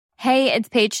Hey, it's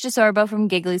Paige DeSorbo from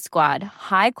Giggly Squad.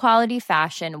 High quality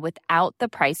fashion without the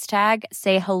price tag.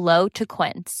 Say hello to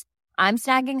Quince. I'm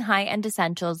snagging high-end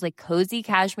essentials like cozy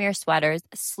cashmere sweaters,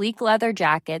 sleek leather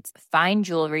jackets, fine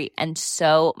jewelry, and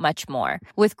so much more.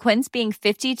 With Quince being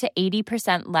 50 to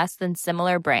 80% less than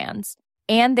similar brands.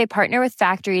 And they partner with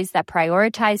factories that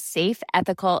prioritize safe,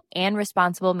 ethical, and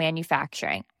responsible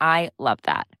manufacturing. I love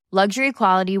that. Luxury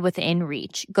quality within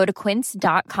reach. Go to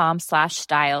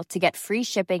quince.com/style to get free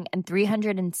shipping and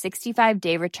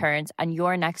 365-day returns on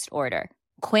your next order.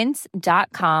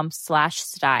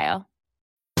 Quince.com/style.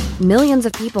 Millions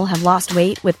of people have lost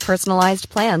weight with personalized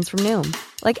plans from Noom.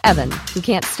 Like Evan, who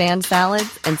can't stand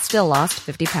salads and still lost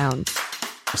 50 pounds.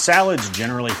 Salads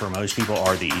generally for most people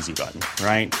are the easy button,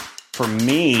 right? For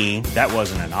me, that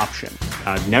wasn't an option.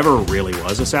 I never really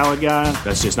was a salad guy.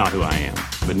 That's just not who I am.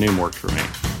 But Noom worked for me.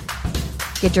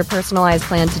 Get your personalized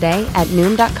plan today at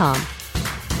Noom.com.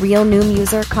 Real Noom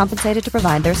user compensated to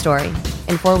provide their story.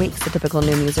 In 4 weeks, the typical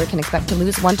Noom user can expect to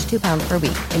lose 1 to 2 pounds per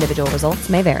week. Individual results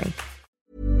may vary.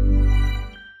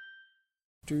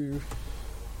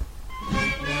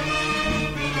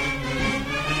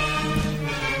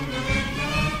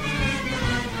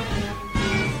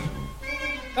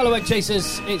 Hello, Egg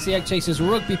Chasers. It's the Egg Chasers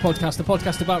Rugby Podcast, the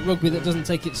podcast about rugby that doesn't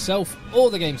take itself or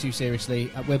the game too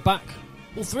seriously. We're back,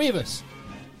 all three of us,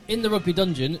 in the rugby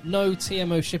dungeon. No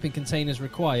TMO shipping containers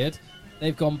required.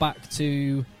 They've gone back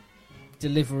to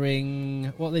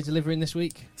delivering... What are they delivering this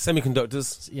week?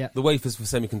 Semiconductors. Yeah. The wafers for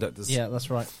semiconductors. Yeah, that's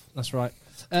right. That's right.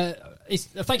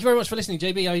 Thank you very much for listening,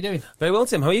 JB. How are you doing? Very well,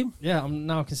 Tim. How are you? Yeah,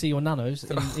 now I can see your nanos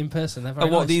in person. They're very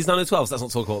And what, nice. these Nano 12s? Let's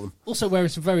not talk about them. Also wearing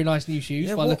some very nice new shoes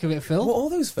by the look of it, Phil. What are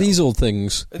those, Phil? These old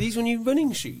things. Are these your new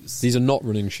running shoes? These are not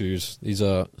running shoes. These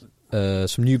are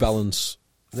some New Balance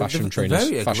fashion trainers,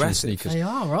 very fashion aggressive. sneakers. They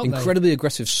are, aren't Incredibly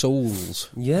aggressive soles.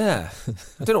 Yeah.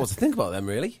 I don't know what to think about them,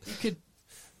 really.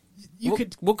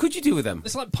 What could you do with them?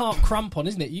 It's like part crampon,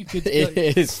 isn't it? You could...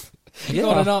 It is. Go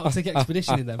on an Arctic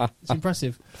expedition in them. It's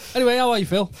impressive. Anyway, how are you,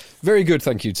 Phil? Very good,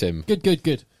 thank you, Tim.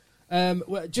 Good.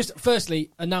 Well, just firstly,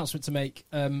 announcement to make.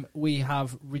 We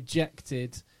have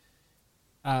rejected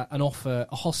an offer,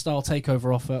 a hostile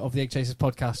takeover offer of the Egg Chasers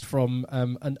podcast from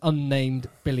an unnamed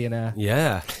billionaire.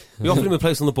 Yeah. We offered him a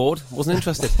place on the board. Wasn't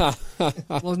interested.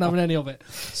 Wasn't having any of it.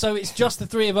 So it's just the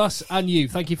three of us and you.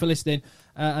 Thank you for listening.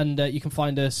 And you can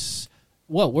find us,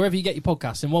 well, wherever you get your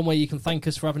podcasts. In one way, you can thank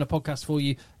us for having a podcast for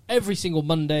you every single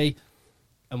Monday.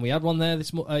 And we had one there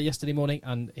yesterday morning.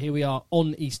 And here we are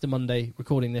on Easter Monday,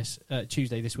 recording this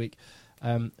Tuesday this week.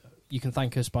 You can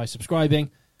thank us by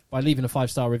subscribing, by leaving a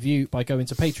 5-star review, by going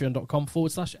to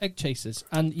patreon.com/eggchasers.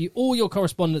 And all your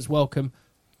correspondence welcome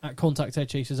at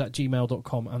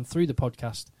contacteggchasers@gmail.com. And through the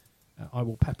podcast, I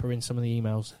will pepper in some of the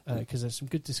emails because there's some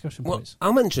good discussion points.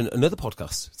 I'll mention another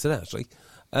podcast today, actually.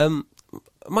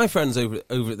 My friends over at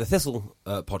the Thistle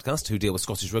podcast, who deal with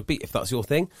Scottish rugby, if that's your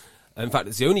thing. In fact,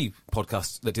 it's the only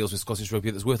podcast that deals with Scottish rugby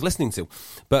that's worth listening to.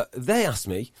 But they asked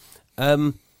me,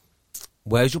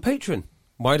 where's your Patreon?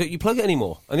 Why don't you plug it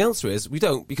anymore? And the answer is, we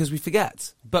don't, because we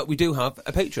forget. But we do have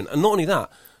a Patreon. And not only that,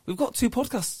 we've got 2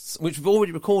 podcasts which we've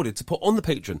already recorded to put on the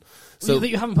Patreon. So that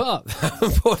you haven't put up?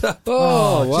 Put up.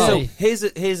 Oh, wow. So here's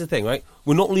the thing, right?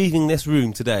 We're not leaving this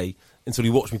room today until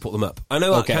you watch me put them up. I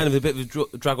know that's kind of a bit of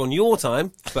a drag on your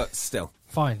time, but still.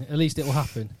 Fine, at least it will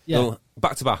happen. Yeah. Well,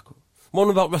 back to back. One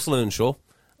about Russell Earnshaw,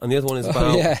 and the other one is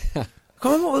about... Yeah. I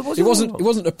can't remember what It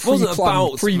wasn't a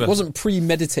about wasn't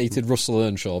premeditated Russell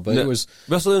Earnshaw, but it was...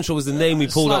 Russell Earnshaw was the name we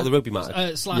pulled out of the rugby match.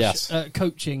 /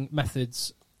 coaching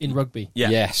methods in rugby. Yeah.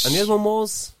 Yes. And the other one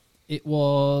was... It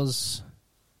was...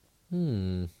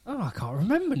 Oh, I can't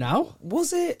remember now.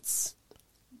 Was it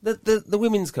the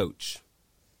women's coach,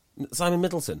 Simon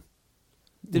Middleton?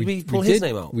 Did we pull his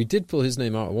name out? We did pull his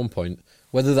name out at one point.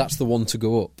 Whether that's the one to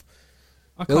go up,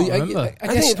 I can't remember. I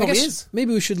think it probably is.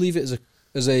 Maybe we should leave it as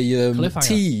a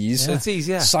tease. Yeah. A tease,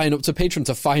 yeah. Sign up to Patreon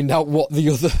to find out what the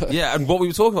other... Yeah, and what we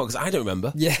were talking about, because I don't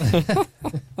remember. Yeah.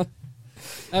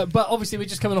 But obviously we're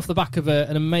just coming off the back of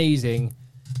an amazing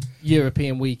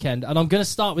European weekend. And I'm going to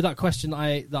start with that question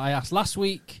that I asked last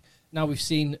week. Now we've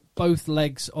seen both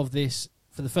legs of this,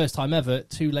 for the first time ever,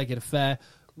 2-legged affair.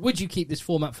 Would you keep this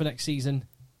format for next season?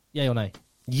 Yay or nay?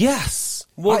 Yes,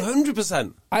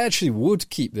 100%. I actually would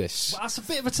keep this. Well, that's a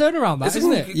bit of a turnaround,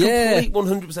 isn't it? Yeah, complete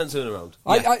 100% turnaround.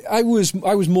 Yeah. I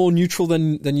was more neutral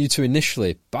than you two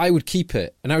initially, but I would keep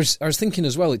it. And I was thinking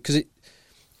as well, because it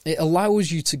allows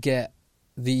you to get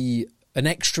an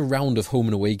extra round of home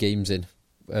and away games in,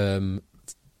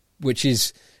 which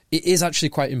is actually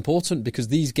quite important, because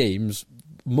these games,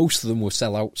 most of them were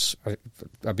sellouts.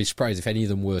 I'd be surprised if any of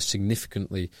them were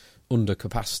significantly under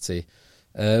capacity.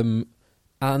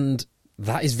 And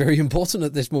that is very important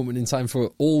at this moment in time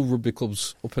for all rugby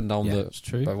clubs up and down it's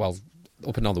true.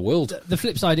 Up and down the world. The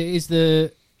flip side it's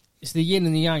the yin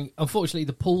and the yang. Unfortunately,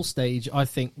 the pool stage, I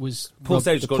think, was...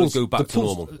 Stage has got to go back to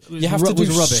normal. You have to do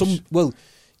rubbish.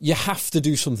 You have to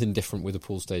do something different with the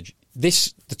pool stage. The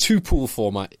 2-pool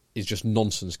format is just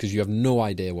nonsense because you have no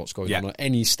idea what's going on at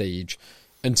any stage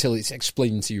until it's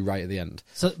explained to you right at the end.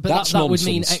 So, but that would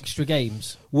mean extra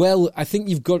games. Well, I think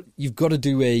you've got to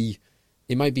do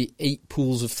it might be 8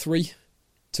 pools of 3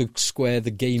 to square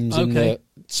the games in the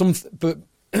but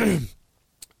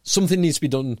something needs to be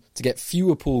done to get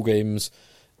fewer pool games,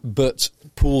 but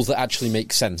pools that actually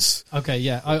make sense. Okay,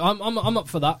 yeah, I'm up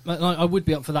for that. I would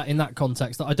be up for that in that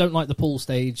context. I don't like the pool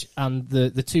stage, and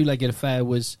the 2-legged affair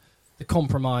was the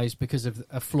compromise because of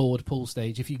a flawed pool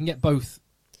stage. If you can get both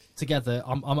together,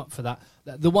 I'm up for that.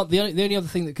 The only other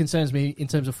thing that concerns me in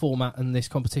terms of format and this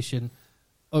competition,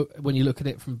 when you look at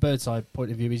it from Birdside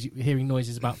point of view, is hearing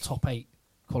noises about top 8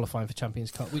 qualifying for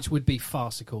Champions Cup, which would be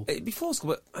farcical. It'd be farcical,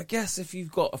 but I guess if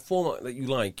you've got a format that you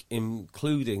like,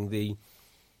 including the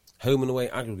home and away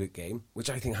aggregate game, which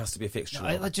I think has to be a fixture.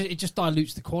 It just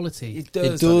dilutes the quality. It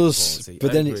does, quality.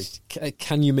 But then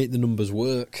can you make the numbers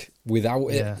work without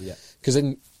it? Yeah. Because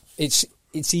then it's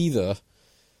either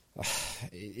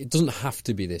it doesn't have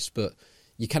to be this, but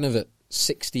you can have it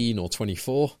 16 or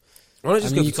 24. Why not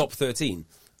just go for top 13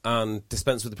 and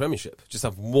dispense with the Premiership? Just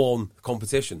have one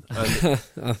competition. And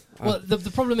well,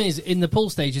 the problem is, in the pool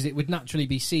stages, it would naturally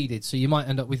be seeded, so you might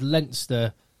end up with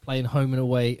Leinster playing home and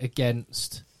away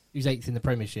against who's 8th in the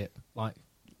Premiership, like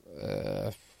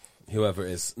whoever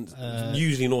it is.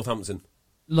 Usually Northampton.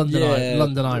 London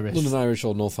Irish. London Irish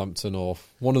or Northampton or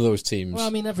one of those teams. Well, I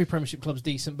mean, every Premiership club's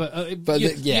decent, but to be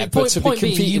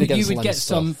competing against you would Leinster, get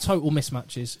some total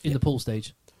mismatches in the pool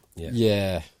stage.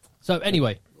 Yeah. So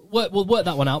anyway, we'll work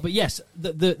that one out. But yes,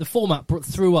 the format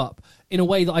threw up in a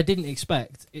way that I didn't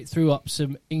expect. It threw up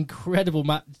some incredible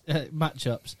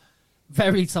matchups,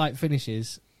 very tight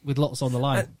finishes with lots on the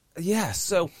line.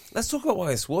 So let's talk about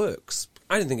why this works.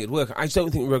 I didn't think it'd work. I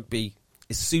don't think rugby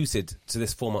is suited to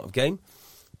this format of game.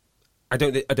 I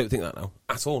don't think that now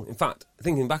at all. In fact,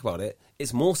 thinking back about it,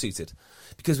 it's more suited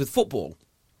because with football,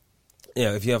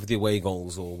 if you have the away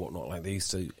goals or whatnot like they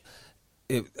used to,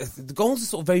 the goals are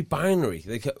sort of very binary.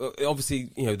 They obviously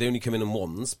they only come in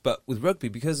ones, but with rugby,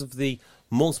 because of the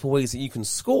multiple ways that you can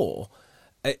score,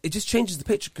 it just changes the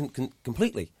picture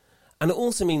completely, and it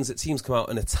also means that teams come out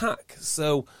and attack.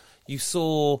 So you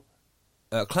saw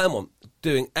Clermont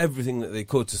doing everything that they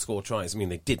could to score tries. I mean,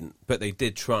 they didn't, but they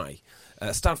did try.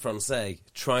 Stade Francais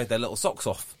tried their little socks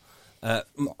off. And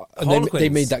they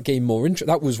made that game more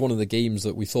interesting. That was one of the games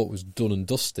that we thought was done and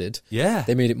dusted. Yeah.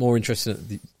 They made it more interesting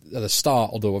at the start,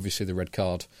 although obviously the red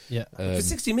card for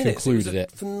 60 minutes, it was a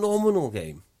phenomenal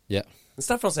game. Yeah. And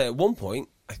Stade Francais at one point,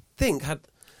 I think,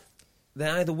 they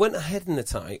either went ahead in the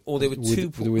tie or they were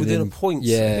within a point.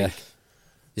 Yeah. I think.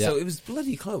 Yeah. So it was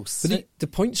bloody close. But the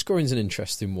point scoring is an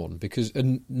interesting one because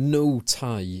no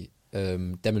tie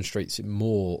demonstrates it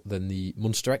more than the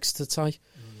Munster-Exeter tie.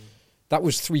 That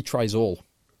was 3 tries all,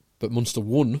 but Munster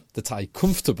won the tie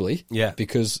comfortably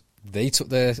because they took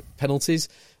their penalties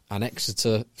and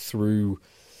Exeter, through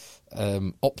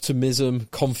optimism,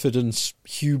 confidence,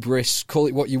 hubris, call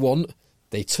it what you want,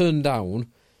 they turned down,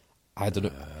 I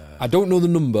don't know the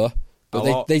number,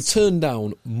 but they turned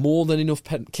down more than enough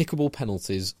kickable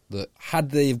penalties that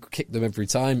had they kicked them every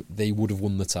time, they would have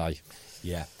won the tie.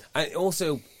 Yeah. And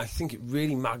also, I think it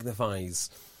really magnifies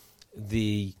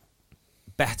the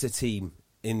better team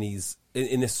in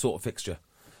this sort of fixture,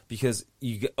 because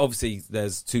obviously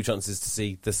there's 2 chances to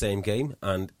see the same game,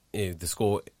 and the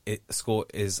score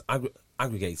is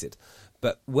aggregated.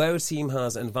 But where a team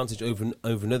has an advantage over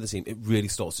another team, it really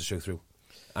starts to show through,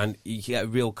 and you get a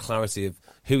real clarity of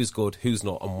who's good, who's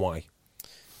not, and why.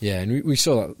 Yeah, and we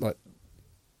saw that, like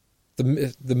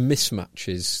the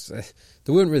mismatches.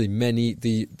 There weren't really many.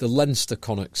 The Leinster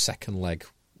Connacht second leg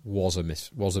was a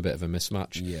bit of a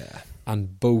mismatch. Yeah,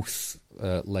 and both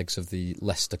legs of the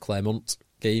Leicester Clermont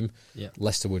game,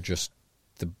 Leicester were just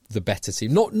the better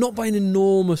team. Not by an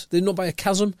enormous, they're not by a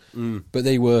chasm, but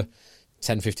they were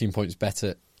 10-15 points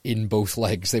better in both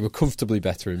legs. They were comfortably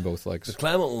better in both legs. The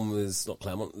Clermont one was not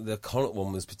Clermont. The Connacht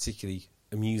one was particularly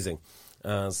amusing.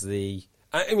 I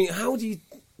mean, how do you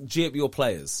G up your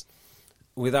players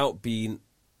without being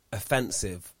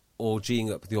offensive or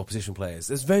G'ing up the opposition players?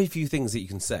 There's very few things that you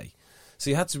can say. So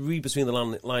you had to read between the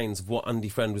lines of what Andy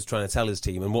Friend was trying to tell his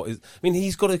team, and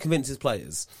he's got to convince his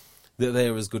players that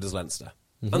they're as good as Leinster,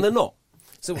 and they're not.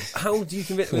 So how do you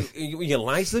convince them? You're going to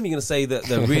lie to them? You're going to say that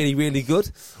they're really, really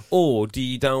good? Or do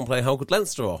you downplay how good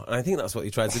Leinster are? And I think that's what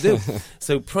you tried to do.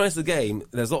 So prior to the game,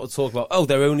 there's a lot of talk about,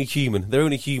 they're only human,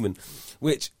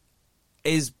 which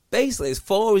is basically as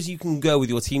far as you can go with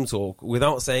your team talk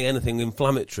without saying anything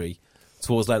inflammatory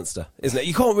towards Leinster, isn't it?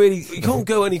 You can't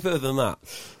go any further than that.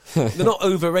 They're not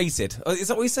overrated. Is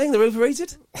that what you're saying? They're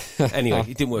overrated? Anyway,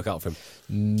 it didn't work out for him.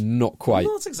 Not quite.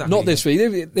 Not exactly. Not this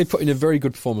week. They put in a very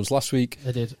good performance last week.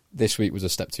 They did. This week was a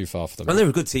step too far for them. And they're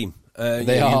a good team.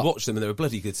 They are. You watch them and they're a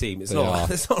bloody good team. It's not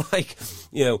like,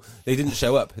 they didn't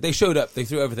show up. They showed up, they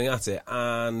threw everything at it,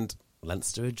 and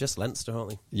Leinster are just Leinster,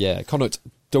 aren't they? Yeah, Connacht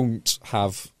don't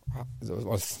have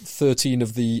 13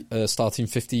 of the starting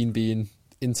 15 being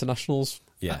internationals.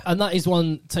 Yeah. And that is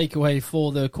one takeaway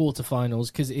for the quarterfinals,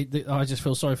 because I just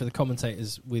feel sorry for the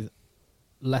commentators with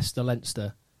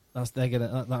Leicester-Leinster.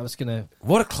 That was gonna.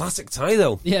 What a classic tie,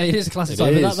 though. Yeah, it is a classic It tie,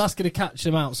 is. but that's going to catch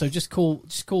them out. So just call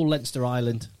Leinster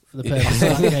Island for the purpose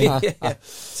of that game. Yeah.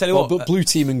 Tell you what, But blue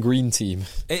team and green team.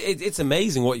 it's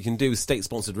amazing what you can do with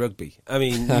state-sponsored rugby. I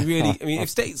mean, if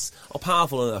states are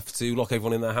powerful enough to lock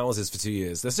everyone in their houses for 2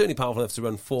 years, they're certainly powerful enough to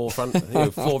run four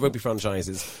rugby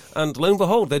franchises. And lo and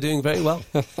behold, they're doing very well.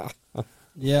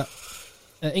 Yeah.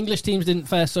 English teams didn't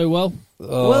fare so well.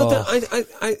 Well,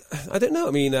 I don't know.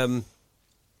 I mean,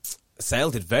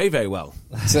 Sale did very, very well.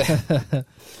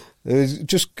 It was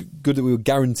just good that we were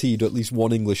guaranteed at least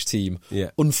one English team.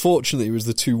 Yeah. Unfortunately, it was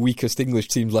the two weakest English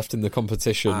teams left in the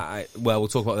competition. We'll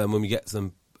talk about them when we get to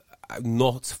them. I'm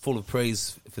not full of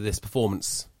praise for this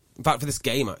performance. In fact, for this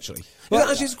game, actually. Well,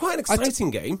 it's quite an exciting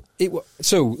game.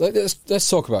 So let's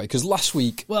talk about it, because last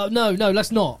week... Well, no,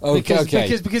 let's not.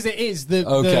 Okay. Because it is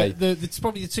it's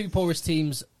probably the two poorest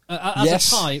teams.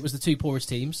 As a tie, it was the two poorest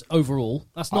teams overall.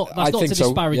 That's not to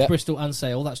disparage Bristol and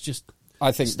Sale. That's just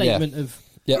a statement of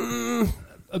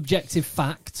objective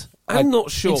fact. I'm not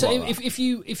sure. So about that. if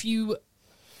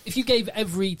you gave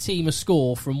every team a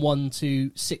score from 1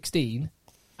 to 16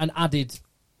 and added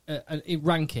a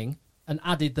ranking and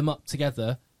added them up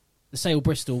together, the Sale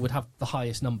Bristol would have the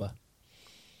highest number.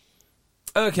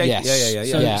 Okay.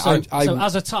 Yes. Yeah. So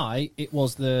as a tie, it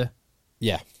was the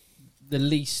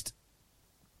least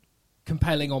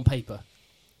compelling on paper.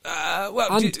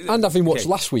 And having watched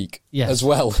last week as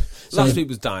well. Last week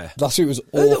was dire. Last week was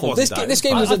awful. This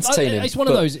game was entertaining. It's one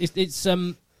of those. It's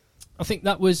I think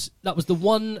that was the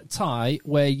one tie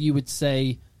where you would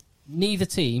say neither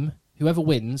team, whoever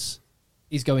wins,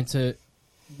 is going to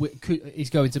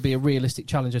be a realistic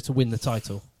challenger to win the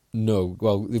title. No.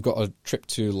 Well, they've got a trip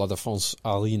to La Défense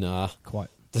Arena. Quite.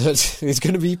 It's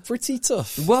going to be pretty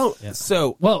tough. Well,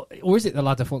 or is it the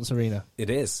La Défense Arena? It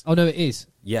is. Oh no, it is.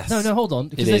 Yes. No, hold on.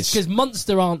 Because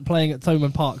Munster aren't playing at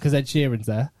Thomond Park because Ed Sheeran's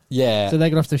there. Yeah. So they're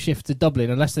going to have to shift to Dublin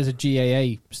unless there's a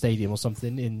GAA stadium or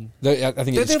something in. I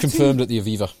think it's confirmed at the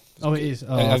Aviva. Oh, it is.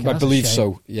 Oh, I okay, believe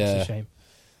so. Yeah. That's a shame.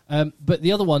 But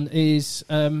the other one is,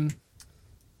 I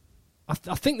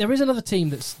think there is another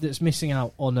team that's missing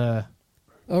out on a.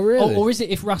 Oh really? Or is it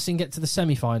if Racing get to the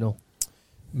semi-final?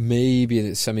 Maybe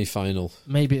it's semi-final.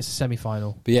 Maybe it's a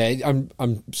semi-final. But yeah,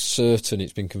 I'm certain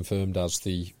it's been confirmed as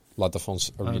the La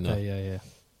Défense Arena. Okay,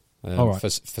 yeah. All right. For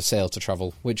Sale to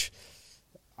travel, which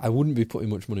I wouldn't be putting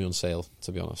much money on Sale,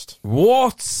 to be honest.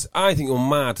 What? I think you're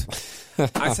mad.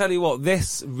 I tell you what,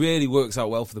 this really works out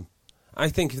well for them. I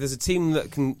think if there's a team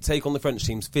that can take on the French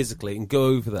teams physically and go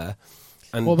over there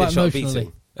and what about dish out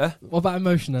emotionally? beating. What about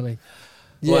emotionally?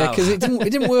 Yeah, because it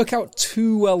didn't work out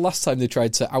too well last time they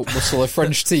tried to outmuscle a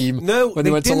French team when they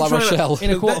went to La Rochelle.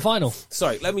 In a quarter-final.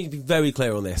 Sorry, let me be very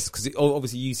clear on this, because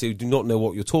obviously you two do not know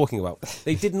what you're talking about.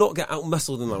 They did not get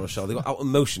out-muscled in La Rochelle, they got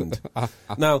out-emotioned.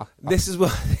 Now, this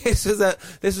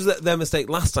was their mistake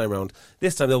last time round.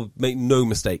 This time they'll make no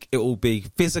mistake. It will be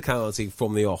physicality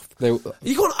from the off.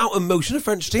 You can't out-emotion a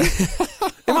French team.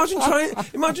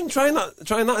 Imagine trying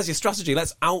that as your strategy.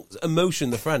 Let's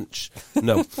out-emotion the French.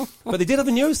 No. But they did have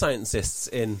a neuroscientist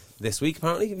in this week,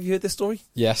 apparently. Have you heard this story?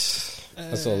 Yes.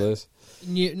 I saw this.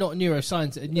 Not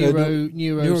neuroscientist,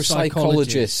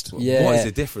 neuropsychologist. Yeah. What is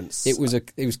the difference? It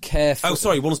was careful. Oh,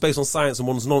 sorry, one's based on science and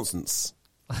one's nonsense.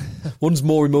 One's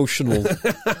more emotional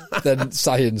than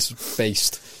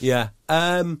science-based. Yeah.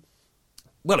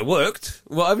 Well, it worked.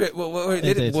 Whatever it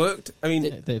did, it worked. I mean,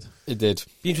 it did. It did.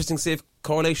 Be interesting to see if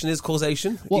correlation is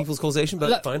causation, equals causation,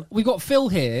 but fine. We've got Phil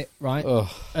here, right?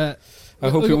 I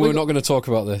hope we're not going to talk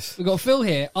about this. We've got Phil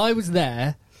here. I was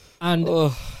there, and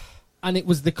it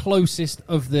was the closest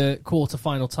of the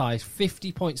quarter-final ties.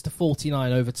 50 points to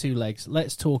 49 over 2 legs.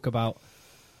 Let's talk about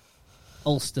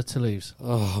Ulster-Toulouse.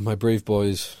 Oh, my brave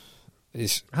boys.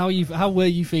 How were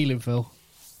you feeling, Phil?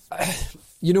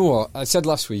 You know what? I said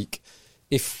last week,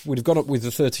 if we'd have gone up with a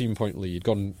 13-point lead,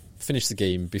 finished the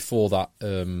game before that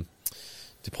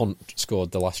DuPont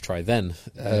scored the last try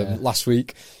last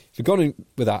week, if we'd gone in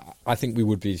with that, I think we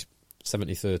would be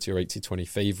 70-30 or 80-20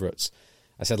 favourites.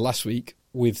 I said last week,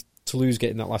 with Toulouse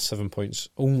getting that last 7 points,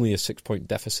 only a 6-point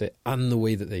deficit, and the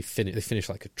way that they finished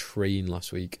like a train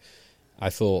last week, I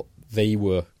thought they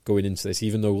were going into this,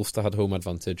 even though Ulster had home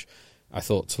advantage, I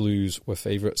thought Toulouse were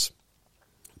favourites.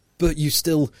 But I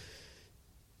still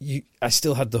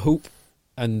had the hope,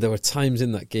 and there were times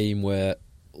in that game where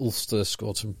Ulster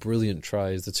scored some brilliant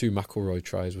tries. The 2 McElroy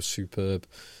tries were superb,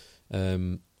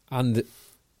 and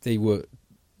they were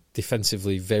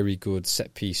defensively very good,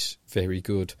 set piece very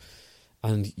good,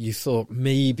 and you thought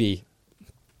maybe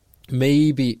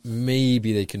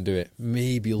they can do it.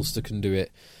 Maybe Ulster can do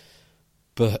it,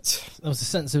 but there was a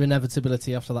sense of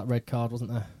inevitability after that red card,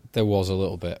 wasn't there? There was a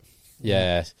little bit,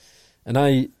 yeah. And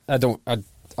I don't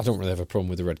really have a problem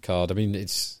with the red card. I mean,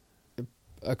 it's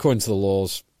according to the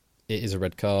laws, it is a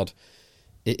red card.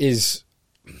 It's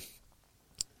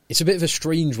a bit of a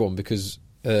strange one because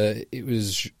it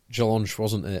was Jalonche,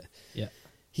 wasn't it? Yeah.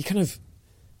 He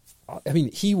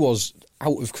was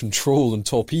out of control and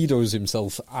torpedoes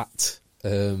himself at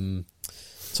Tom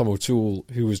O'Toole,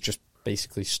 who was just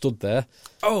basically stood there.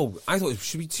 Oh, I thought it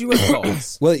should be 2 red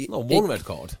cards. Well, not 1 red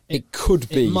card. It could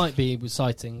be. It might be with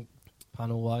citing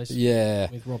panel-wise.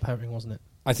 Yeah. With Rob Herring, wasn't it?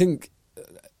 I think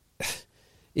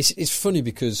it's funny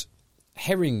because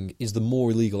Herring is the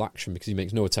more illegal action because he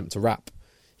makes no attempt to wrap.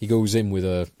 He goes in with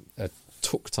a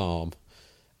tucked arm.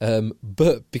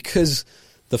 But because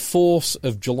the force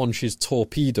of Jalonche's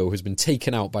torpedo has been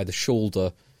taken out by the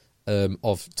shoulder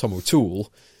of Tom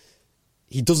O'Toole,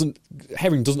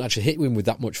 Herring doesn't actually hit him with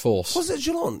that much force. Was it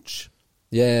Jalonche?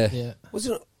 Yeah. Was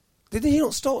it? Did he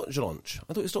not start Jalonche?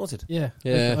 I thought he started. Yeah.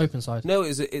 Open side. No,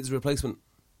 it's a replacement.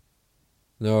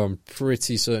 No, I'm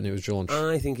pretty certain it was Jalonche.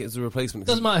 I think it's a replacement.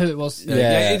 Doesn't matter who it was.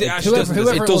 It actually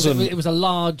whoever doesn't. it was a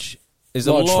large... It's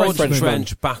a large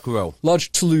French back row.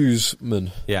 Large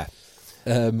Toulouse-man. Yeah.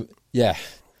 Yeah.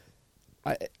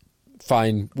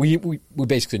 Fine. We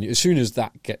basically knew, as soon as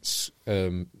that gets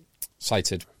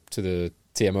cited to the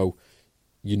TMO,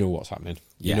 you know what's happening.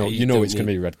 You know it's going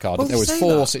to be a red card. Well, there was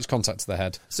force, it's contact to the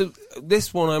head. So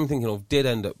this one I'm thinking of did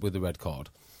end up with a red card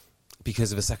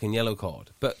because of a second yellow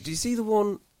card. But do you see the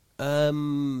one,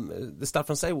 the Stade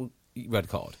Francais red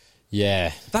card?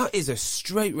 Yeah. That is a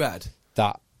straight red.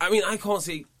 I mean, I can't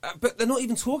see... but they're not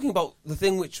even talking about the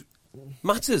thing which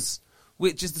matters,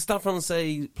 which is the Stade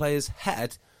Francais player's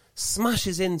head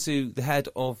smashes into the head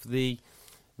of the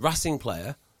Racing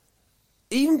player.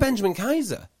 Even Benjamin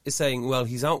Kaiser is saying, well,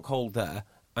 he's out cold there,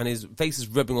 and his face is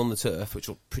rubbing on the turf, which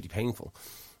was pretty painful.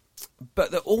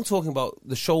 But they're all talking about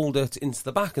the shoulder into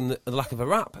the back and the lack of a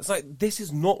wrap. It's like, this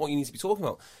is not what you need to be talking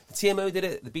about. The TMO did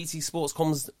it, the BT Sports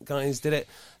Comms guys did it.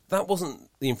 That wasn't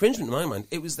the infringement in my mind.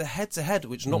 It was the head-to-head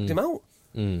which knocked him out.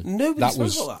 Nobody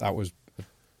spoke about that. That was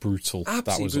brutal. Absolutely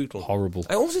that was brutal. Horrible.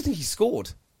 I also think he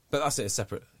scored, but that's a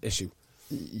separate issue.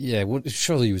 Yeah, well,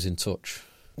 surely he was in touch.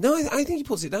 No, I think he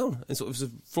puts it down and sort of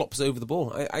flops over the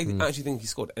ball. I actually think he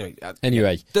scored.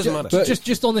 Anyway. Doesn't matter. But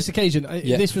just on this occasion,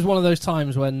 this was one of those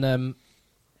times when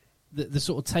the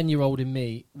sort of 10-year-old in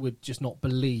me would just not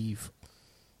believe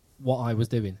what I was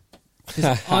doing.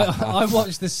 I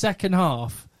watched the second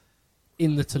half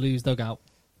in the Toulouse dugout.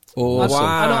 Awesome.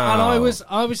 Wow. And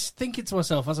I was thinking to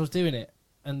myself as I was doing it,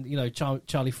 and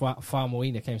Charlie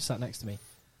Faumuina came sat next to me,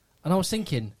 and I was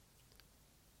thinking,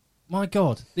 my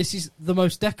God, this is the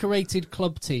most decorated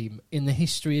club team in the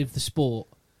history of the sport.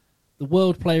 The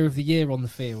World Player of the Year on the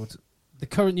field, the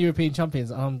current European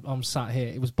champions. I'm sat here.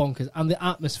 It was bonkers, and the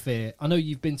atmosphere. I know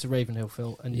you've been to Ravenhill,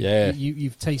 Phil, and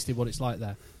you've tasted what it's like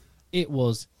there. It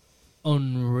was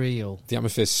unreal. The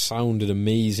atmosphere sounded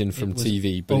amazing from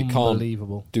TV, but it can't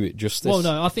do it justice. Well,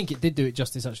 no, I think it did do it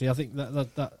justice. Actually, I think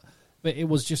that but it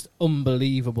was just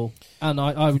unbelievable, and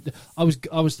I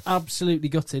was absolutely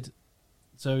gutted.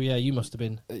 So yeah, you must have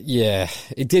been. Yeah,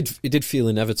 it did feel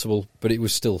inevitable, but it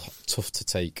was still tough to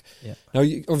take. Yeah. Now,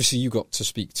 obviously, you got to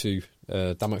speak to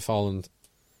Dan McFarland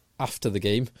after the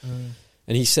game,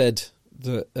 and he said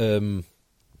that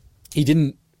he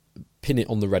didn't pin it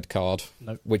on the red card,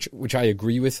 no. which I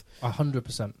agree with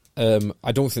 100%.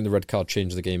 I don't think the red card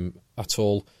changed the game at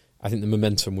all. I think the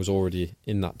momentum was already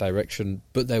in that direction,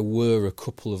 but there were a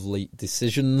couple of late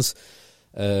decisions.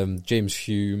 James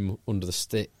Hume under the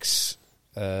sticks,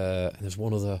 and there's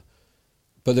one other.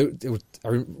 But I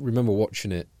remember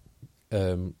watching it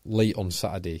late on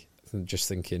Saturday and just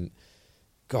thinking,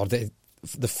 God,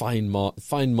 the fine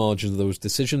margin of those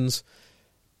decisions.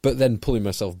 But then pulling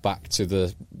myself back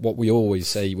to what we always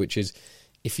say, which is,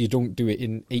 if you don't do it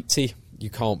in 80, you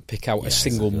can't pick out a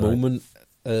single exactly right. moment.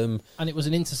 And it was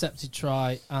an intercepted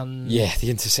try, and The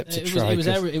intercepted try.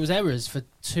 It was errors for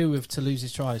 2 of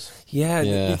Toulouse's tries. Yeah,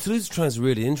 Yeah. the Toulouse tries are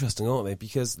really interesting, aren't they?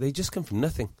 Because they just come from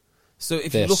nothing. So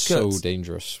if They're you look so at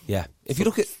dangerous. Yeah. If you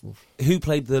look at who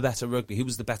played the better rugby, who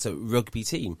was the better rugby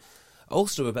team,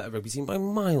 Ulster were a better rugby team by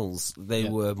miles. They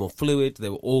were more fluid, they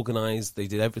were organised, they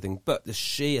did everything. But the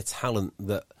sheer talent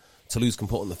that Toulouse can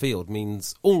put on the field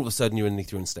means all of a sudden you're in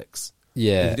through sticks.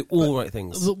 Yeah. They do all the right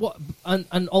things.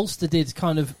 And Ulster did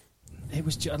kind of, it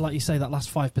was like you say, that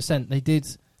last 5%. They did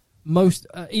most,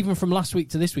 even from last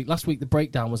week to this week. Last week the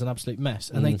breakdown was an absolute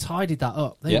mess, and they tidied that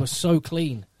up. They were so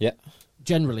clean. Yeah.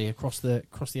 Generally across the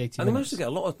 80 And they minutes. managed to get a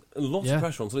lot of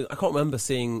pressure on Toulouse. I can't remember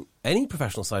seeing any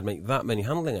professional side make that many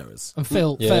handling errors. And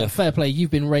Phil, fair play, you've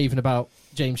been raving about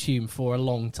James Hume for a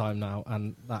long time now,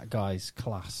 and that guy's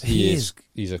class. He's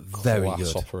a very class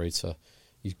good operator.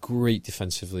 He's great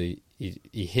defensively.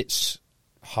 He hits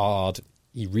hard.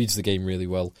 He reads the game really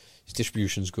well. His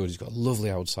distribution's good. He's got a lovely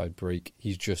outside break.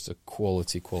 He's just a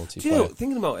quality Do you player. know,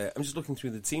 thinking about it, I'm just looking through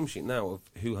the team sheet now of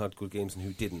who had good games and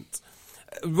who didn't.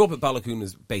 Robert Balakoon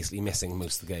was basically missing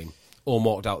most of the game, or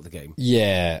marked out the game.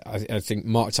 Yeah, I think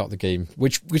marked out the game,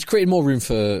 which created more room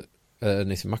for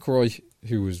Nathan McElroy,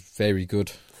 who was very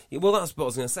good. Yeah, well, that's what I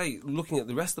was going to say. Looking at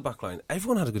the rest of the back line,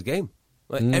 everyone had a good game.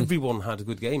 Everyone had a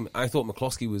good game. I thought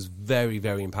McCloskey was very,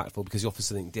 very impactful because he offers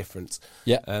something different.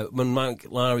 Yeah. When Mike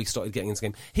Lowry started getting into the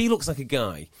game, he looks like a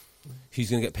guy who's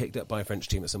going to get picked up by a French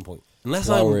team at some point. Unless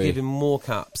I will give him more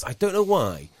caps. I don't know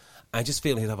why. I just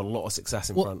feel he'll have a lot of success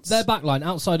in France. Their backline,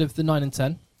 outside of the 9 and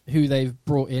 10, who they've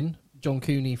brought in, John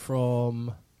Cooney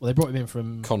from... Well, they brought him in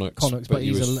from Connacht, but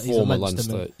he's a former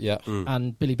Leinsterman. Leinster. Yeah.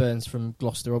 And Billy Burns from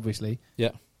Gloucester, obviously.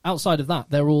 Yeah. Outside of that,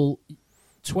 they're all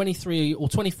 23 or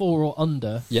 24 or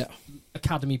under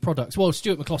academy products. Well,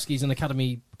 Stuart McCloskey's an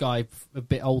academy guy, a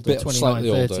bit older,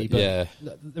 29, 30. But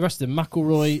the rest of them,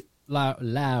 McElroy,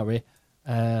 Lowry,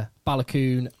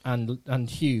 Balakoon and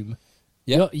Hume,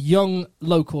 young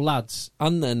local lads.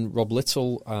 And then Rob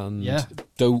Little and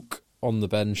Doak on the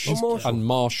bench. And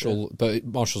Marshall. But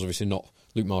Marshall's obviously not.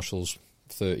 Luke Marshall's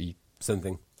 30.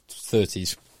 Something.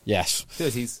 30s. Yes.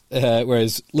 30s.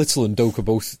 Whereas Little and Doak are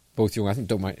both young. I think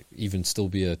Doak might even still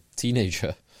be a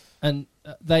teenager. And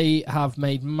they have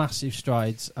made massive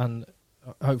strides, and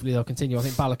hopefully they'll continue. I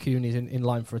think Balakoon is in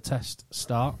line for a test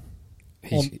start.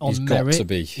 He's on got merit. to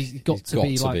be. He's got to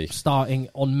be starting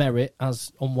on merit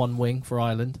as on one wing for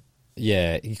Ireland.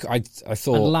 Yeah, I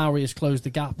thought... And Lowry has closed the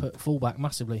gap at fullback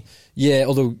massively. Yeah,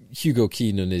 although Hugo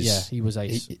Keenan is... Yeah, he was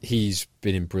ace. He's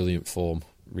been in brilliant form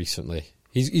recently.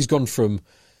 He's gone from...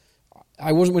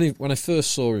 I wasn't when I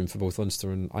first saw him for both Leinster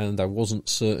and Ireland, I wasn't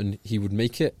certain he would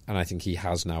make it, and I think he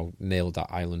has now nailed that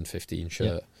Ireland 15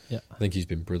 shirt. Yeah. I think he's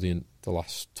been brilliant the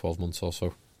last 12 months or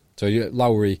so. So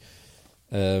Lowry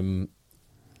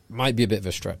might be a bit of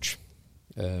a stretch.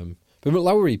 But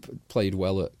Lowry played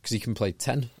well because he can play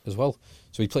 10 as well.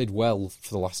 So he played well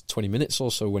for the last 20 minutes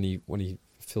or so when he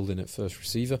filled in at first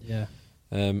receiver. Yeah.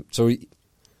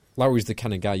 Lowry's the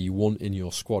kind of guy you want in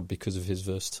your squad because of his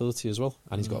versatility as well,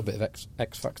 and he's got a bit of X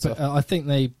factor. But I think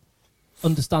they,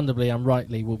 understandably and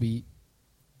rightly, will be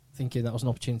thinking that was an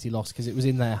opportunity lost because it was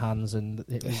in their hands and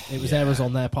it was errors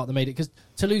on their part that made it. Because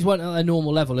Toulouse weren't at their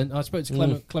normal level, and I spoke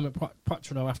to Clement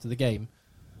Patrono after the game,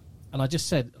 and I just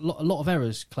said a lot of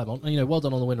errors, Clement. And, well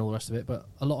done on the win, all the rest of it, but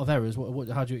a lot of errors.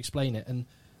 How do you explain it? And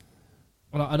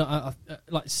I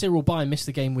like Cyril Byrne missed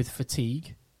the game with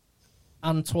fatigue.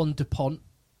 Antoine Dupont.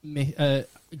 And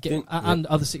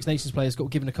other Six Nations players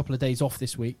got given a couple of days off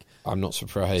this week. I'm not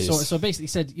surprised. So I basically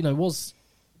said, is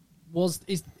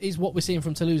what we're seeing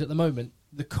from Toulouse at the moment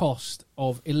the cost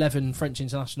of 11 French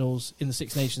internationals in the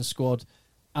Six Nations squad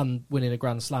and winning a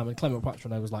Grand Slam? And Clement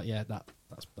Patrono was like, yeah,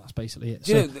 that's basically it.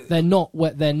 So they're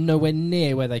nowhere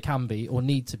near where they can be or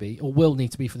need to be or will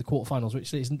need to be for the quarterfinals,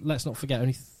 which is, let's not forget,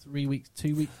 only 3 weeks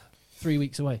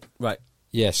away. Right.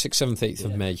 Yeah, 6th, 7th, 8th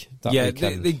of May.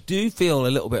 They do feel a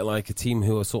little bit like a team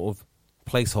who are sort of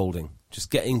placeholding,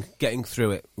 just getting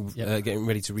through it, getting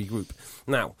ready to regroup.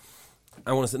 Now,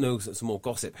 I want to know some more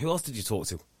gossip. Who else did you talk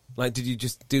to? Like, did you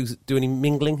just do any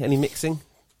mingling, any mixing?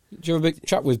 Did you have a big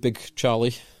chat with Big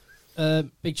Charlie?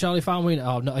 Big Charlie Farmer?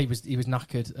 Oh no, he was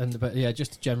knackered, but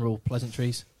just general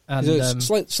pleasantries. And, he's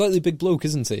a slightly big bloke,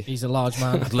 isn't he? He's a large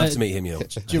man. I'd love to meet him,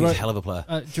 He's a hell of a player.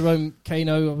 Jerome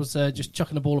Kano, I was just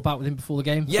chucking the ball about with him before the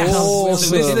game. Yes!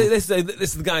 Awesome. This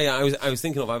is the guy I was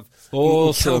thinking of. I've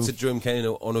encountered Jerome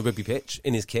Kano on a rugby pitch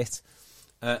in his kit.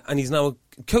 And he's now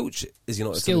a coach, is he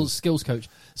not? Skills coach.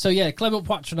 So yeah, Clement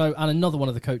Poitrenaud and another one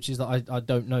of the coaches that I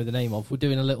don't know the name of were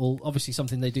doing a little, obviously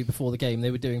something they do before the game. They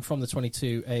were doing from the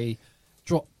 22 a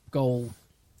drop goal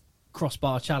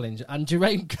crossbar challenge, and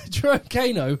Jerome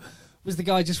Kano was the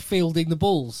guy just fielding the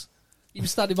balls. He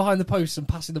was standing behind the posts and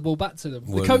passing the ball back to them.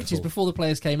 Wonderful. The coaches before the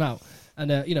players came out,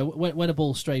 and when a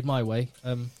ball strayed my way,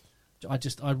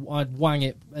 I'd wang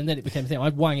it, and then it became a thing.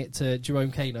 I'd wang it to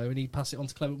Jerome Kano, and he'd pass it on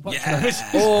to Clement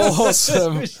Poitrenaud.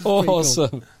 Awesome. Awesome.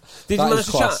 Cool. Did That you manage is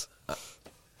to class. chat?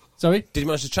 Sorry? Did you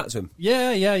manage to chat to him?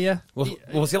 Yeah.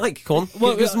 What's he like? Come on,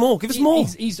 Well, give us more. Give us more.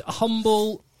 He's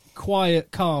humble,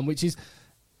 quiet, calm, which is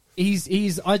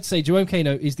he's. I'd say Jerome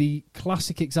Kano is the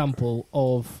classic example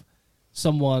of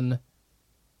someone.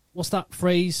 What's that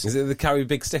phrase? Is it the carry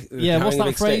big stick? Yeah, what's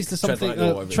that phrase? There's something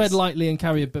tread lightly lightly and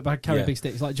carry a big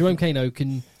stick. It's like Jerome Kano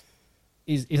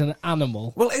is an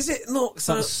animal. Well, is it not?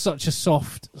 That's such a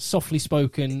softly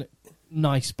spoken,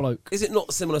 nice bloke. Is it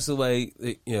not similar to the way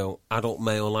that, adult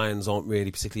male lions aren't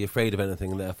really particularly afraid of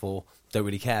anything and therefore don't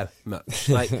really care much?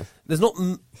 Like, there's not.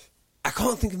 I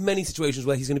can't think of many situations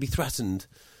where he's going to be threatened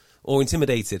or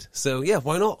intimidated. So yeah,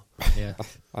 why not? Yeah,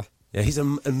 yeah, he's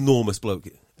an enormous bloke.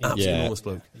 Absolutely enormous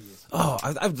bloke. Oh,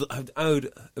 I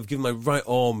would have given my right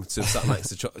arm to have sat next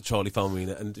to Charlie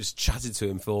Falmarina and just chatted to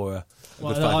him for a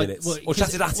good 5 minutes. Or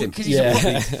chatted at him.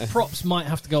 Props might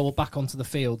have to go back onto the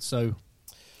field, so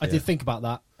I did think about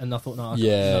that, and I thought, no,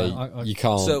 you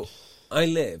can't. So I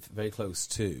live very close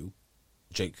to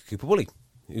Jake Cooper-Woolley,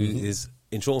 who is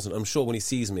in Chorlton. I'm sure when he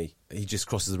sees me, he just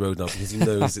crosses the road now because he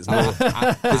knows it's North,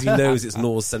 because he knows it's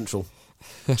North Central.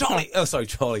 Charlie! Oh, sorry,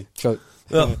 Charlie.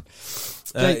 Oh.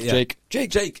 Jake.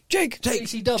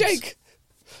 JC Dubs. Jake.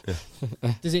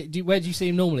 Where do you see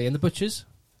him normally? In the butchers?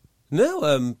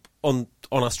 No, on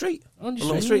our street. On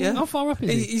your street, yeah. How far up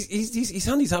is he? He's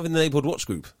handy to have in the neighbourhood watch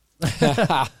group.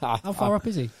 How far up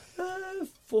is he? 4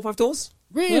 or 5 doors.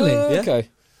 Really? Okay.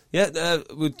 Yeah,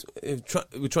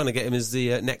 we're trying to get him as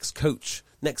the next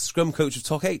scrum coach of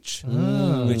Tok H,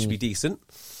 which would be decent.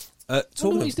 I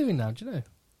don't know what he's doing now. Do you know?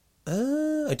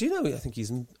 I do know. I think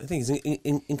he's in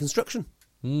construction,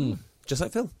 just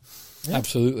like Phil. Yeah.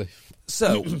 Absolutely.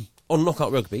 So on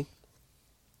Knockout Rugby,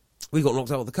 we got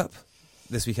knocked out of the cup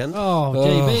this weekend. Oh,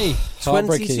 JB!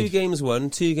 22 games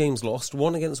won, 2 games lost,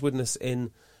 1 against Widnes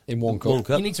in one cup.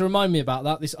 You need to remind me about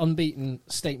that. This unbeaten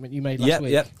statement you made last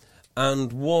week. Yep.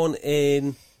 And 1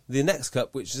 in the next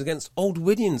cup, which is against Old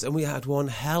Wynians, and we had one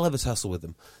hell of a tussle with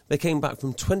them. They came back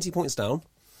from 20 points down.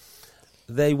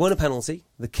 They won a penalty.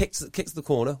 The kicks to the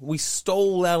corner. We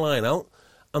stole their line out,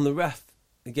 and the ref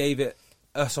gave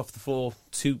us off the floor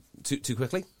too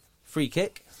quickly. Free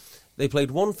kick. They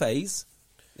played 1 phase.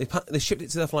 They shipped it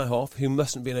to their fly half, who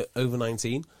mustn't have been over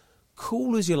 19.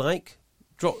 Cool as you like.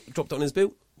 Dropped it on his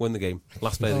boot. Won the game.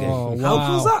 Last play of the game. Oh, How wow.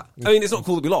 cool is that? I mean, it's not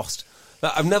cool that we lost.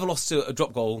 I've never lost to a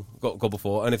drop goal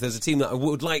before, and if there's a team that I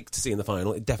would like to see in the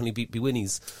final, it'd definitely be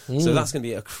Winnies. So that's going to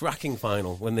be a cracking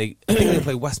final when I think they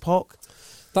play West Park.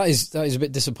 That is a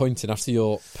bit disappointing after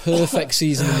your perfect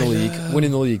season in the league,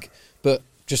 winning the league. But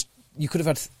just you could have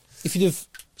had, if you'd have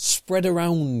spread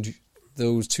around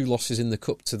those 2 losses in the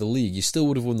cup to the league, you still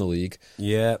would have won the league.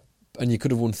 Yeah, and you could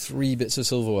have won 3 bits of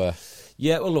silverware.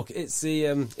 Yeah, well, look, it's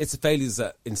the failures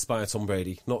that inspire Tom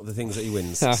Brady, not the things that he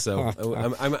wins. So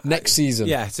next season,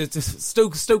 yeah, to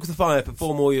stoke the fire for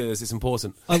 4 more years. It's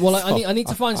important. Well, I need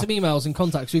to find some emails and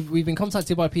contacts. We've been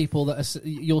contacted by people that are,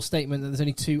 your statement that there's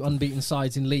only 2 unbeaten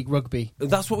sides in league rugby.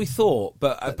 That's what we thought,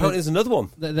 but apparently there's another one.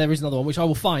 There is another one, which I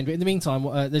will find. But in the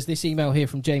meantime, there's this email here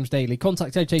from James Daly.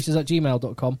 Contact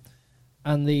edgechasers@gmail.com,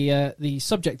 and the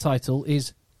subject title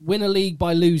is "Win a league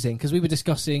by losing," because we were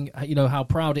discussing, how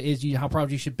proud it is, how proud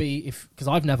you should be, because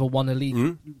I've never won a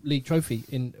league trophy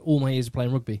in all my years of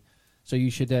playing rugby, so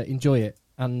you should enjoy it.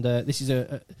 And this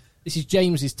is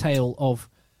James's tale of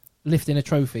lifting a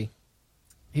trophy.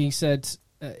 He said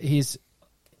it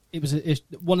was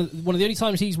one of the only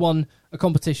times he's won a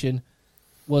competition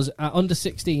was at under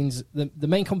 16s. The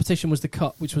main competition was the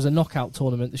Cup, which was a knockout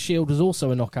tournament. The Shield was also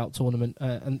a knockout tournament,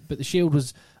 but the Shield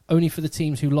was only for the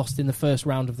teams who lost in the first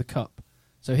round of the Cup.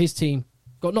 So his team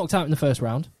got knocked out in the first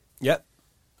round. Yep.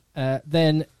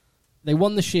 Then they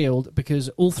won the Shield because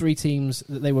all 3 teams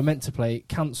that they were meant to play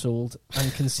cancelled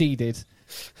and conceded.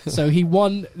 So he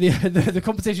won the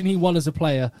competition he won as a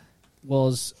player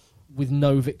was with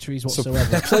no victories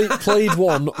whatsoever. So played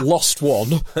 1, lost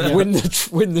 1, win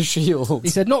the Shield. He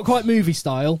said not quite movie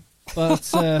style, but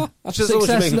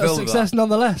success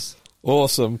nonetheless.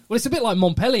 Awesome. Well, it's a bit like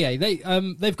Montpellier.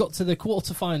 They've got to the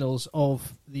quarterfinals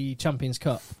of the Champions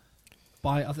Cup,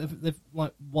 bye. They've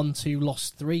like 1-2,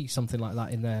 lost 3, something like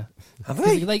that in there. Have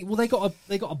they? They got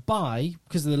a bye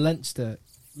because of the Leinster.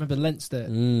 Remember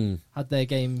Leinster had their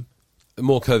game.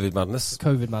 More COVID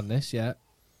madness. Yeah,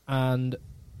 and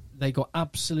they got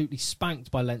absolutely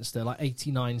spanked by Leinster, like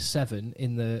 89-7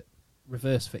 in the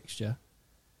reverse fixture.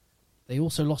 They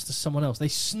also lost to someone else. They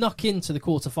snuck into the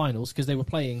quarterfinals because they were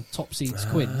playing top seeds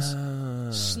Quins.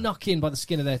 Snuck in by the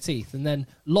skin of their teeth, and then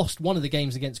lost one of the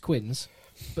games against Quins,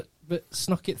 but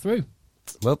snuck it through.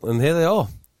 Well, and here they are.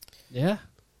 Yeah.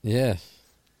 Yeah.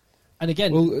 And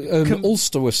again,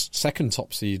 Ulster was second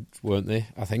top seed, weren't they?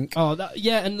 I think. Oh,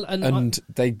 and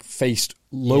they faced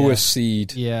lowest seed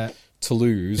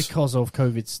Toulouse because of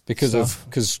COVID.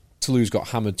 Because Toulouse got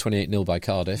hammered 28-0 by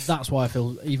Cardiff. That's why I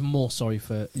feel even more sorry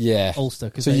for Ulster.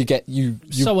 Cause so you're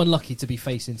so unlucky to be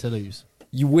facing Toulouse.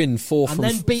 You win 4 and from...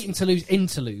 And then beating Toulouse in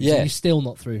Toulouse, and you're still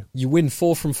not through. You win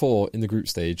 4 from 4 in the group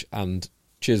stage, and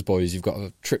cheers, boys, you've got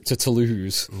a trip to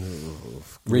Toulouse.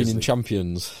 Reigning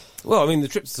champions. Well, I mean, the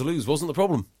trip to Toulouse wasn't the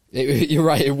problem. You're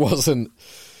right, it wasn't.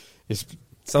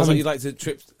 Sounds like you'd like to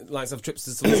have trips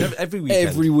to Toulouse every weekend.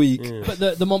 Every week. Yeah.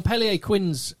 But the Montpellier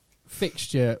Quins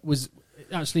fixture was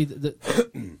actually the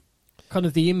kind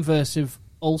of the inverse of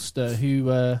Ulster, who...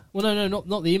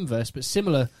 not the inverse, but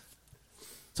similar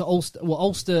to Ulster. Well,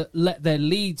 Ulster let their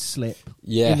lead slip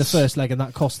in the first leg, and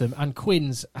that cost them. And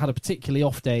Quins had a particularly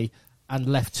off day and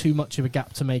left too much of a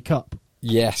gap to make up.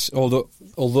 Yes,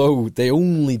 although they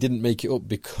only didn't make it up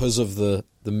because of the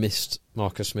missed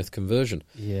Marcus Smith conversion.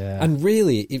 Yeah. And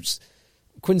really,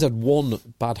 Quins had one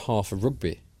bad half of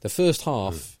rugby. The first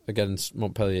half against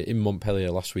Montpellier, in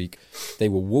Montpellier last week, they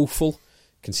were woeful,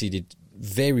 conceded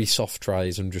very soft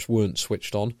tries and just weren't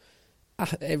switched on.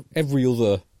 Every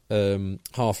other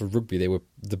half of rugby, they were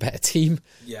the better team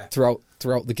throughout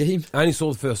the game. I only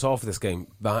saw the first half of this game,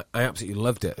 but I absolutely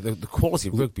loved it. The quality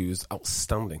of rugby was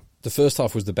outstanding. The first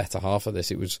half was the better half of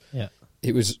this. It was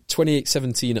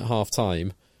 28-17 at half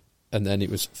time, and then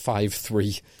it was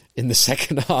 5-3 in the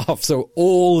second half. So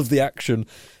all of the action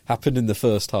happened in the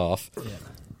first half,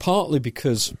 partly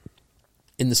because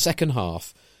in the second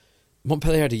half,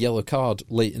 Montpellier had a yellow card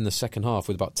late in the second half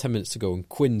with about 10 minutes to go, and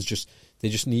Quins just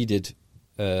needed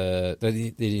they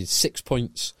needed 6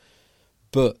 points,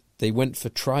 but they went for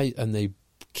try and they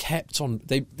kept on.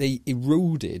 They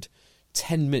eroded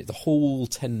 10 minutes, the whole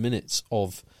 10 minutes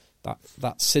of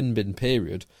that sin bin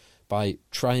period by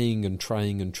trying to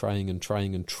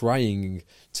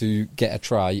get a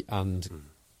try and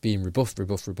being rebuffed,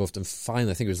 and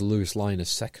finally I think it was Lewis Liner's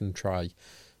second try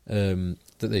that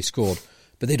they scored.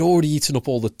 But they'd already eaten up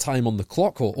all the time on the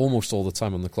clock, or almost all the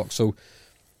time on the clock. So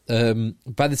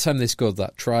by the time they scored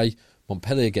that try,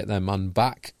 Montpellier get their man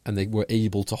back, and they were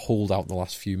able to hold out in the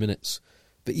last few minutes.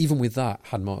 But even with that,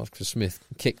 had Marcus Smith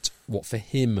kicked what for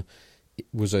him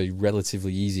was a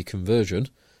relatively easy conversion,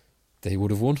 they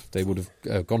would have won. They would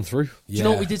have gone through. Do you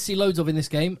know what we did see loads of in this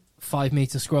game?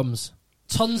 5-metre scrums.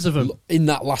 Tons of them. In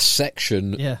that last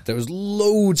section, there was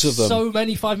loads of them. So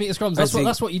many 5-metre scrums.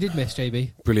 That's what you did miss,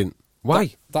 JB. Brilliant.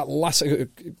 Why? That last...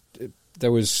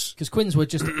 there was... Because Quins were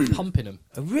just pumping them.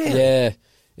 Oh, really? Yeah.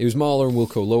 It was Marler and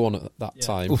Wilco low on at that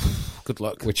time. Oof, good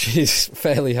luck. Which is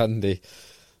fairly handy.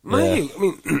 I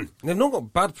mean, they've not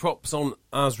got bad props on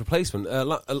as replacement.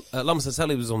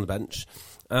 Lamsasselli was on the bench,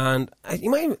 and they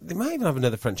might even have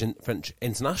another French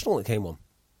international that came on.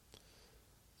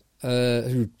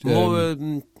 I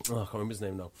can't remember his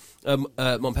name now.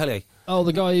 Montpellier. Oh,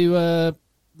 the guy who,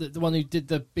 the one who did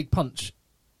the big punch.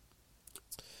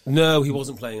 No, he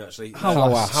wasn't playing actually.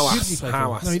 Hawass.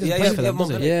 Hawass. No, he doesn't play for them, does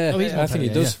he? Yeah, Oh, he's I think he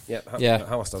does.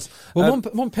 Hawass does. Well,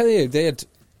 Montpellier,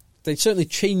 they certainly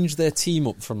changed their team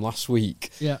up from last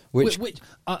week. Yeah, which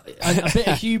a bit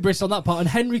of hubris on that part. And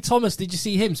Henry Thomas, did you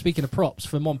see him? Speaking of props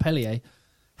for Montpellier,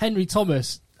 Henry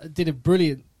Thomas did a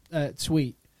brilliant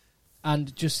tweet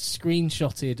and just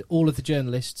screenshotted all of the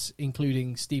journalists,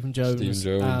 including Stephen Jones.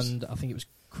 And I think it was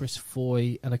Chris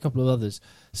Foy and a couple of others,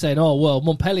 saying, "Oh well,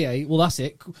 Montpellier. Well, that's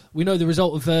it. We know the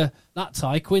result of that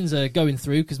tie. Quins are going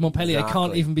through because Montpellier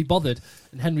can't even be bothered."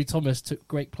 And Henry Thomas took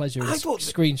great pleasure in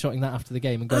screenshotting that after the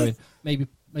game and going,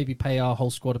 "Maybe pay our whole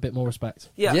squad a bit more respect."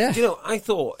 Yeah. You know, I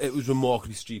thought it was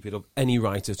remarkably stupid of any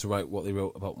writer to write what they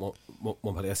wrote about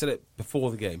Montpellier. I said it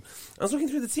before the game. I was looking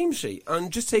through the team sheet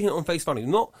and just taking it on face value.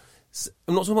 I'm not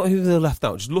talking about who they left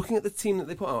out. Just looking at the team that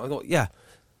they put out, I thought,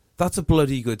 that's a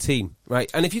bloody good team,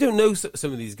 right? And if you don't know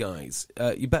some of these guys,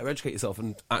 you better educate yourself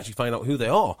and actually find out who they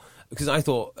are. Because I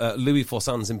thought Louis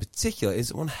Forsans in particular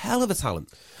is one hell of a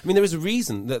talent. I mean, there is a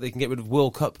reason that they can get rid of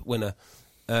World Cup winner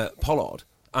Pollard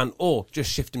or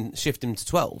just shift him to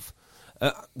 12,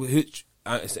 which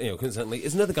coincidentally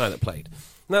is another guy that played.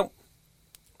 Now,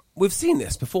 we've seen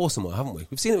this before somewhere, haven't we?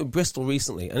 We've seen it with Bristol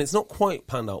recently, and it's not quite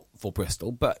panned out for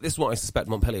Bristol, but this is what I suspect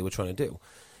Montpellier were trying to do.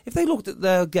 If they looked at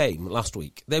their game last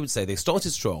week, they would say they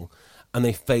started strong and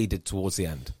they faded towards the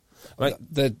end. Right?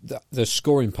 The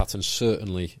scoring pattern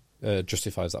certainly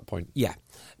justifies that point. Yeah.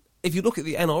 If you look at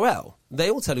the NRL,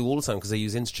 they all tell you all the time, because they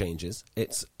use interchanges,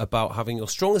 it's about having your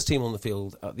strongest team on the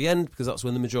field at the end, because that's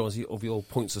when the majority of your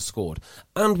points are scored.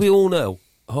 And we all know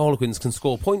Harlequins can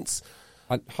score points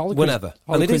whenever,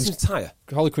 and they don't seem to tire.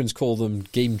 Harlequins call them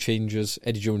game changers.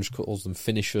 Eddie Jones calls them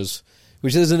finishers,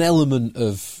 which there's an element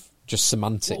of just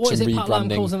semantics What is and it rebranding. Pat Lam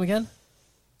calls them again?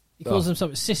 He calls them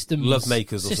something systems. Love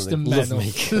makers or system something. men Love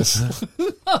makers.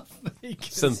 Love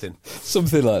makers.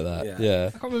 Something like that, yeah.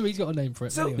 I can't remember he's got a name for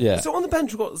it. So, anyway. Yeah. so on the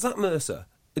bench, we've got Zach Mercer,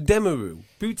 Demaroo,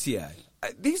 Boutier.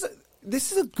 This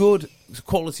is a good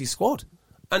quality squad.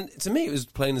 And to me, it was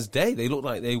plain as day. They looked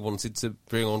like they wanted to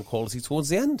bring on quality towards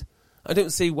the end. I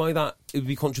don't see why that it would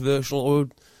be controversial or a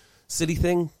silly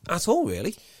thing at all,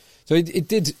 really. So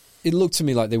it looked to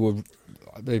me like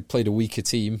they played a weaker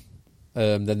team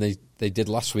than they did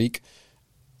last week.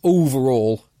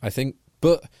 Overall, I think,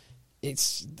 but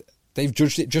they've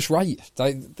judged it just right.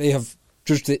 They have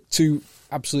judged it to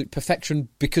absolute perfection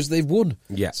because they've won.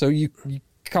 Yeah. So you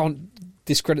can't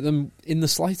discredit them in the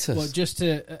slightest. Well,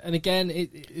 and again,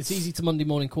 it's easy to Monday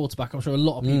morning quarterback. I'm sure a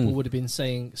lot of people would have been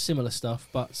saying similar stuff,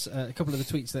 but a couple of the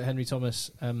tweets that Henry Thomas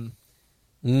took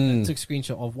a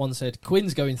screenshot of, one said,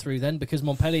 Quinn's going through then because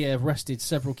Montpellier have rested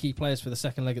several key players for the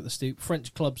second leg at the Stoop.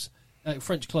 French club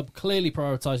clearly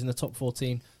prioritising the top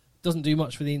 14. Doesn't do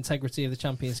much for the integrity of the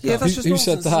Champions Cup. Yeah, that's just Who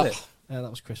said nonsense, that? isn't it? That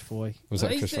was Chris Foy. Was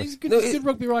that He's Chris Foy? a good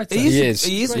rugby writer. He is.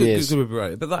 a good rugby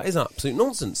writer, but that is absolute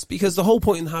nonsense, because the whole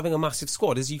point in having a massive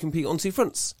squad is you compete on two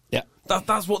fronts. Yeah.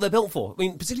 That's what they're built for. I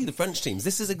mean, particularly the French teams.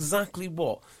 This is exactly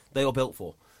what they are built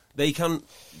for. They can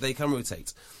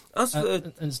rotate. As for,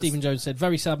 and Stephen Jones said,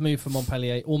 very sad move for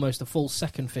Montpellier. Almost a full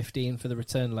second 15 for the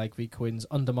return leg v Quins.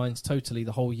 Undermines totally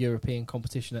the whole European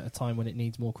competition at a time when it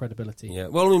needs more credibility. Yeah,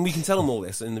 well, I mean, we can tell them all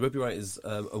this in the Rugby Writers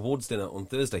Awards dinner on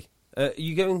Thursday. Are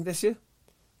you going this year?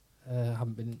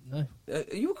 Haven't been, no.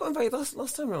 You got invited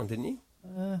last time round, didn't you?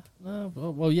 No,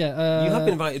 well, yeah. You have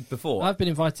been invited before. I've been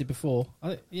invited before.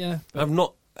 Yeah. I've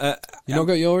not. You not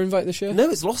got your invite this year? No,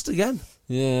 it's lost again.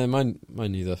 Yeah, mine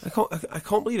neither. I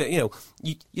can't believe it. You know,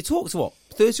 you talk to what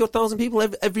 30,000 people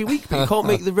every week, but you can't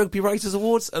make the Rugby Writers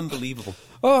Awards. Unbelievable.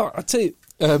 Oh, I tell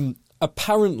you,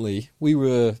 apparently we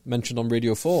were mentioned on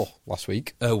Radio 4 last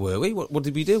week. Oh, were we? What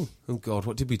did we do? Oh God,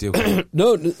 what did we do?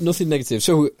 No, nothing negative.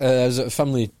 So, as a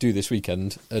family do this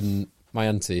weekend, and my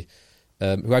auntie,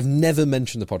 who I've never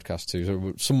mentioned the podcast to,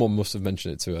 so someone must have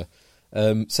mentioned it to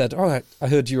her, said, "Oh, I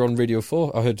heard you were on Radio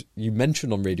 4. I heard you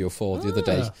mentioned on Radio 4 the other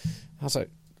day." I was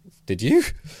like, "Did you?"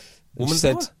 Woman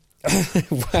said,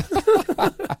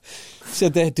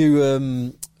 said they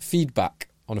do feedback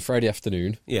on a Friday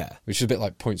afternoon. Yeah, which is a bit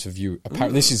like points of view.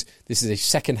 Apparently, this is a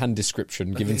second-hand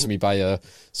description given to me by a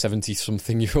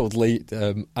 70-something-year-old late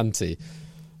auntie.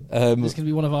 It's going to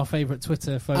be one of our favourite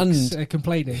Twitter folks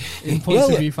complaining in points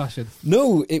of view fashion.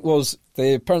 No, it was.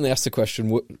 They apparently asked a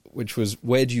question which was,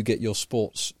 "Where do you get your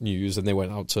sports news?" And they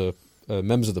went out to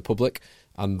members of the public.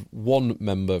 And one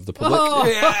member of the public. Oh,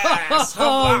 yes!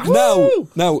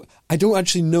 Now, I don't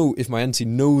actually know if my auntie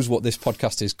knows what this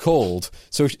podcast is called,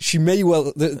 so she may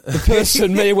well, the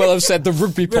person may well have said the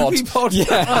Rugby Pod. Rugby Pod.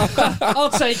 Yeah, I'll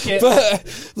take it.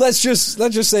 But let's just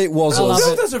say it was us.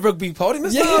 Well, there's a Rugby Pod.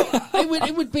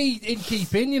 It would be in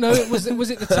keeping. You know, was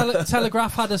it the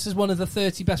Telegraph had us as one of the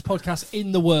 30 best podcasts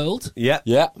in the world?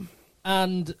 Yeah.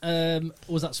 And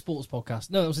was that sports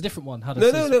podcast? No, it was a different one.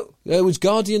 No. It was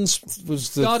Guardian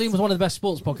was one of the best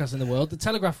sports podcasts in the world. The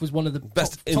Telegraph was one of the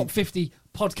best top 50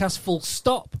 podcasts. Full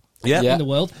stop. Yeah. In the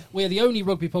world, we are the only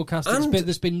rugby podcast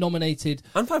that's been nominated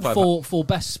for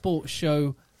best sports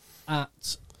show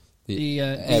at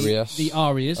the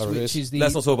Arias, which is the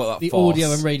Let's not talk about that the farce.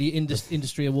 Audio and Radio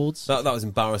Industry Awards. That was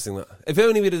embarrassing. That if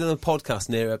only we'd have done a podcast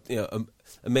near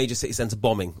a major city centre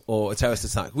bombing or a terrorist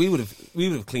attack, we would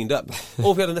have cleaned up.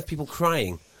 Or if we had enough people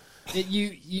crying.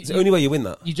 It's the only way you win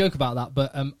that. You joke about that,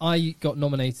 but I got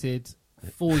nominated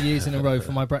 4 years in a row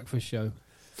for my breakfast show,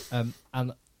 and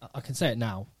I can say it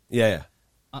now. Yeah.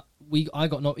 I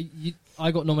got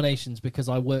nominations because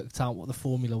I worked out what the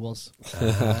formula was,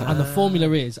 and the formula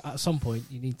is at some point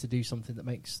you need to do something that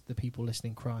makes the people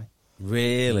listening cry.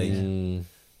 Really?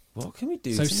 What can we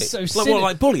do?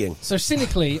 Like bullying? So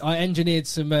cynically, I engineered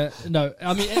some. It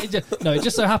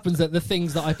just so happens that the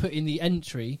things that I put in the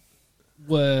entry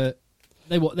were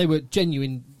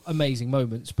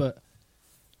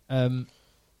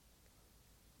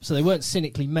So they weren't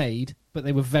cynically made, but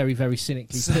they were very, very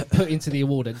cynically put into the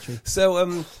award entry.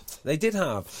 So they did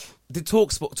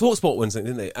TalkSport win something,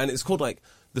 didn't they? And it's called like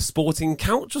the Sporting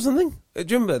Couch or something. Do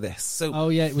you remember this? So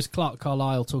it was Clark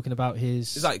Carlisle talking about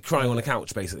his. It's like crying on a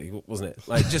couch, basically, wasn't it?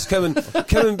 Like just come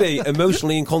and be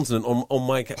emotionally incontinent on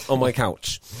my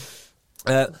couch.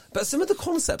 But some of the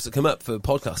concepts that come up for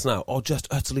podcasts now are just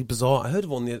utterly bizarre. I heard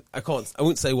of one. I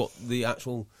won't say what the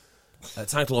actual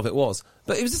title of it was,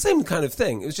 but it was the same kind of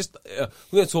thing. It was just we're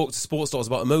going to talk to sports stars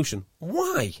about emotion.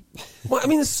 Why? I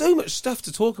mean, there's so much stuff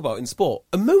to talk about in sport.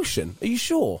 Emotion? Are you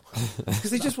sure?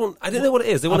 Because they just want. I don't know what it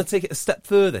is. They want to take it a step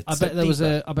further. I bet there was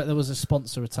a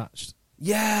sponsor attached.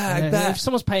 Yeah, I bet. If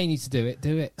someone's paying you to do it,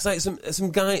 do it. It's like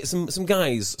some guys,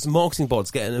 some marketing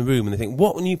bods get in a room and they think,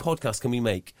 what new podcast can we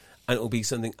make? And it will be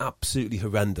something absolutely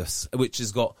horrendous, which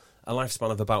has got a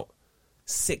lifespan of about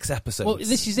 6 episodes. Well,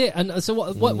 this is it. And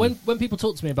so when people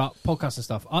talk to me about podcasts and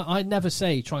stuff, I never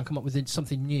say try and come up with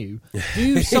something new.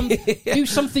 Do something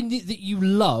that you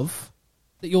love,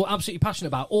 that you're absolutely passionate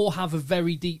about, or have a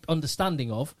very deep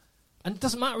understanding of. And it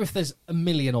doesn't matter if there's a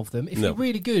million of them. If you're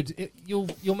really good,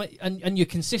 you'll make, and you're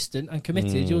consistent and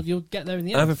committed, you'll get there in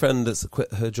the end. I have a friend that's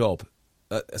quit her job.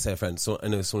 I say a friend, so I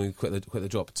know someone who quit the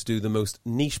job to do the most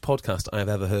niche podcast I have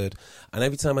ever heard. And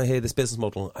every time I hear this business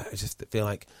model, I just feel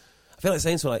like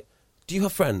saying to her, like, do you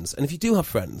have friends? And if you do have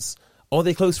friends, are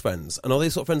they close friends? And are they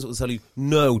sort of friends that will tell you,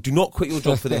 no, do not quit your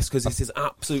job for this because this is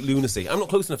absolute lunacy? I'm not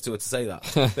close enough to her to say that.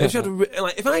 But if she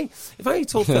had if I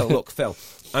told Phil, look, Phil,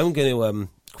 I'm going to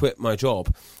quit my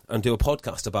job and do a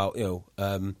podcast about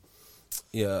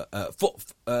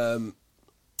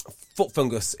foot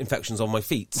fungus infections on my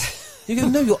feet. You go,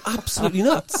 no, you're absolutely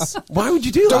nuts. Why would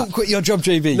you do that? Don't quit your job,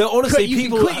 JB. No, honestly, you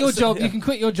can quit your job. Yeah. You can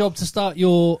quit your job to start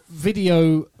your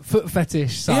video foot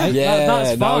fetish site. Yeah, that's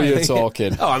fine. now you're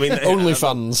talking. Oh, I mean,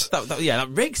 OnlyFans. That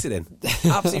rakes it in.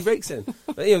 Absolutely rakes it in.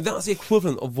 But, that's the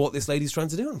equivalent of what this lady's trying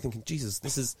to do. I'm thinking, Jesus,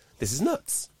 this is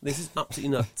nuts. This is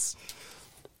absolutely nuts.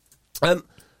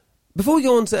 Before we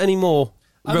go on to any more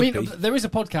rugby, I mean, there is a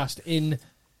podcast in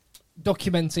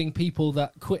documenting people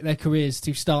that quit their careers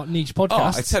to start niche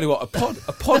podcasts. Oh, I tell you what, a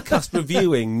podcast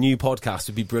reviewing new podcasts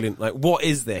would be brilliant. Like, what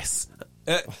is this?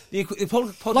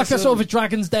 Podcast like a sort of a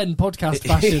Dragon's Den podcast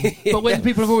fashion, but when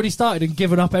people have already started and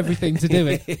given up everything to do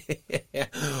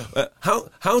it.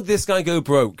 How did this guy go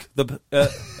broke? The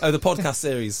podcast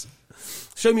series.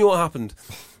 Show me what happened.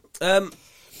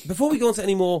 Before we go on to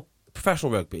any more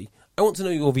professional rugby, I want to know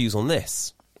your views on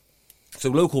this. So,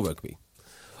 local rugby.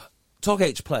 Tog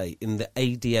H play in the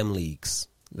ADM leagues.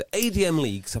 The ADM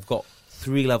leagues have got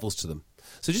 3 levels to them.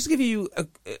 So just to give you,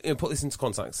 put this into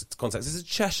context, this is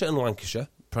Cheshire and Lancashire,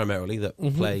 primarily, that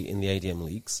play in the ADM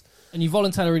leagues. And you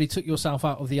voluntarily took yourself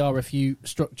out of the RFU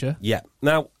structure. Yeah.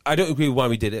 Now, I don't agree with why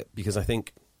we did it, because I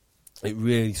think it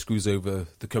really screws over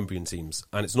the Cumbrian teams.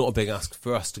 And it's not a big ask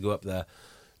for us to go up there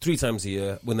 3 times a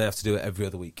year when they have to do it every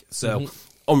other week. So,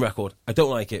 on record, I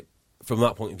don't like it from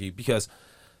that point of view, because...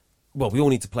 well, we all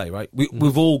need to play, right?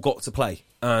 We've all got to play,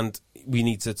 and we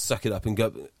need to suck it up and go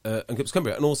to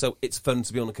Cumbria. And also, it's fun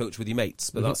to be on the coach with your mates,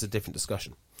 but that's a different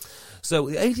discussion. So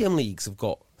the ADM leagues have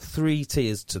got 3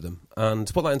 tiers to them, and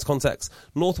to put that into context,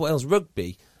 North Wales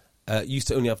Rugby used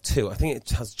to only have 2. I think it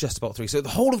has just about 3. So the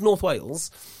whole of North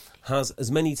Wales has as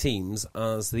many teams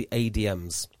as the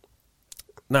ADMs.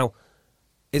 Now,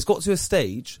 it's got to a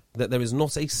stage that there is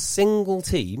not a single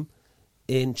team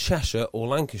in Cheshire or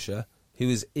Lancashire who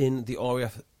is in the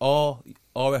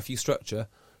RFU structure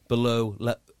below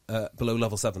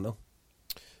level 7, though.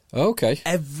 Okay.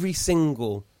 Every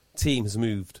single team has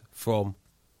moved from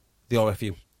the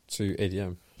RFU to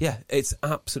ADM. Yeah, it's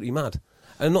absolutely mad.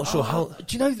 I'm not sure how...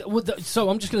 Do you know... So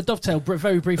I'm just going to dovetail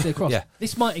very briefly across. Yeah.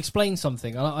 This might explain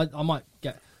something. I might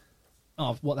get...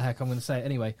 Oh, what the heck, I'm going to say it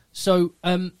anyway. So...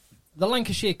 the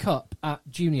Lancashire Cup at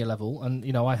junior level, and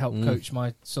I help coach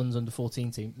my son's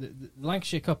under-14 team. The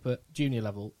Lancashire Cup at junior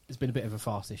level has been a bit of a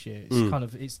farce this year.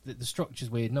 It's the structure's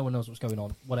weird. No one knows what's going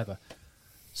on. Whatever.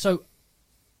 So,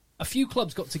 a few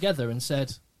clubs got together and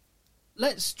said,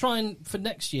 "Let's try and for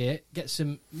next year get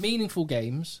some meaningful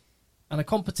games and a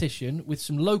competition with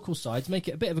some local sides. Make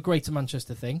it a bit of a Greater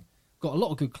Manchester thing. Got a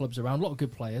lot of good clubs around, a lot of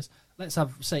good players. Let's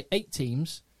have say 8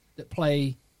 teams that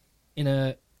play in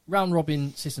a round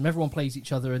robin system. Everyone plays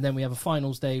each other, and then we have a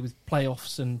finals day with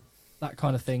playoffs and that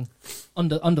kind of thing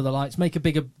under the lights. Make a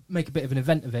bit of an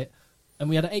event of it." And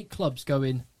we had 8 clubs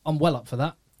going. I'm well up for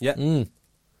that. Yeah.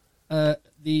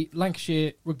 The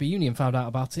Lancashire Rugby Union found out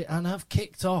about it and have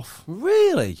kicked off.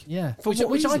 Really? Yeah. For which what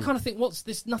I reason? kind of think, what's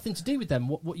this? Nothing to do with them.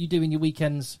 What you do in your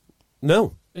weekends?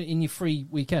 No. In your free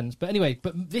weekends. But anyway,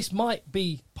 this might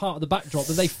be part of the backdrop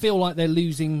that they feel like they're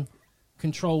losing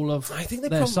control of I think they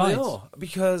their probably sides. are,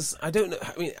 because I don't know.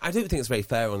 I mean, I don't think it's very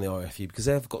fair on the RFU, because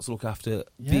they've got to look after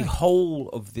the Yeah. whole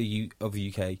of the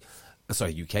UK,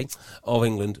 of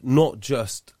England, not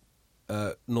just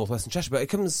North West and Cheshire. But it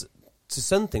comes to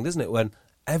something, doesn't it, when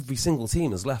every single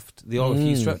team has left the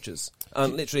RFU structures,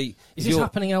 and literally, Is this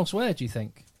happening elsewhere, do you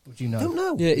think? Would you know? I don't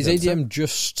know. Yeah, is You know, ADM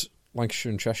just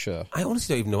Lancashire and Cheshire? I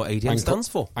honestly don't even know what ADM stands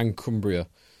for. And Cumbria.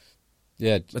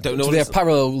 Yeah, I don't know Do what they it's- have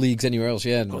parallel leagues anywhere else?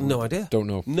 Yeah, Got no idea. Don't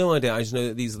know. No idea. I just know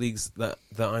that these leagues that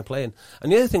I play in.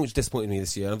 And the other thing which disappointed me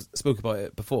this year, and I've spoken about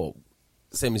it before,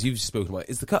 same as you've spoken about,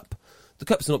 is the Cup. The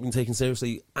Cup's not been taken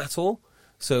seriously at all.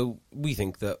 So we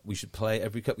think that we should play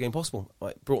every Cup game possible.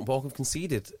 Like Broughton Park have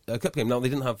conceded a Cup game. Now, they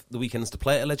didn't have the weekends to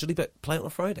play it, allegedly, but play it on a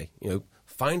Friday. You know,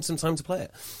 find some time to play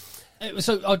it.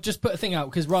 So I'll just put a thing out,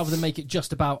 because rather than make it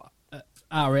just about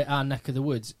our neck of the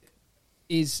woods,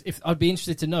 I'd be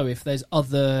interested to know if there's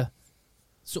other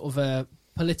sort of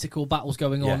political battles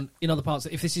going on in other parts.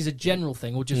 If this is a general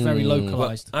thing or just very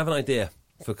localised. Well, I have an idea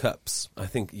for Cups. I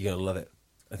think you're going to love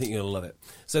it.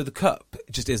 So the Cup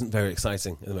just isn't very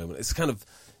exciting at the moment. It's kind of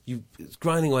it's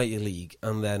grinding away at your league,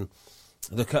 and then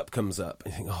the Cup comes up,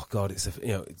 and you think, oh God,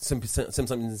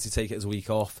 sometimes you take it as a week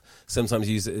off. Sometimes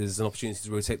you use it as an opportunity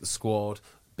to rotate the squad,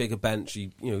 bigger bench.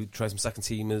 You try some second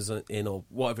teamers in, or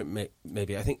whatever it may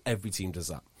be. I think every team does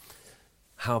that.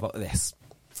 How about this?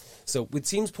 So with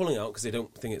teams pulling out because they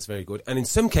don't think it's very good, and in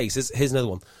some cases, here's another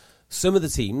one. Some of the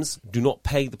teams do not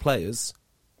pay the players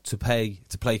to play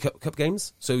cup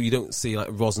games, so you don't see like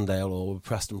Rosendale or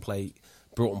Preston play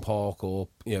Broughton Park or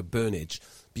Burnage,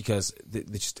 because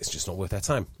it's just not worth their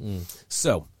time.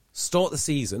 So start the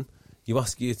season, you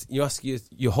ask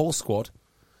your whole squad,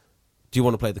 do you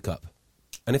want to play the Cup?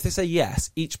 And if they say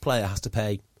yes, each player has to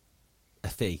pay a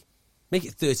fee. Make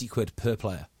it £30 per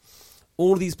player.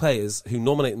 All of these players who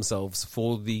nominate themselves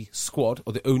for the squad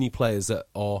are the only players that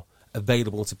are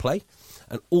available to play,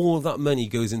 and all of that money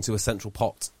goes into a central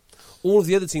pot. All of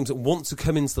the other teams that want to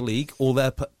come into the league, all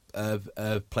their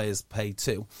players pay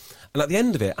too. And at the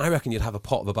end of it, I reckon you'd have a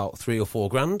pot of about $3 or $4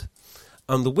 grand,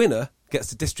 and the winner gets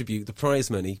to distribute the prize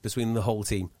money between the whole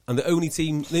team. And the only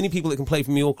people that can play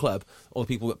from your club are the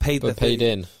people that paid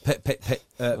in at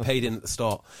the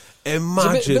start.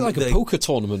 Imagine it's a bit like a poker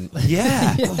tournament.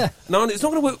 Yeah. Now, it's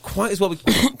not going to work quite as well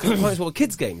with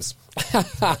kids' games.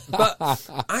 But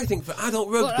I think for adult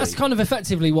rugby... Well, that's kind of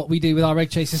effectively what we do with our Egg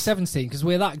Chaser 17, because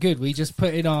we're that good. We just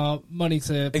put in our money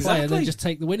to play and then just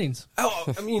take the winnings.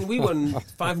 Oh, I mean, we won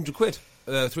 £500.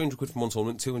 300 quid from one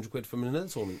tournament, 200 quid from another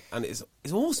tournament, and it's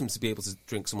awesome to be able to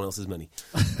drink someone else's money.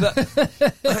 But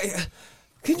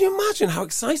can you imagine how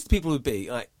excited people would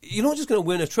be? Like, you're not just going to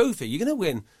win a trophy; you could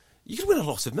win a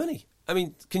lot of money. I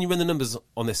mean, can you run the numbers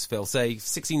on this, Phil? Say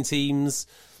 16 teams,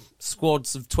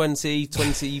 squads of 20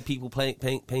 people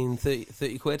paying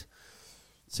 30 quid,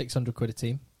 £600 a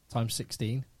team times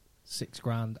 16,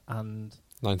 £6,000 and.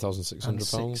 £9,600.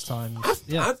 6 times,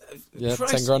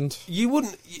 Christ, 10 grand. You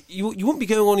wouldn't be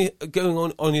going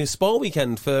on your spa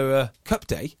weekend for Cup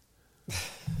Day,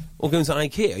 or going to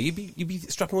IKEA. You'd be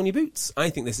strapping on your boots.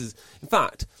 I think this is, in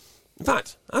fact,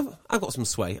 I've got some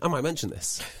sway. I might mention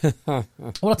this. Well,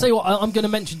 I'll tell you what. I'm going to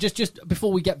mention just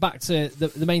before we get back to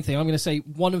the main thing. I'm going to say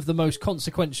one of the most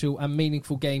consequential and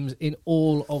meaningful games in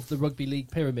all of the rugby league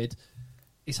pyramid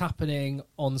is happening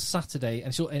on Saturday,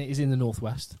 and it is in the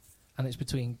Northwest. And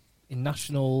it's in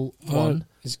National 1,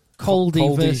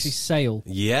 Coldie versus Sale.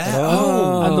 Yeah.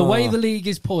 Oh. And the way the league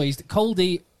is poised,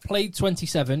 Coldie played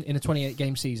 27 in a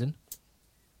 28-game season.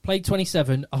 Played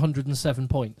 27, 107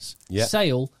 points. Yeah.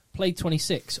 Sale played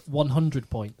 26, 100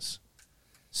 points.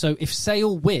 So if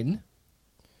Sale win,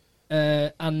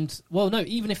 even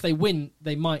if they win,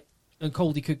 they might, and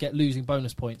Coldie could get losing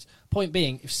bonus points. Point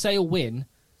being, if Sale win,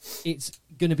 it's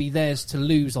going to be theirs to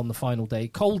lose on the final day.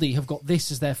 Coldie have got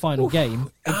this as their final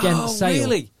game against Sale.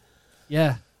 Really?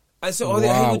 Yeah. So are they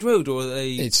at Haywood Road, or are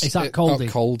they... It's at Coldie.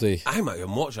 Coldie. I might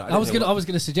even watch that. I was going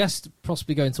to suggest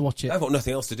possibly going to watch it. I've got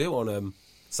nothing else to do on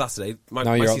Saturday.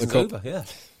 Now you're at the season's Cup. over,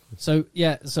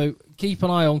 yeah. So keep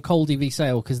an eye on Coldie v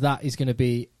Sale, because that is going to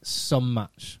be some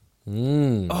match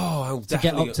I'll to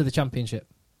get up to the championship.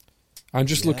 I'm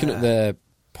just looking at their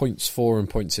points for and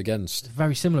points against.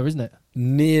 Very similar, isn't it?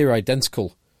 Near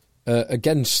identical.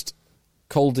 Against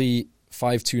Coldie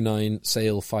 529,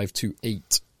 Sale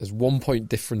 528. There's 1 point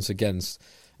difference against,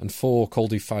 and for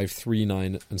Coldie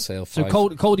 539 and Sale 5. So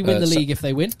Coldie win the league if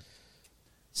they win.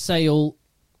 Sale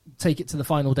take it to the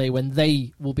final day when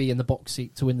they will be in the box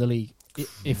seat to win the league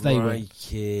if they win.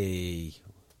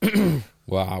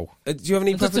 Wow. Do you have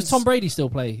any preference? Does Tom Brady still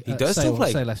play? He does still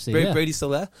play. Sale FC, Brady's still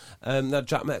there. Now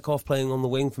Jack Metcalf playing on the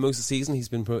wing for most of the season. He's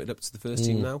been promoted up to the first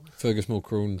team now. Fergus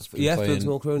Mulcrone's been playing. Fergus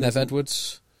Mulcrone. Nev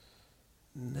Edwards.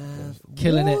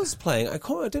 Killing it. Was playing. I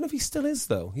don't know if he still is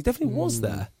though. He definitely was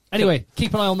there. Anyway,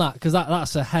 keep an eye on that because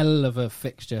that's a hell of a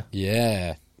fixture.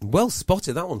 Yeah. Well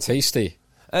spotted, that one. Tasty.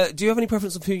 Do you have any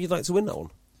preference of who you'd like to win that one?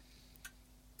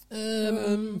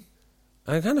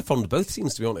 I'm kind of fond of both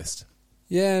teams, to be honest.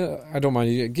 Yeah, I don't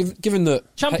mind. Given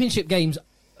that Championship games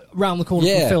round the corner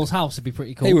from Phil's house would be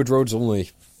pretty cool. Hayward Road's only,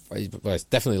 well, it's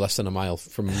definitely less than a mile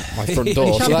from my front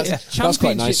door, so that's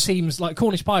quite nice. Teams like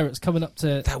Cornish Pirates coming up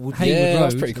to Hayward Road.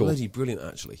 That's pretty cool. Bloody brilliant,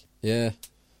 actually.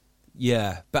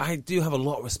 Yeah, but I do have a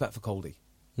lot of respect for Coldy.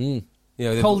 Mm.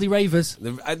 You know, Coldy Ravers.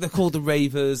 They're called the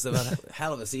Ravers. They've had a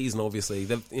hell of a season, obviously. I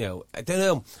don't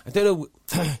know.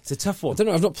 It's a tough one. I don't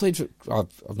know. I've not played at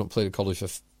Coldy for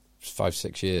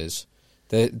 5-6 years.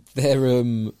 Their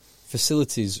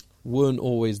facilities weren't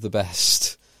always the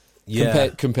best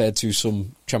compared to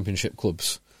some championship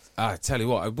clubs. I tell you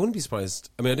what, I wouldn't be surprised.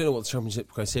 I mean, I don't know what the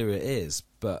championship criteria is,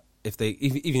 but if they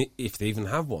even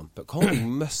have one, but Colby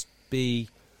must be.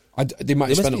 They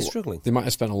might have struggling. They might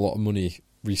have spent a lot of money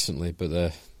recently, but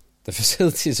the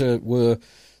facilities were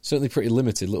certainly pretty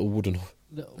limited. Little wooden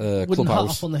wooden hut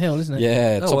clubhouse up on the hill, isn't it?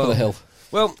 Yeah, top of the hill.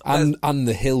 Well, and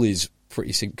the hill is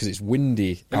pretty because it's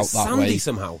windy out it's that sandy way.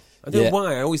 Somehow. I don't know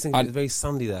why. I always think it's very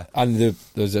sandy there. And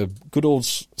there's a good old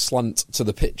slant to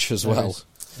the pitch as well.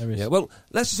 There is. Yeah. Well,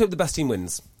 let's just hope the best team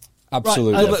wins.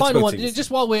 Absolutely. Right, final one. teams.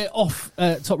 Just while we're off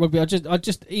Top Rugby, I just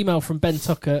emailed from Ben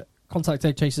Tucker,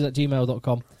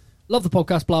 contactedchasers@gmail.com. Love the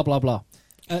podcast, blah, blah, blah.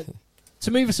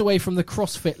 To move us away from the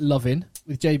CrossFit loving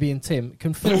with JB and Tim,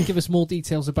 can Phil give us more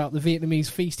details about the Vietnamese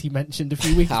feast he mentioned a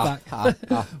few weeks back?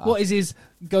 What is his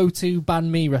go-to banh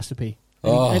mi recipe?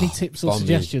 Any tips or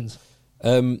suggestions?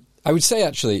 I would say,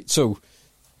 actually, so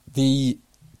the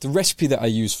recipe that I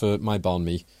use for my banh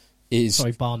mi is...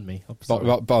 Sorry, banh mi.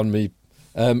 Banh mi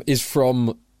is from...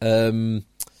 what the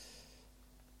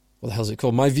hell is it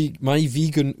called? My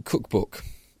vegan cookbook.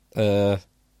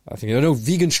 I think I know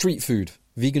vegan street food,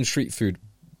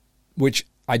 which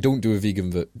I don't do a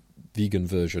vegan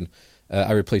version.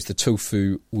 I replace the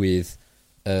tofu with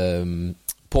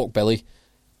pork belly,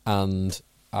 and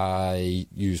I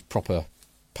use proper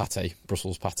pate,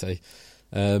 Brussels pate.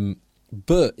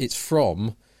 But it's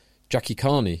from Jackie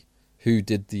Carney, who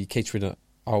did the catering at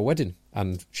our wedding,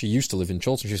 and she used to live in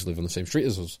Chorlton. She used to live on the same street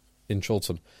as us in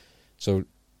Chorlton. So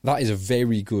that is a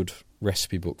very good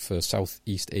recipe book for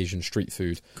Southeast Asian street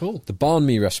food. Cool. The banh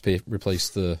mi recipe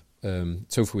replaced the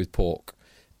tofu with pork,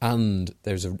 and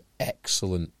there's an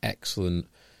excellent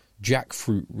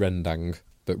jackfruit rendang,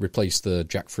 but replace the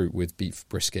jackfruit with beef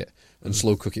brisket and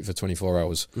slow cook it for 24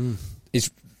 hours.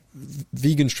 It's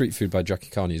vegan street food by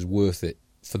Jackie Carney is worth it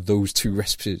for those two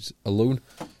recipes alone.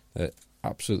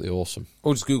 Absolutely awesome.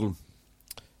 Or just Google them.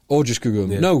 Or just Google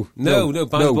them. Yeah. No.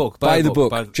 Buy the book. Buy the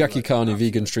book. Jackie Carney,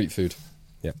 vegan street food.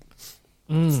 Yeah.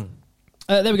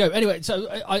 There we go. Anyway, so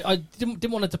I didn't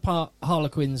want to depart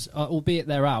Harlequins, albeit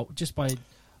they're out, just by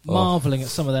marvelling at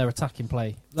some of their attacking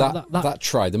play. That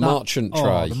try, the marchant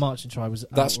try. The marchant try was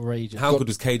outrageous. How good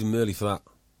was Caden Murley for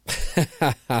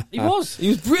that? He was. He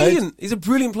was brilliant. He's a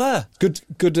brilliant player. Good,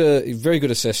 very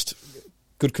good assist.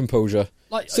 Good composure.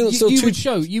 Like Still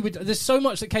you would. There's so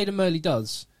much that Caden Murley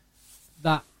does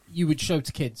that you would show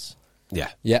to kids.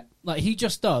 Yeah. Like he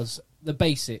just does the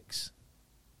basics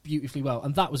beautifully well,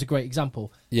 and that was a great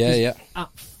example. Yeah. At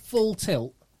full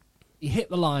tilt, he hit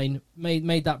the line,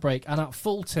 made that break, and at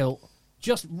full tilt,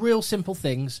 just real simple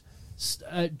things,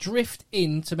 drift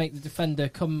in to make the defender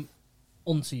come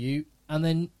onto you, and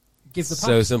then give the pass.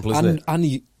 So simple, isn't it? And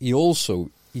he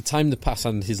timed the pass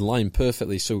and his line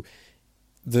perfectly, so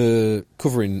the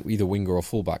covering either winger or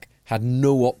fullback had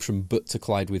no option but to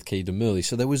collide with Caden Murley,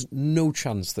 so there was no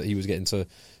chance that he was getting to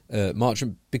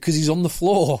Marchant because he's on the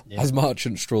floor as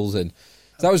Marchant strolls in.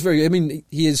 So that was very good. I mean,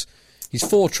 he's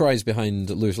 4 tries behind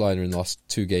Lewis Liner in the last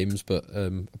 2 games, but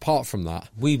apart from that,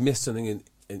 we missed something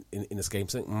in this game,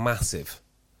 something massive.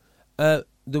 The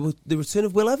return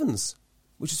of Will Evans,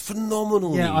 which is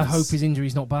phenomenal. Yeah, news. I hope his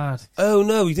injury's not bad. Oh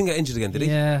no, he didn't get injured again, did he?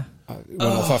 Yeah, he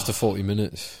went off after 40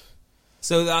 minutes.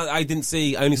 So I didn't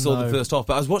see. I only saw the first half,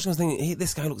 but I was watching. I was thinking,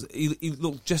 this guy he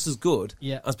looked just as good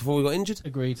as before we got injured.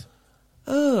 Agreed.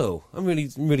 Oh, I'm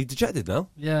really dejected now.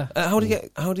 Yeah. How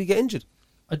did he get injured?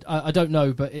 I don't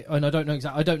know, and I don't know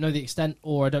exactly. I don't know the extent,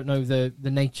 or I don't know the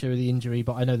nature of the injury.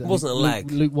 But I know that it wasn't a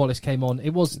leg. Luke Wallace came on.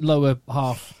 It was lower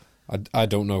half. I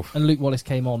don't know. And Luke Wallace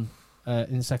came on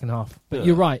in the second half. But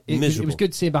you're right. It was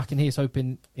good to see him back, and he's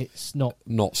hoping it's not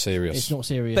serious. It's not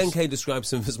serious. Ben Kay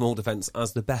describes him as Maul defence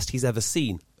as the best he's ever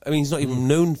seen. I mean, he's not even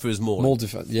known for his Maul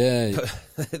defence. Yeah.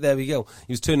 There we go.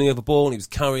 He was turning over ball, and he was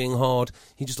carrying hard.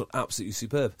 He just looked absolutely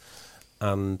superb.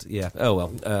 And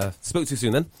spoke too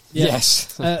soon then. Yeah.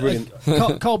 Yes. Brilliant.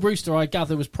 Carl Brewster, I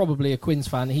gather, was probably a Quins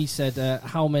fan. He said,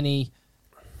 how many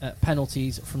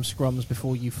penalties from scrums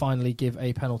before you finally give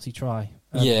a penalty try?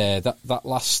 That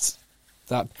last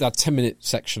 10-minute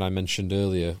section I mentioned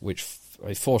earlier, which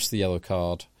forced the yellow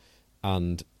card,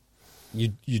 and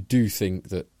you do think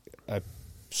that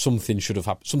something should have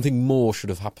happened, something more should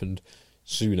have happened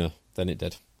sooner than it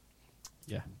did.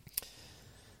 Yeah.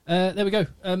 There we go.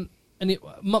 And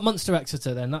Munster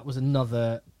Exeter, then, that was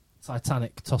another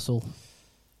titanic tussle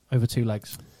over 2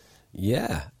 legs.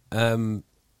 Yeah.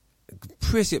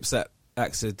 Pretty upset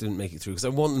Exeter didn't make it through, because I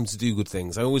want them to do good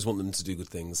things. I always want them to do good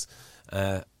things.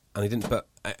 And they didn't. But,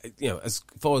 as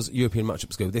far as European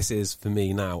matchups go, this is, for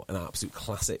me now, an absolute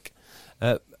classic.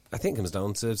 I think it comes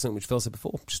down to something which Phil said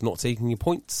before, just not taking your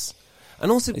points.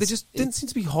 And also, they just didn't seem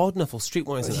to be hard enough or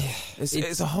streetwise enough.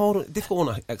 It's a hard, difficult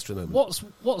one extra moment.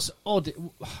 What's odd,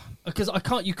 because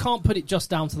you can't put it just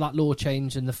down to that law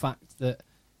change and the fact that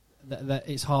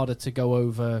it's harder to go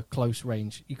over close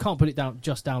range. You can't put it down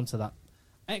to that.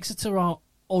 Exeter are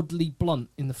oddly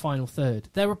blunt in the final third.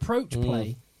 Their approach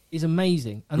play is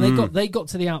amazing, and they got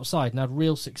to the outside and had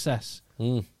real success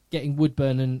getting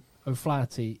Woodburn and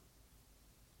O'Flaherty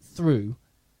through.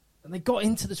 And they got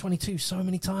into the 22 so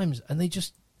many times, and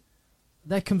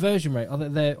their conversion rate,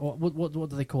 what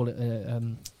do they call it?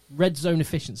 Red zone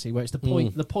efficiency, where it's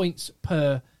the points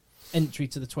per entry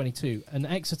to the 22. And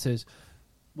Exeter's,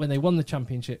 when they won the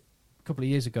championship a couple of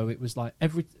years ago, it was like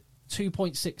every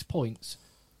 2.6 points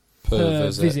per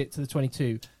visit to the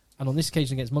 22. And on this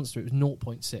occasion against Munster, it was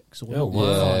 0.6 or 0.5.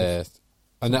 Yeah.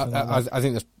 And I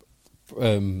think that's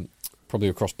probably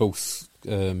across both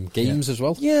games as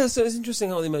well. Yeah, so it's interesting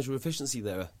how they measure efficiency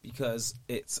there, because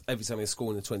it's every time they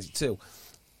score in the 22.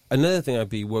 Another thing I'd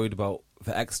be worried about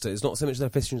for Exeter is not so much their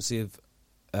efficiency of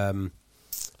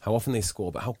how often they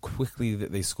score, but how quickly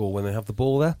that they score when they have the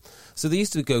ball there. So they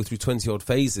used to go through 20-odd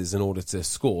phases in order to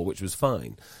score, which was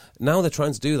fine. Now they're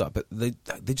trying to do that, but they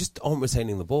just aren't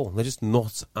retaining the ball. They're just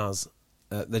not as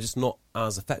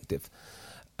effective.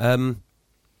 There's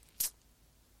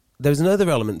another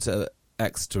element to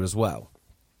Exeter as well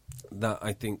that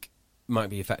I think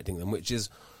might be affecting them, which is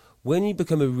when you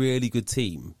become a really good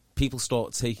team, people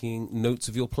start taking notes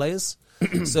of your players.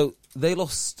 So they're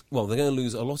going to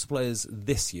lose a lot of players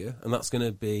this year, and that's going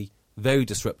to be very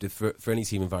disruptive for any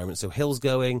team environment. So Hill's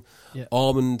going. Yeah.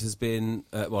 Armand has been,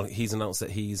 he's announced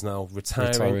that he's now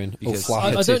retiring.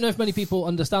 I don't know if many people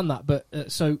understand that, but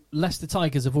so Leicester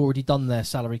Tigers have already done their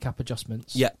salary cap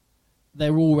adjustments. Yeah.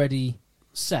 They're already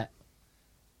set.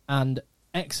 And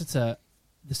Exeter,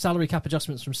 the salary cap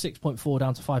adjustments from 6.4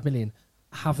 down to 5 million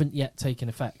haven't yet taken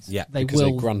effect. Yeah, they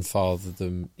grandfathered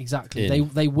them. Exactly.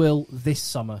 They will this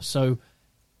summer. So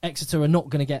Exeter are not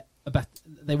going to get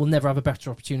they will never have a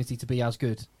better opportunity to be as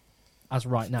good as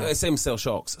right now. Same as Sale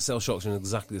Sharks. Sale Sharks are in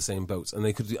exactly the same boat, and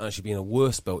they could actually be in a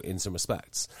worse boat in some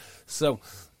respects. So,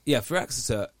 yeah, for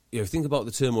Exeter, think about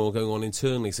the turmoil going on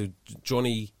internally. So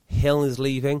Johnny Hill is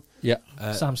leaving. Yeah.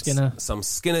 Sam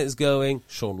Skinner is going.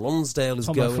 Sean Lonsdale is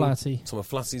going. Tom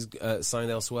O'Flaherty's signed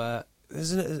elsewhere.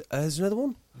 Is another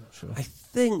one? I'm not sure. I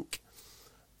think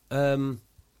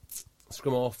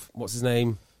scrum off, what's his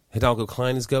name? Hidalgo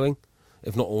Klein is going,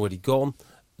 if not already gone.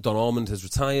 Don Armand has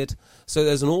retired. So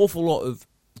there's an awful lot of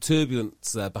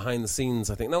turbulence there behind the scenes,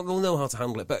 I think. Now, they'll know how to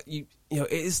handle it, but it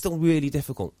is still really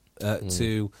difficult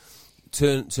to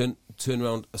turn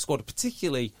around a squad,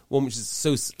 particularly one which is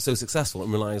so successful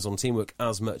and relies on teamwork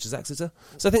as much as Exeter.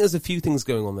 So I think there's a few things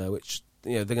going on there which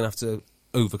they're going to have to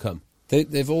overcome.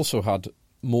 They've also had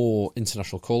more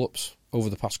international call-ups over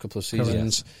the past couple of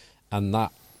seasons, and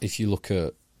that, if you look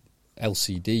at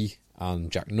LCD and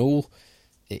Jack Noel,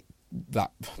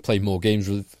 that playing more games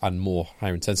and more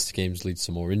higher intensity games leads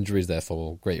to more injuries,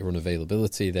 therefore greater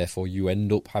unavailability, therefore you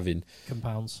end up having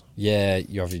compounds. Yeah,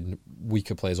 you're having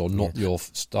weaker players or not your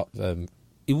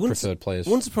preferred players. It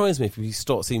wouldn't surprise me if we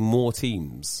start seeing more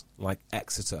teams like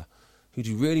Exeter who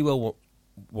do really well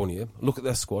one year, look at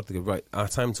their squad, they go, right, our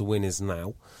time to win is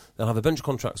now. They'll have a bunch of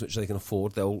contracts which they can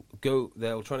afford. They'll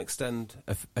try and extend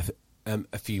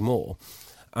a few more.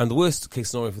 And the worst case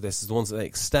scenario for this is the ones that they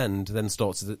extend then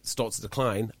start to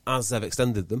decline as they've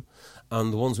extended them,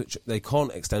 and the ones which they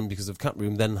can't extend because of cap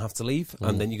room then have to leave,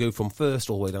 and then you go from first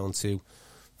all the way down to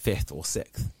 5th or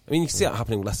 6th. I mean, you can see that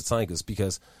happening with Leicester Tigers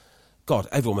because, God,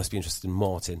 everyone must be interested in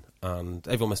Martin, and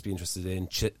everyone must be interested in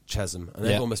Chesham, and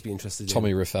everyone must be interested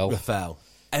Tommy in Raffel.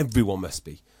 Everyone must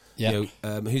be. Yeah. You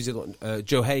know, who's the other one?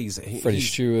 Joe Hayes, Freddie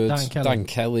Stewart, Dan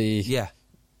Kelly. Yeah.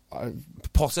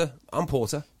 Potter and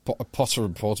Porter. Potter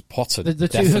and Potter. The two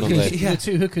definitely. hookers, the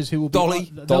two hookers who will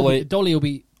be Dolly will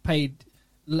be paid.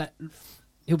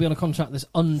 He'll be on a contract that's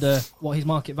under what his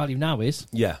market value now is.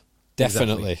 Yeah,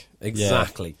 definitely,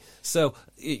 exactly. Yeah. So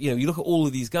you look at all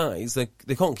of these guys; they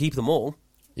can't keep them all.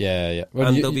 Yeah. Well,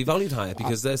 and they'll be valued higher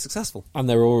because they're successful, and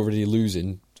they're already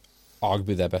losing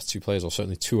arguably their best two players, or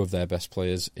certainly two of their best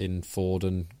players in Ford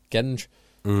and Genge.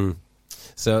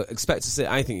 So expect to see.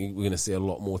 I think we're going to see a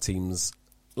lot more teams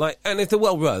and if they're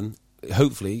well run,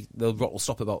 hopefully they'll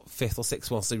stop about 5th or 6th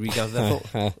whilst they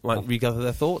regather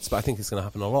their thoughts. But I think it's going to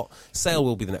happen a lot. Sale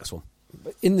will be the next one.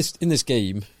 In this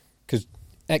game, because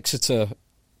Exeter,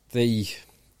 they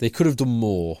could have done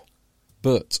more,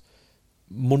 but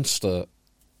Munster,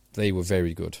 they were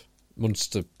very good.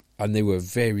 Munster, and they were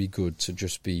very good to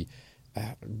just be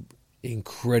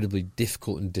incredibly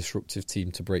difficult and disruptive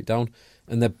team to break down.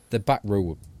 And their back row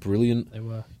were brilliant. They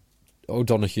were.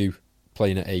 O'Donoghue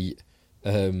playing at 8,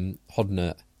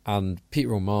 Hodnett and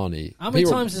Peter O'Mahony. How many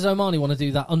times does O'Mahony want to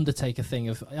do that Undertaker thing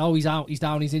of, he's out, he's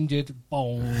down, he's injured,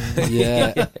 boom.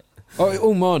 Yeah.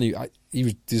 O'Mahony, he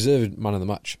was deserved man of the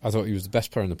match. I thought he was the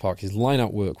best player in the park. His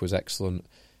line-out work was excellent.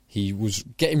 He was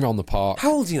getting around the park.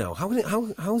 How old is he now? How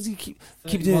does he keep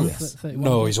doing this? 31,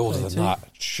 no, he's older 32. than that.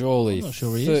 Surely. I'm not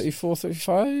sure he 34,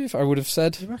 35, I would have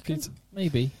said. Do you reckon?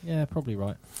 Maybe. Yeah, probably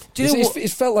right. Do you know what?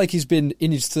 It felt like he's been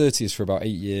in his 30s for about 8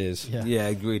 years. Yeah,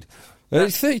 agreed.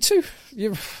 32.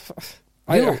 Yeah.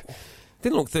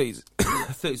 Didn't look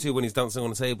 32 when he's dancing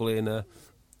on a table in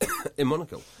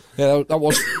Monaco. Yeah, that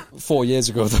was 4 years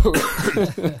ago,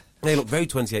 though. They looked very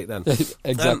 28 then.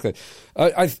 Exactly.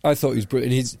 I thought he was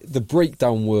brilliant. The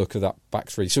breakdown work of that back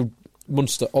three. So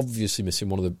Munster obviously missing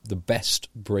one of the best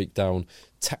breakdown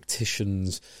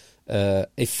tacticians,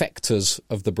 effectors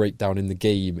of the breakdown in the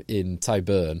game in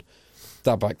Tyburn.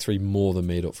 That back three more than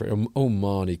made up for it.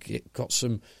 O'Mahony got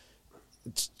some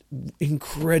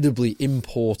incredibly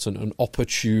important and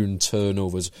opportune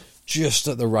turnovers just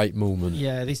at the right moment.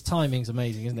 Yeah, this timing's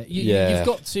amazing, isn't it? Yeah.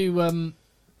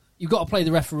 You've got to play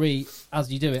the referee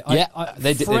as you do it.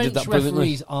 They did that brilliantly.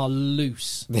 Referees are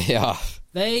loose. They are.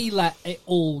 They let it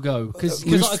all go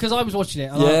because I was watching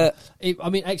it. And I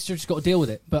mean, Exeter just got to deal with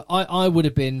it. But I would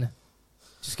have been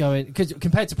just going because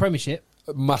compared to Premiership,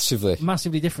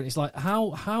 massively different. It's like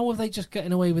how are they just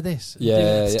getting away with this?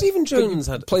 Yeah. Stephen Jones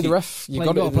had play the ref. You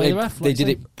got to play the ref. They did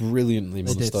it brilliantly,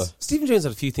 Munster. Stephen Jones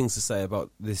had a few things to say about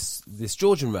this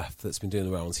Georgian ref that's been doing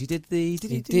the rounds. He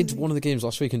did one of the games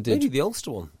last week and did maybe the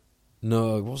Ulster one.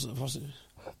 No, it wasn't. Was it?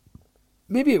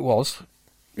 Maybe it was.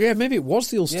 Yeah, maybe it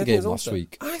was the Ulster game last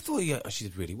week. I thought he actually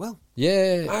did really well.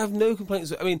 Yeah. I have no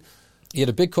complaints. I mean, he had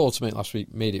a big call to make last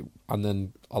week, made it, and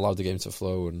then allowed the game to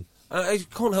flow. And I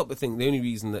can't help but think the only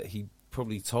reason that he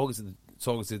probably targeted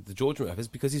the Georgian ref is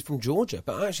because he's from Georgia.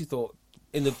 But I actually thought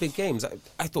in the big games,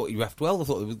 I thought he refed well. I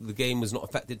thought the game was not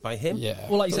affected by him. Yeah.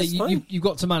 Well, like you say, you've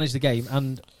got to manage the game,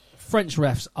 and French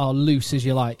refs are loose as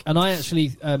you like. And I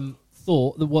actually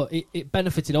thought that it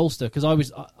benefited Ulster because I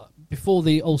was before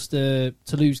the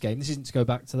Ulster-Toulouse game. This isn't to go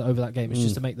back to over that game. It's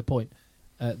just to make the point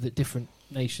that different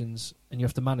nations and you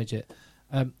have to manage it.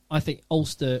 I think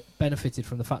Ulster benefited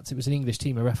from the fact it was an English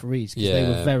team of referees because they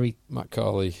were very Matt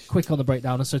Carley quick on the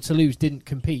breakdown, and so Toulouse didn't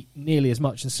compete nearly as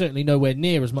much, and certainly nowhere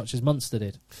near as much as Munster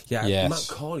did. Yeah, yes.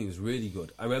 Matt Carley was really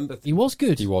good. I remember he was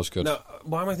good. Now,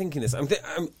 why am I thinking this? I'm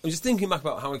just thinking back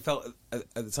about how I felt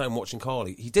at the time watching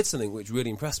Carley. He did something which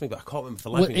really impressed me, but I can't remember for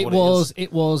the life of me what it is.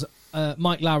 It was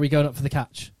Mike Lowry going up for the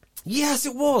catch. Yes,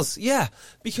 it was. Yeah,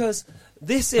 because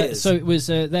this is so it was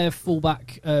their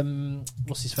fullback.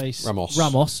 What's his face?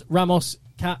 Ramos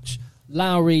catch.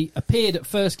 Lowry appeared at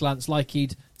first glance like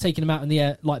he'd taken him out in the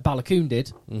air, like Balakoon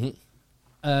did.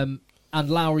 Mm-hmm. And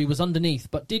Lowry was underneath,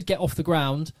 but did get off the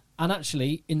ground. And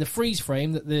actually, in the freeze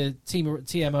frame that the team at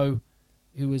TMO,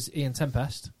 who was Ian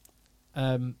Tempest,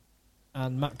 and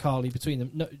Matt Carley between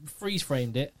them, freeze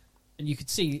framed it. And you could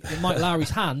see that Mike Lowry's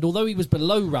hand, although he was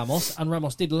below Ramos, and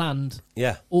Ramos did land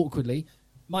awkwardly,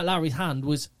 Mike Lowry's hand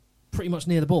was pretty much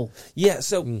near the ball. Yeah,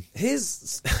 so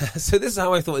so this is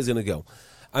how I thought it was going to go.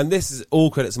 And this is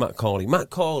all credit to Matt Carley. Matt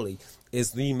Carley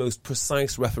is the most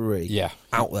precise referee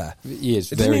out there. He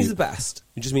is. It doesn't mean he's the best.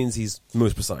 It just means he's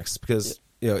most precise because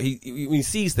when he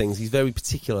sees things, he's very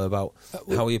particular about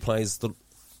how he applies the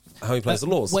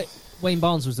laws. Wayne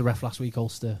Barnes was the ref last week,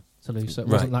 Ulster-Toulouse, so it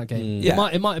wasn't that game. Yeah.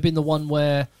 It might have been the one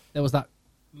where there was that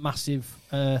massive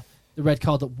the red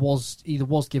card that was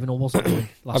given or wasn't given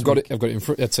last I've got week. it. I've got it in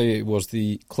front. I'd say it was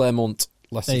the Claremont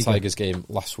There Leicester you go. Tigers game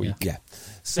last week. Yeah.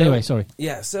 So, Anyway, sorry.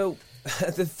 Yeah, so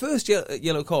the first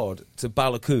yellow card to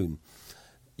Balogun,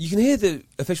 you can hear the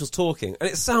officials talking, and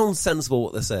it sounds sensible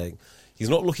what they're saying. He's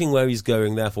not looking where he's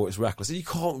going, therefore it's reckless. You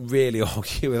can't really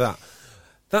argue with that.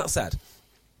 That said,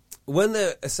 when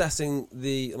they're assessing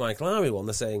the Michael Lowry one,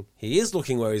 they're saying he is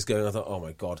looking where he's going. I thought, oh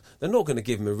my God, they're not going to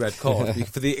give him a red card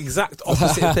for the exact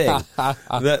opposite thing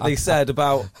that they said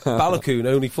about Balogun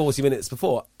only 40 minutes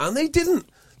before. And they didn't.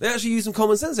 They actually used some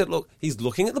common sense. They said, look, he's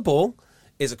looking at the ball.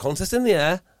 It's a contest in the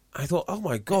air. I thought, oh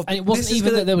my God. And it wasn't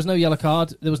even that there was no yellow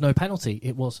card, there was no penalty.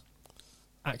 It was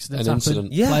accidents An happen,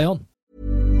 incident. Yeah. play on.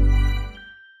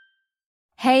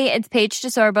 Hey, it's Paige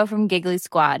DeSorbo from Giggly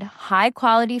Squad. High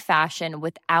quality fashion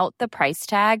without the price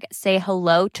tag. Say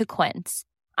hello to Quince.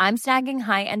 I'm snagging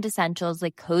high-end essentials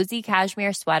like cozy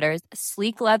cashmere sweaters,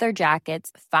 sleek leather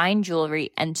jackets, fine jewelry,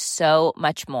 and so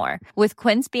much more. With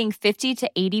Quince being 50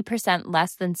 to 80%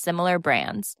 less than similar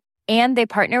brands. And they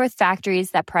partner with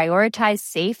factories that prioritize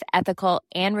safe, ethical,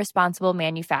 and responsible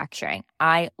manufacturing.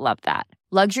 I love that.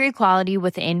 Luxury quality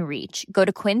within reach. Go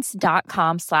to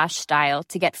quince.com/style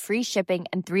to get free shipping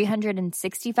and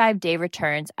 365-day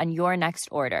returns on your next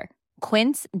order.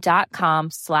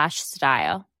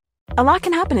 Quince.com/style. A lot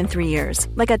can happen in 3 years,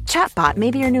 like a chatbot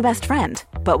may be your new best friend.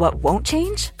 But what won't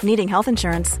change? Needing health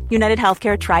insurance. United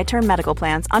Healthcare Tri-Term Medical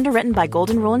Plans, underwritten by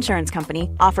Golden Rule Insurance Company,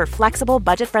 offer flexible,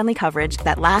 budget-friendly coverage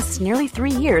that lasts nearly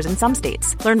 3 years in some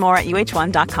states. Learn more at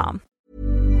uh1.com.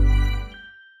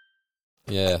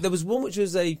 Yeah. There was one which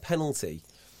was a penalty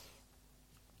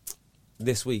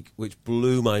this week, which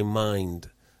blew my mind.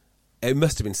 It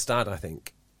must have been Stad, I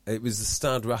think. It was the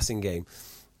Stad Racing game.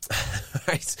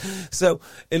 Right. So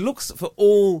it looks for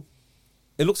all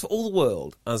the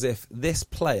world as if this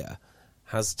player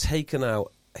has taken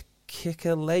out a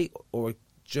kicker late or a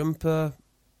catcher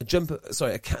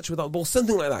without the ball,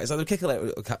 something like that. It's either a kicker late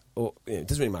or it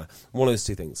doesn't really matter. One of those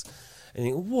two things. And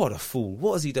you think, what a fool!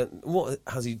 What has he done? What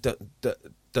has he done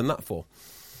that for?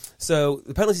 So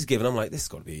the penalty's given. I'm like, this has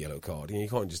got to be a yellow card. You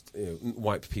can't just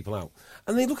wipe people out.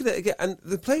 And they look at it again, and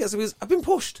the player says, I've been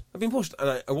pushed.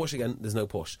 And I watch it again, there's no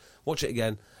push. Watch it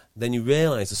again, then you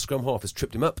realise the scrum half has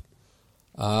tripped him up.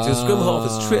 So the scrum half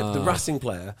has tripped the Racing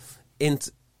player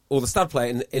or the Stad player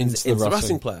into the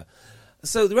Racing player.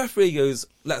 So the referee goes,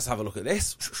 let's have a look at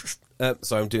this.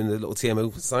 Sorry, I'm doing the little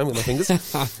TMO sign with my fingers.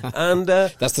 And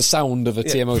That's the sound of a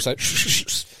TMO sign.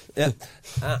 yeah.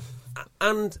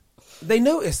 And they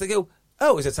notice, they go,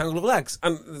 oh, it's a tangle of legs.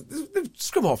 And the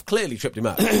scrum half clearly tripped him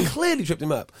up. I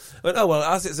went, oh, well,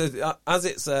 as it's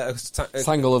a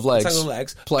Tangle of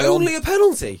legs. Play only on. a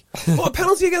penalty. What, a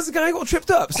penalty against the guy who got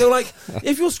tripped up? So, like,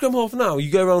 if you're scrum half now,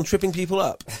 you go around tripping people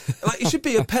up. Like, it should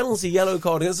be a penalty yellow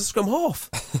card against the scrum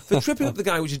half for tripping up the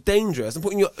guy, which is dangerous, and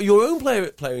putting your own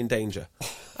player in danger.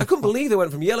 I couldn't believe they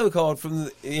went from yellow card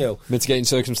from Mitigating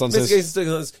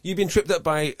circumstances. You've been tripped up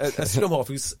by a scrum half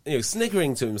who's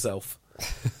sniggering to himself.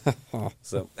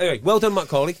 So anyway, well done, Matt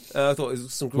Carley. I thought it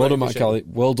was some great. Well done, Matt Carley.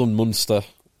 Well done, Munster.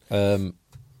 Well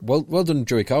done,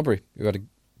 Joey Carberry, who had a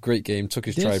great game, took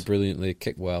his try brilliantly,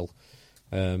 kicked well,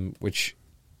 which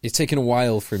it's taken a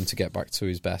while for him to get back to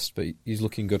his best, but he's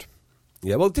looking good.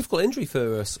 Yeah, well, difficult injury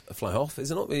for Fly Off, is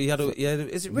it not? He had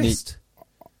is it wrist?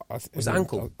 Was it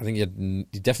ankle? I think he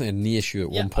definitely had a knee issue at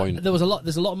one point. There's a lot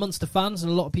of Munster fans and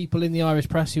a lot of people in the Irish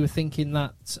press who were thinking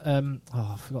that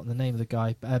I've forgotten the name of the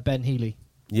guy, Ben Healy.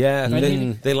 Yeah,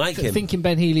 they like him. Thinking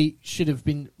Ben Healy should have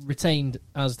been retained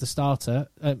as the starter.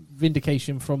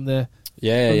 Vindication from the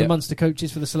Munster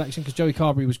coaches for the selection, because Joey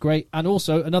Carberry was great, and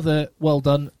also another well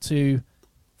done to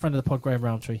friend of the pod, Graham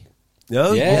Roundtree.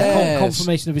 Oh, yeah.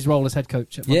 Confirmation of his role as head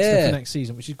coach at Munster for next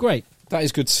season, which is great. That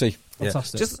is good to see.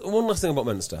 Fantastic. Yeah. Just one last thing about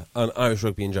Munster and Irish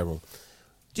rugby in general.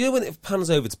 Do you know when it pans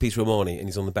over to Peter O'Mahony and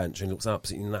he's on the bench and he looks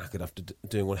absolutely knackered after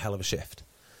doing one hell of a shift?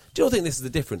 Do you not think this is the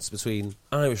difference between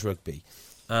Irish rugby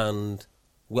and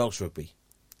Welsh rugby?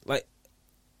 Like,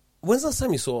 when's the last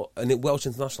time you saw a Welsh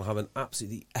international have an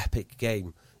absolutely epic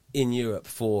game in Europe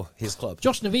for his club?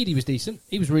 Josh Navidi was decent.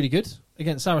 He was really good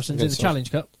against Saracens in the Challenge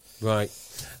Cup. Right.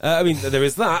 I mean, there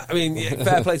is that. I mean,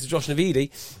 fair play to Josh Navidi.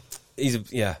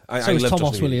 I was love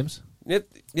Thomas Josh Williams. Yep.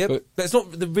 But it's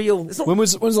not the real. It's not. When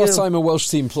was the last time a Welsh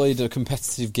team played a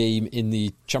competitive game in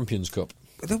the Champions Cup?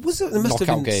 There must have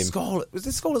been game. Scarlett. Was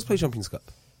this Scarlett's play Champions Cup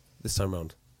this time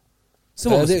round?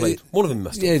 Someone must have played. One of them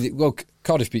must have. Yeah, well,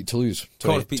 Cardiff beat Toulouse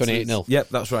 28-0. Yep,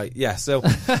 that's right. Yeah, so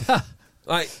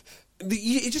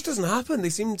it just doesn't happen. They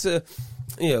seem to,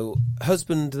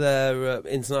 husband their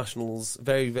internationals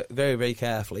very, very, very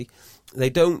carefully. They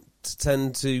don't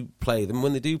tend to play them.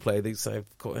 When they do play, they say,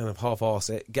 kind of half-arse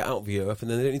it, get out of Europe, and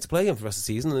then they don't need to play again for the rest of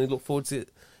the season, and they look forward to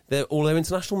all their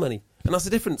international money. And that's the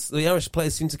difference. The Irish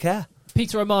players seem to care.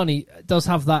 Peter O'Mahony does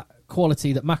have that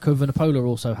quality that Mako Vunipola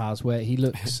also has, where he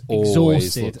looks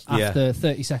Always exhausted after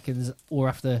 30 seconds or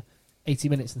after 80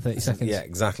 minutes and 30 seconds. Yeah,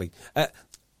 exactly.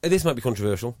 This might be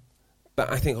controversial,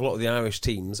 but I think a lot of the Irish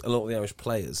teams, a lot of the Irish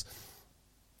players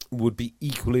would be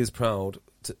equally as proud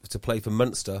to play for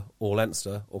Munster or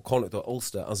Leinster or Connacht or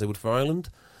Ulster as they would for Ireland.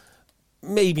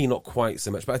 Maybe not quite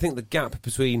so much, but I think the gap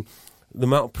between the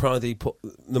amount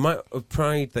of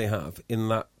pride they have in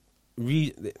that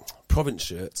province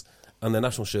shirt and their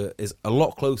national shirt is a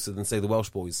lot closer than, say, the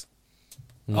Welsh boys.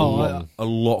 A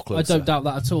lot closer. I don't doubt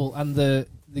that at all. And the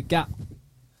gap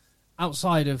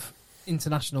outside of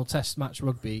international test match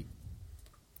rugby,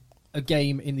 a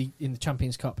game in the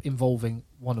Champions Cup involving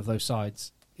one of those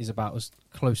sides is about as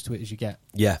close to it as you get.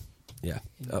 Yeah, in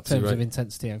absolutely terms right. of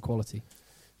intensity and quality.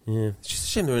 Yeah, it's just a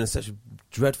shame they're in such a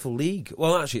dreadful league.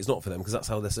 Well, actually, it's not for them because that's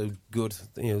how they're so good.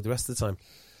 The rest of the time.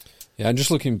 Yeah, I'm just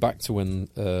looking back to when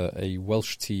a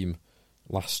Welsh team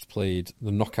last played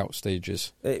the knockout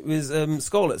stages. It was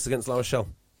Scarlets against La Rochelle.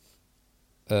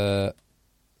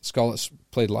 Scarlets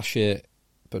played last year,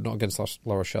 but not against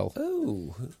La Rochelle.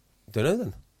 Oh, don't know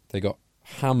then. They got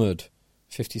hammered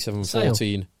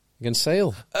 57-14 against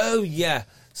Sale. Oh, yeah.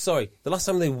 Sorry. The last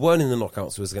time they won in the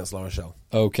knockouts was against La Rochelle.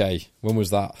 Okay. When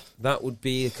was that? That would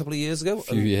be a couple of years ago. A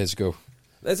few years ago.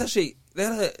 There's actually... They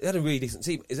had a really decent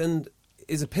team.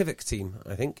 It's a Pivot team,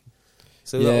 I think.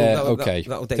 So yeah, okay.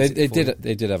 That'll date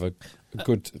They did have a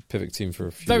good Pivot team for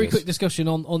a few Very years. quick discussion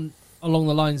on along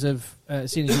the lines of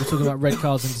seeing as you were talking about red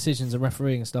cards and decisions and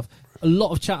refereeing and stuff. A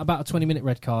lot of chat about a 20-minute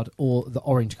red card or the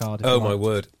orange card. Oh, my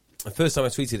word. The first time I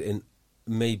tweeted in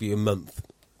maybe a month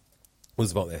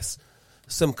was about this.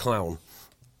 Some clown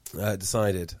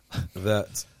decided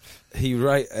that he'd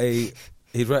write a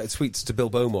tweet to Bill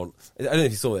Beaumont. I don't know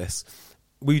if you saw this.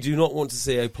 We do not want to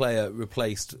see a player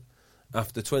replaced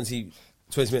after 20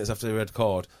 minutes after a red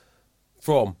card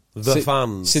from the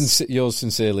fans. Yours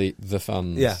sincerely, the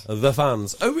fans. Yeah, the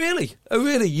fans. Oh really?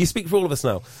 You speak for all of us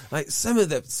now. Like some of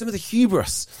the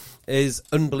hubris is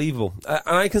unbelievable, and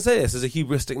I can say this as a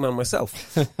hubristic man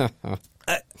myself.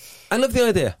 I love the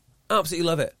idea, absolutely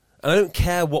love it, and I don't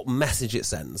care what message it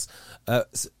sends.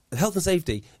 Health and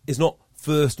safety is not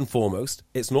first and foremost.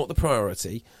 It's not the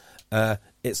priority.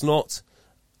 It's not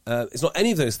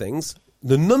any of those things.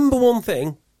 The number one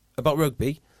thing about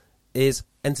rugby is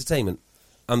entertainment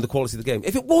and the quality of the game.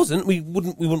 If it wasn't, we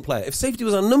wouldn't play it. If safety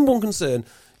was our number one concern,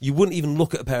 you wouldn't even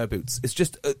look at a pair of boots. It's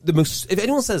just the most. If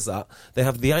anyone says that, they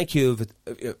have the IQ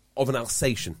of an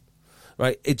Alsatian,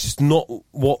 right? It's just not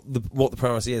what the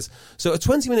priority is. So a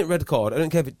 20-minute red card, I don't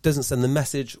care if it doesn't send the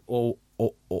message or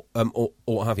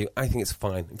what have you. I think it's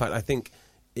fine. In fact, I think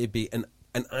it'd be an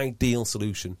ideal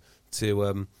solution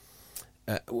to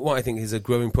what I think is a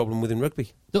growing problem within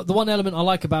rugby. The one element I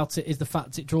like about it is the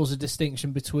fact it draws a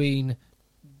distinction between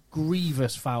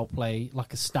grievous foul play,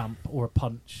 like a stamp or a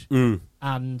punch,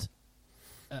 and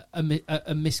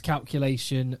a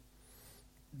miscalculation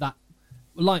that,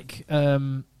 like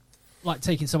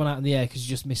taking someone out in the air because you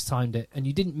just mistimed it and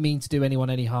you didn't mean to do anyone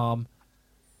any harm.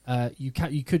 You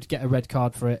could get a red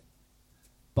card for it,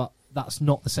 but that's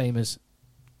not the same as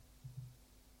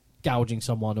gouging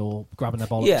someone or grabbing their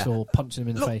bollocks or punching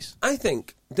them in the face. I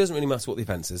think it doesn't really matter what the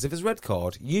offence is. If it's a red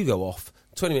card, you go off.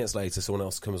 20 minutes later, someone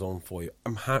else comes on for you.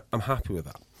 I'm happy with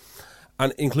that,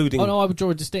 and including. Oh no, I would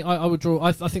draw a distinct. I would draw.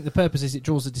 I think the purpose is it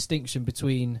draws a distinction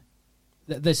between.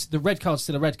 The red card's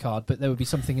still a red card, but there would be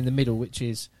something in the middle which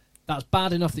is that's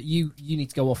bad enough that you need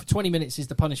to go off. 20 minutes is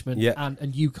the punishment,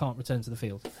 and you can't return to the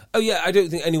field. Oh yeah, I don't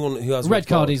think anyone who has red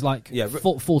card is like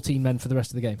 14 men for the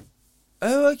rest of the game.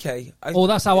 Oh okay.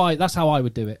 That's how I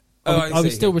would do it. I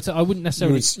would still return. I wouldn't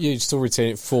necessarily. You'd still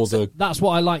retain it for the. That's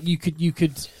what I like. You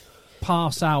could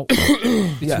pass out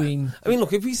between. Yeah. I mean,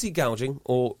 look, if we see gouging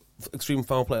or extreme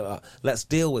foul play like that, let's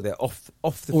deal with it off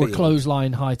the field. Or a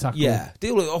clothesline high tackle. Yeah,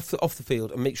 deal with it off the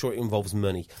field and make sure it involves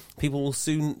money. People will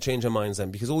soon change their minds then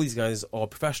because all these guys are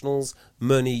professionals.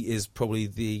 Money is probably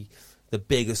the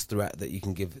biggest threat that you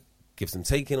can give them,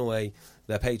 taking away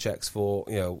their paychecks for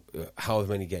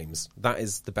however many games. That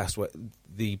is the best way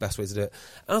to do it.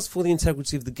 As for the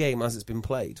integrity of the game as it's been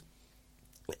played,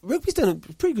 rugby's done a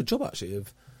pretty good job actually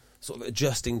of sort of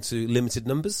adjusting to limited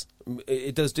numbers.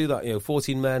 It does do that.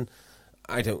 14 men.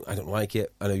 I don't like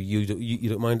it. I know you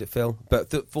don't mind it, Phil.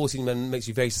 But 14 men makes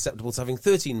you very susceptible to having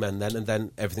 13 men then, and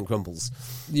then everything crumbles.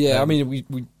 Yeah, I mean we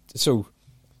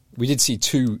did see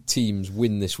two teams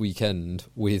win this weekend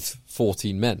with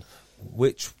 14 men.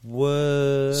 Which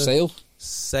were Sale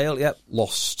Sale, yep.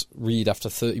 lost Reed after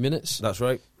 30 minutes. That's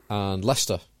right. And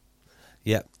Leicester.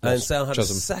 Yeah, and Lost Sale had a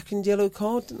Chisholm. second yellow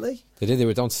card, didn't they? They did. They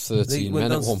were down to 13 They men went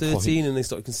down at to one 13 point. and they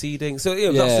started conceding. So,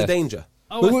 that's the danger.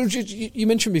 Oh, Well, you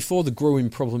mentioned before the growing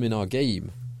problem in our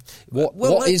game. What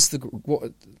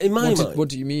in my mind, what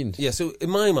do you mean? Yeah, so in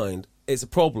my mind, it's a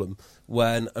problem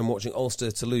when I'm watching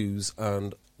Ulster to lose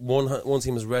and one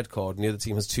team has a red card and the other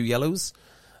team has 2 yellows.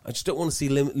 I just don't want to see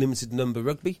limited number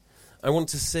rugby. I want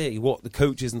to see what the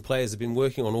coaches and players have been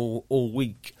working on all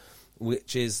week,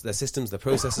 which is their systems, their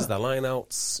processes, their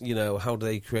line-outs, how do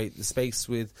they create the space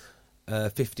with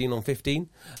 15 on 15.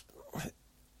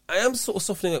 I am sort of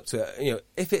softening up to it.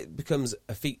 If it becomes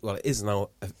a feature, well, it is now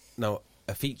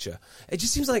a feature. It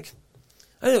just seems like,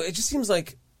 I don't know, it just seems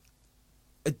like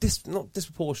not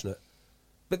disproportionate,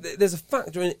 but there's a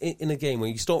factor in a game where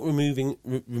you start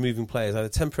removing players either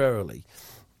temporarily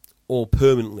or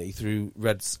permanently through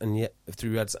reds and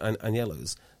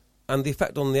yellows, and the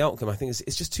effect on the outcome, I think,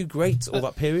 it's just too great. All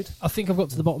that period. I think I've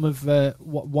got to the bottom of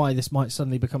why this might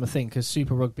suddenly become a thing, because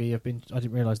Super Rugby I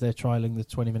didn't realise they're trialling the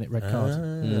 20-minute red card,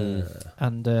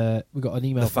 and we got an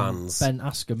email from Ben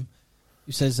Askham,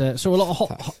 who says saw a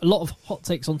lot of hot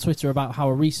takes on Twitter about how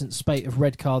a recent spate of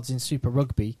red cards in Super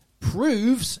Rugby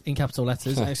proves, in capital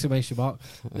letters, ! That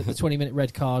the 20-minute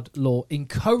red card law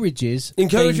encourages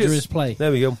dangerous play.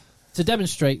 There we go. To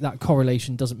demonstrate that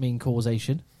correlation doesn't mean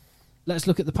causation, let's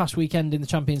look at the past weekend in the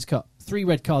Champions Cup. 3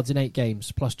 red cards in 8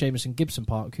 games, plus Jameson Gibson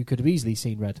Park, who could have easily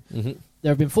seen red. Mm-hmm.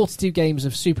 There have been 42 games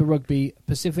of Super Rugby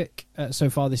Pacific so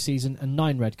far this season and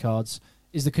 9 red cards.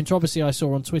 Is the controversy I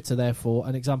saw on Twitter, therefore,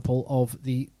 an example of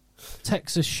the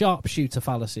Texas sharpshooter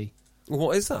fallacy?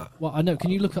 What is that? Well, I know. Can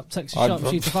you look up Texas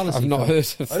sharpshooter fallacy? I've not heard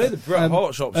of I know the Bret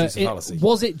Hart sharpshooter fallacy.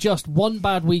 Was it just one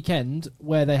bad weekend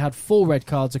where they had 4 red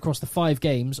cards across the 5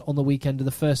 games on the weekend of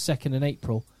the 1st, 2nd and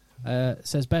April?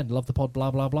 Says Ben, love the pod,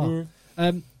 blah, blah, blah.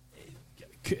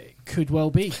 Could well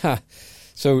be.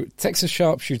 So, Texas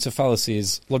sharpshooter fallacy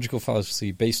is logical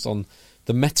fallacy based on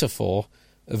the metaphor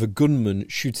of a gunman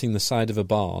shooting the side of a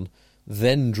barn,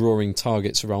 then drawing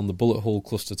targets around the bullet hole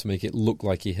cluster to make it look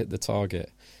like he hit the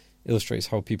target. Illustrates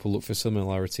how people look for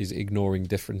similarities, ignoring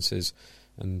differences,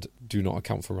 and do not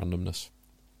account for randomness.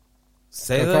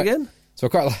 Say that again? So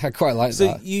I quite like that.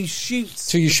 So you shoot.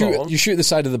 So you shoot the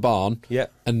side of the barn, yeah,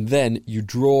 and then you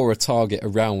draw a target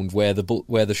around where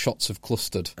the shots have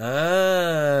clustered.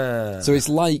 Ah. So it's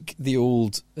like the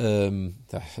old, the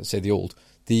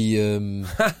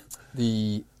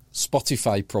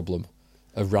Spotify problem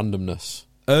of randomness.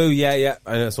 Oh yeah,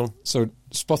 I know this one. So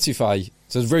Spotify.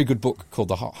 So there's a very good book called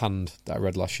The Hot Hand that I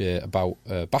read last year about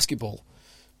basketball,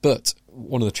 but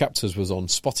one of the chapters was on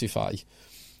Spotify,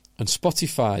 and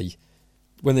Spotify.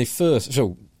 When they first...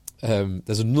 So,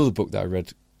 there's another book that I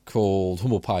read called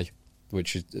Humble Pie,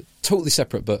 which is totally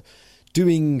separate, but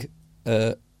doing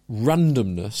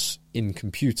randomness in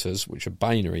computers, which are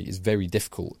binary, is very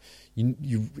difficult.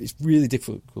 It's really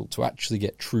difficult to actually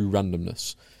get true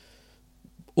randomness,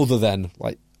 other than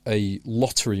like a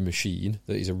lottery machine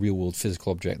that is a real-world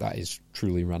physical object that is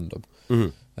truly random.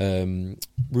 Mm-hmm.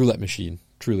 Roulette machine,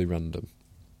 truly random.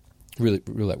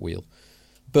 Roulette wheel.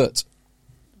 But...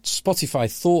 Spotify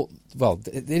thought, well,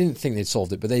 they didn't think they'd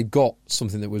solved it, but they got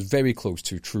something that was very close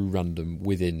to true random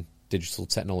within digital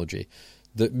technology.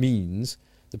 That means,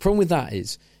 the problem with that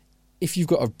is, if you've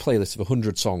got a playlist of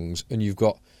 100 songs and you've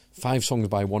got 5 songs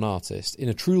by one artist, in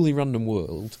a truly random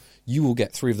world, you will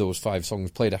get 3 of those 5 songs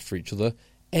played after each other.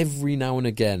 Every now and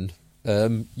again,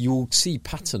 you'll see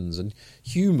patterns, and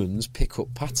humans pick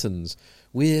up patterns.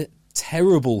 We're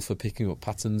terrible for picking up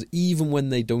patterns, even when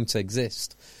they don't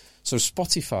exist. So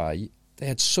Spotify, they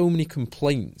had so many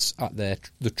complaints at the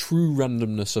true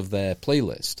randomness of their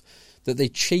playlist that they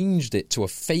changed it to a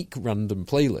fake random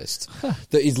playlist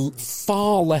that is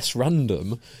far less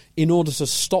random in order to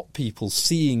stop people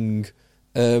seeing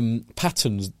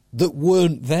patterns that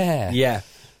weren't there. Yeah.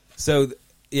 So,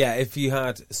 if you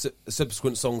had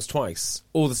subsequent songs twice,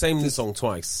 or the same song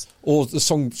twice. Or the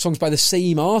songs by the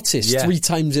same artist 3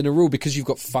 times in a row, because you've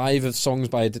got 5 of songs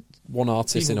by one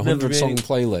artist in a 100-song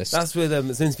playlist. That's with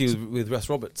it's an interview with Russ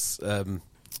Roberts. The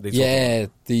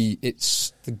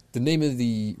name of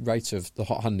the writer of The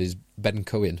Hot Hand is Ben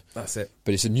Cohen. That's it.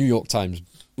 But it's a New York Times.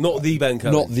 Not the Ben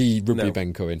Cohen. Not the rugby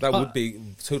Ben Cohen. That would be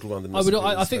total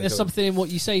randomness. I think there's something in what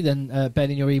you say then, Ben,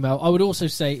 in your email. I would also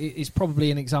say it's probably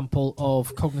an example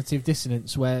of cognitive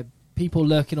dissonance where people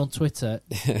lurking on Twitter,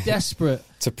 desperate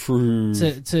to prove...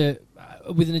 to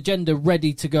with an agenda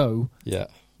ready to go,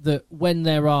 that when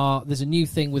there's a new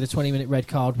thing with a 20-minute red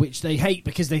card, which they hate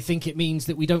because they think it means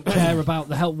that we don't care about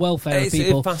the health welfare of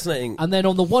people. It's fascinating. And then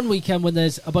on the one weekend when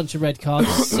there's a bunch of red cards,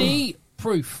 see...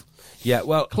 proof. Yeah,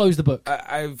 well, Close the book.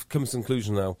 I've come to the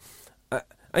conclusion now.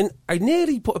 I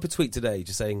nearly put up a tweet today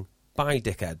just saying, bye,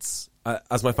 dickheads,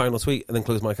 as my final tweet, and then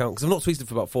close my account, because I've not tweeted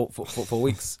for about four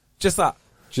weeks. Just that.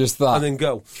 And then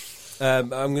go. I'm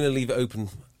going to leave it open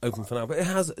for now. But it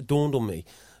has dawned on me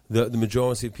that the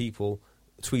majority of people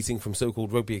tweeting from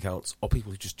so-called rugby accounts are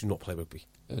people who just do not play rugby.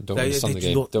 Don't understand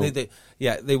the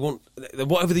game. They want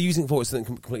whatever they're using it for is something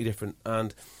completely different.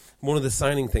 And one of the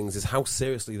signing things is how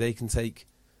seriously they can take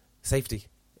safety.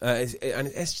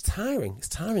 It's tiring. It's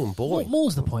tiring and boring. What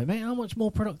more's the point, mate? How much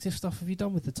more productive stuff have you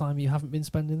done with the time you haven't been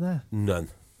spending there? None.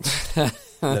 No,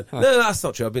 that's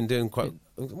not true. I've been doing quite...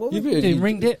 You've been doing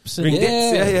ring dips. And dips,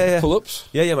 yeah. Pull-ups.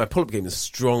 Yeah, my pull-up game is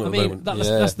strong at the moment.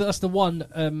 That's the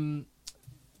one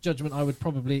judgment I would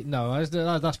probably... No,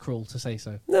 that's cruel to say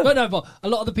so. No. But a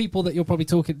lot of the people that you're probably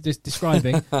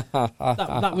describing,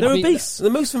 that would they're be... obese. The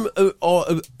most of them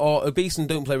are obese and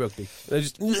don't play rugby. They're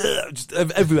just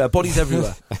everywhere, bodies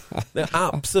everywhere. They're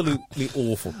absolutely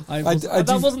awful.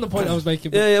 That wasn't the point I was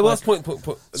making. Yeah, well, that's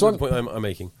the point I'm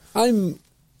making. I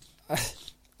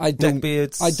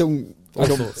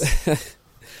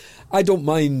don't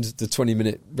mind the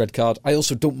 20-minute red card. I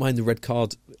also don't mind the red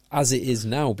card as it is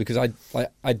now, because I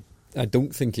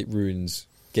don't think it ruins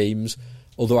games.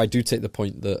 Although I do take the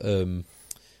point that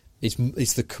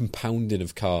it's the compounding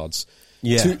of cards.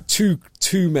 Yeah,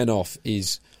 two men off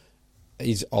is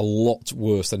a lot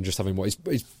worse than just having one.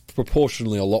 It's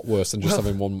proportionally a lot worse than just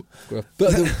having one. But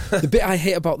the bit I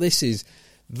hate about this is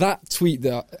that tweet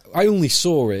that I only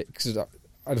saw it because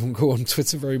I don't go on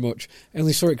Twitter very much. I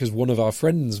only saw it because one of our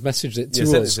friends messaged it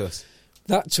to us.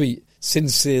 That tweet,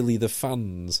 sincerely the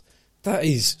fans, that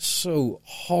is so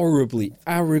horribly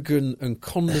arrogant and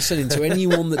condescending to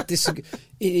anyone that disagrees.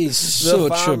 It is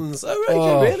such fans.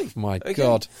 Really? My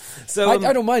God. So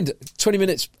I don't mind. 20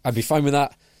 minutes, I'd be fine with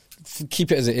that.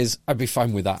 Keep it as it is, I'd be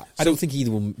fine with that. I don't think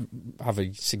either will have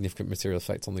a significant material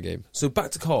effect on the game. So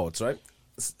back to cards, right?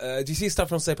 Do you see Stade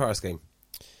Francais Paris game?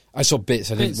 I saw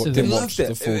bits. I didn't watch the full. Didn't watch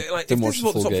the full game. This is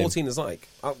what the top 14 is like.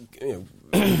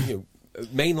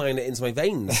 Mainline it into my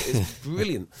veins. It's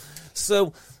brilliant.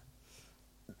 So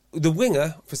the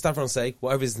winger for Stade Francais,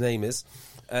 whatever his name is,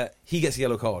 he gets a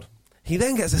yellow card. He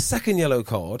then gets a second yellow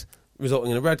card,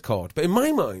 resulting in a red card. But in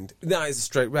my mind, that is a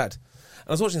straight red. And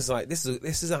I was watching this like, this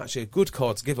is actually a good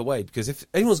card to give away, because if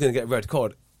anyone's going to get a red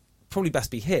card, probably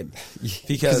best be him,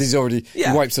 because he's already he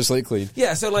wipes the slate clean.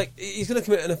 Yeah, so like he's going to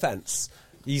commit an offence.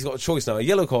 He's got a choice now: a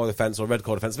yellow card offence or a red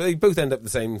card offence. But they both end up the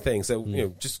same thing. So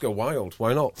just go wild.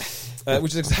 Why not?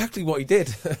 Which is exactly what he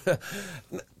did.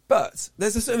 But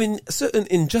there's a certain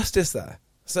injustice there.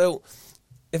 So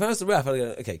if I was the ref, I'd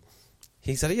go, okay,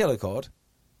 he's had a yellow card.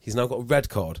 He's now got a red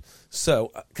card.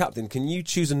 So, Captain, can you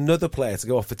choose another player to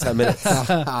go off for 10 minutes?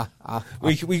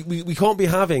 we can't be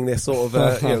having this sort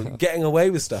of getting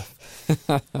away with stuff.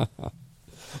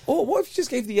 Or what if you just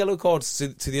gave the yellow cards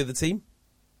to the other team?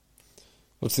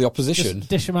 What's the opposition? Just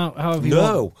dish them out however you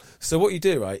want. No. So what you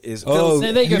do, right, is...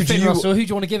 there you go, Finn Russell. Who do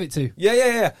you want to give it to?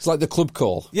 Yeah. It's like the club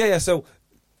call. Yeah. So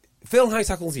Phil high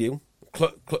tackles you,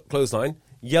 clothesline,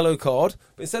 yellow card,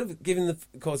 but instead of giving the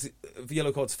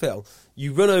yellow card to Phil,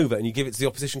 you run over and you give it to the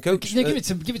opposition coach. Give it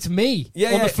to me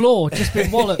on the floor, just been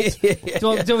walloped.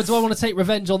 Do I want to take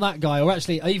revenge on that guy, or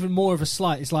actually even more of a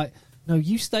slight? It's like, no,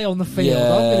 you stay on the field.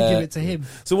 I'm going to give it to him.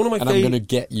 So I'm going to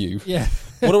get you. Yeah.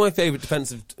 One of my favourite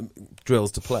defensive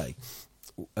drills to play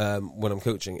when I'm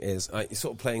coaching is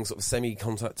sort of playing sort of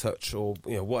semi-contact touch, or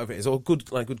whatever it is, or good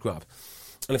grab.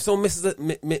 And if someone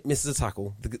misses a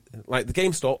tackle, the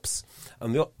game stops,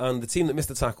 and the team that missed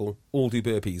the tackle all do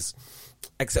burpees,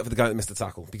 except for the guy that missed the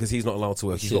tackle, because he's not allowed to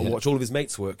work. He's got to watch all of his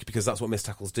mates work, because that's what missed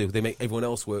tackles do. They make everyone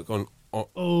else work on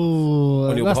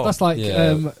your behalf. That's like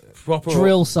proper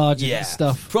drill sergeant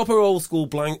stuff. Proper old school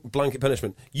blanket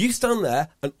punishment. You stand there,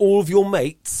 and all of your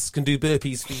mates can do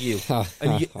burpees for you,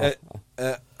 and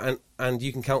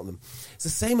you can count them. It's the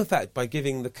same effect by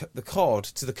giving the card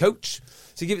to the coach.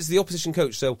 So you give it to the opposition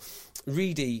coach. So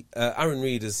Aaron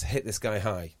Reid has hit this guy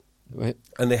high. Right.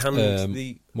 And they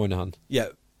hand Moynihan. Yeah.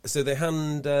 So they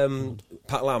hand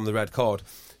Pat Lam the red card.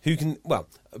 Who can... Well,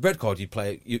 a red card, you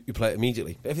play it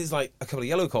immediately. But if it's like a couple of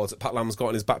yellow cards that Pat Lam's got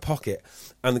in his back pocket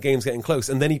and the game's getting close,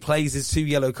 and then he plays his 2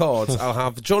 yellow cards, I'll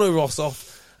have John O'Ross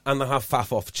off and I'll have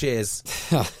Faf off. Cheers.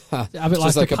 A bit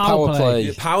like a power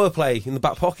play. Power play in the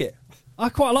back pocket. I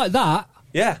quite like that.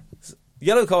 Yeah.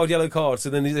 Yellow card. So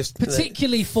then you just...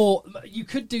 Particularly for... You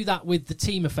could do that with the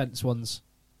team offence ones.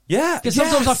 Yeah. Because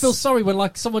sometimes I feel sorry when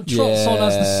someone trots on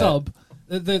as the sub...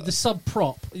 The sub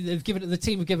prop, the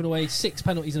team have given away 6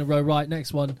 penalties in a row. Right,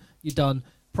 next one, you're done.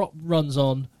 Prop runs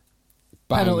on.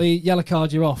 penalty, yellow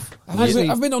card, you're off.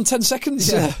 I've been on 10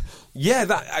 seconds. Yeah,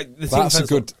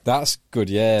 That's good.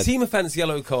 Yeah, team offence,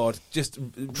 yellow card. Just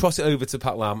toss it over to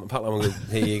Pat Lam, and Pat Lam will go,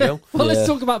 here you go. Well, let's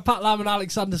talk about Pat Lam and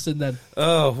Alex Sanderson then.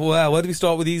 Oh well, where do we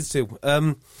start with these two?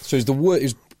 So it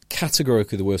was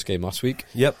categorically the worst game last week.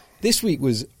 Yep. This week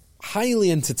was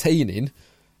highly entertaining,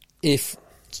 if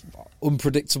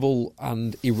unpredictable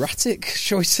and erratic,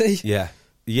 shall we say? Yeah.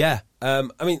 I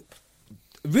mean,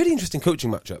 really interesting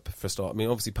coaching matchup for a start. I mean,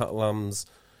 obviously Pat Lam's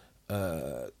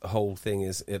whole thing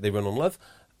is they run on love.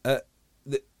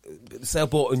 Sale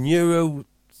bought a neuro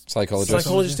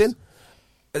psychologist in.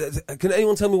 Can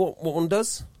anyone tell me what one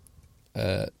does?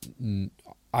 I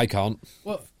can't.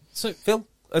 Well, so Phil,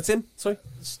 Tim, sorry.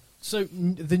 So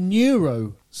the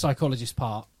neuropsychologist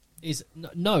part is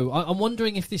no. I'm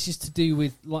wondering if this is to do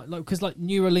with because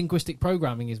neuro-linguistic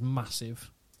programming is massive.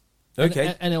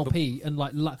 Okay, NLP and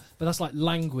but that's like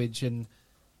language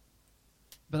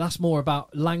but that's more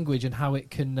about language and how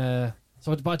it can.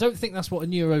 But I don't think that's what a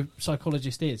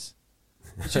neuropsychologist is.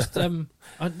 It's just I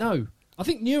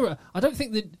think I don't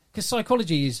think that because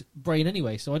psychology is brain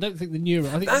anyway. So I don't think the neuro.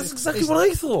 I think that's exactly what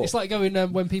I thought. It's like going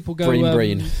when people go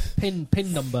brain pin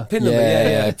number. Pin number,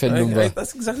 yeah, pin number.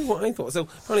 That's exactly what I thought. So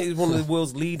apparently he's one of the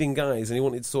world's leading guys, and he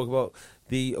wanted to talk about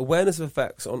the awareness of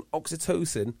effects on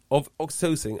oxytocin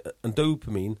and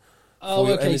dopamine.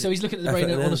 Oh, okay. So he's looking at the brain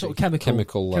on a sort of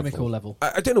chemical level.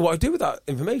 I don't know what I do with that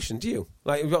information. Do you?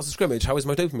 Like, if you've got a scrimmage, how is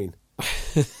my dopamine?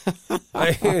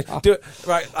 How do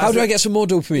I get some more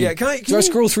dopamine? Yeah, do I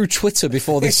scroll through Twitter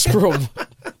before this scrum?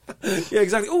 Yeah,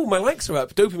 exactly. Oh, my likes are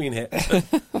up. Dopamine hit.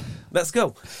 Let's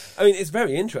go. I mean, it's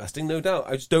very interesting, no doubt.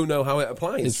 I just don't know how it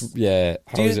applies.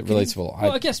 How is it relatable?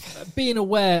 I guess being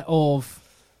aware of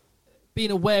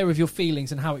your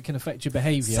feelings and how it can affect your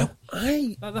behaviour.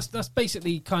 That's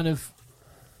basically kind of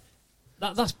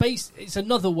it's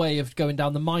another way of going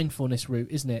down the mindfulness route,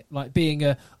 isn't it? Like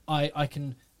being I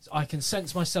can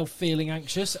sense myself feeling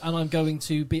anxious, and I'm going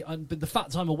to be. But the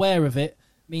fact I'm aware of it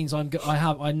means I'm going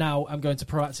to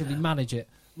proactively manage it,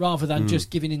 rather than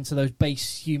just giving into those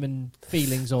base human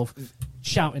feelings of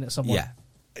shouting at someone. Yeah,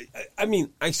 I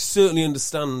mean, I certainly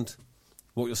understand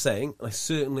what you're saying. I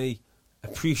certainly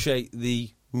appreciate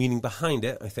the meaning behind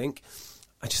it.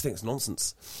 I just think it's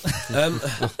nonsense. And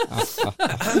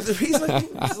the reason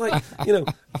it's like,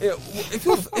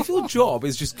 if your job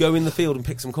is just go in the field and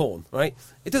pick some corn, right?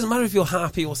 It doesn't matter if you're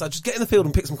happy or sad. Just get in the field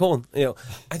and pick some corn.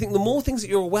 I think the more things that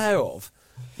you're aware of,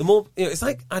 the more it's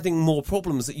like adding more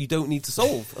problems that you don't need to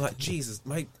solve. Like, Jesus,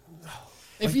 mate.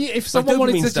 If someone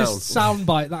wanted to just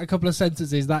soundbite that a couple of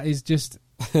sentences, that is just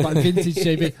like vintage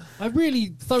JB. I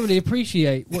really thoroughly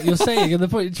appreciate what you're saying and the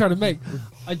point you're trying to make.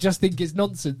 I just think it's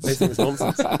nonsense. I think it's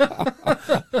nonsense.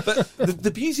 But the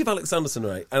beauty of Alex Sanderson,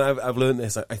 right, and I've learned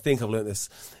this, I think I've learned this,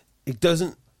 he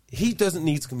doesn't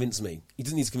need to convince me. He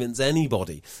doesn't need to convince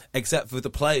anybody except for the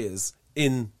players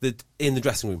in the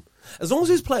dressing room. As long as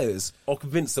his players are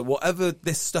convinced that whatever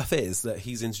this stuff is that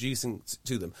he's introducing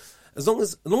to them, as long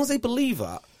as they believe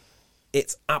that,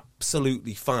 it's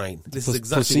absolutely fine. This is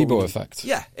exactly placebo effect.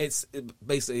 Yeah, it's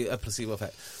basically a placebo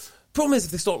effect. Problem is,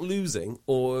 if they start losing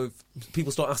or if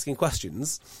people start asking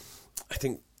questions, I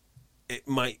think it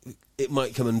might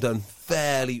come undone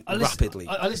fairly rapidly.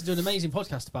 I listened to an amazing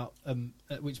podcast about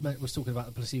which was talking about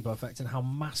the placebo effect and how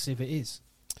massive it is.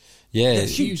 Yeah,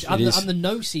 it's huge, and the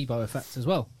nocebo effect as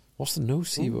well. What's the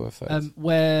nocebo effect?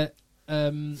 Where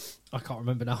I can't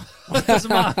remember now. It doesn't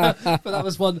matter. But that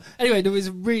was one. Anyway, it was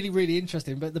really, really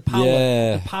interesting. But the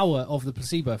power of the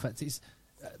placebo effect is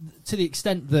to the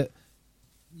extent that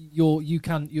you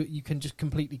can just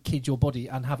completely kid your body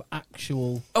and have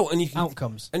actual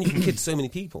outcomes. And you can kid so many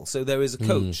people. So there is a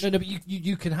coach. No, but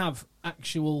you can have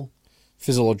actual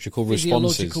physiological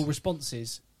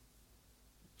responses.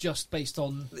 Just based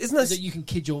on that you can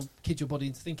kid your body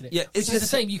into thinking it. Yeah, it's the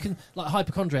same. You can, like,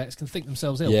 hypochondriacs can think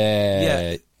themselves ill.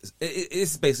 Yeah.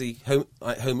 It's basically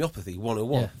homeopathy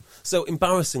 101. Yeah. So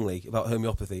embarrassingly about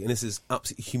homeopathy, and this is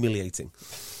absolutely humiliating.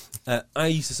 I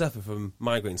used to suffer from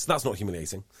migraines. So that's not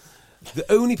humiliating. The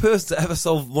only person to ever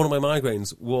solve one of my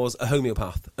migraines was a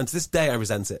homeopath, and to this day I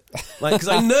resent it. Because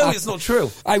I know it's not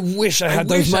true. I wish I had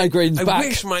those migraines back. I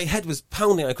wish my head was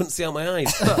pounding. I couldn't see out my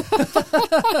eyes.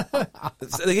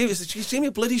 She gave me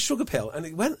a bloody sugar pill, and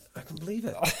it went. I couldn't believe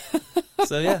it.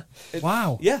 So yeah,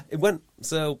 wow. Yeah, it went.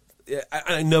 So yeah,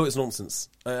 I know it's nonsense.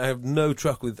 I have no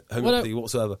truck with homeopathy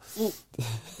whatsoever. Well,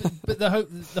 but the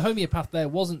homeopath there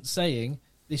wasn't saying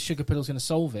this sugar pill is going to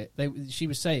solve it. She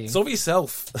was saying, solve it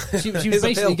yourself. She was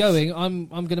basically going, I'm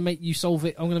going to make you solve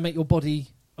it. I'm going to make your body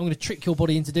I'm going to trick your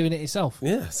body into doing it itself.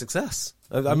 Yeah, success.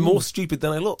 I'm more stupid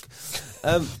than I look.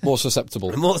 More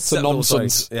susceptible. More to susceptible,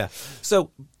 nonsense. sorry. Yeah. So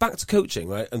back to coaching,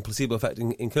 right, and placebo effect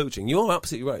in coaching. You're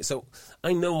absolutely right. So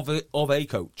I know of a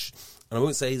coach, and I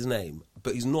won't say his name,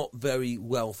 but he's not very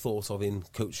well thought of in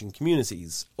coaching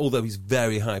communities, although he's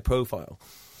very high profile.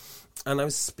 And I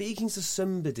was speaking to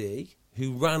somebody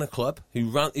who ran a club,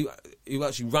 who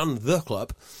actually ran the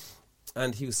club,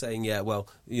 and he was saying, yeah, well,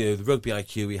 the rugby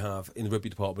IQ we have in the rugby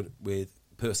department with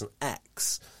person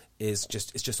X is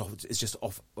just off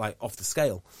the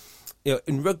scale.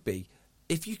 In rugby,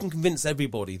 if you can convince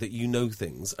everybody that you know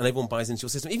things and everyone buys into your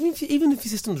system, even if your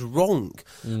system's wrong,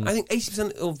 I think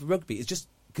 80% of rugby is just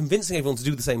convincing everyone to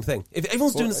do the same thing. If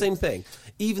everyone's doing the same thing,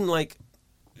 even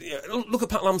look at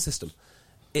Pat Lam's system.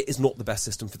 It is not the best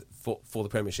system for the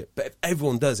Premiership. But if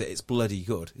everyone does it, it's bloody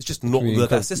good. It's just not the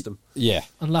best system. Yeah.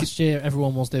 And last year,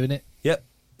 everyone was doing it. Yep.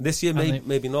 This year,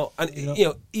 maybe not. And,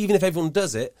 even if everyone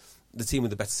does it, the team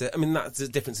with the better system, I mean, that's the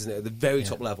difference, isn't it? At the very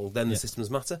top level, then the systems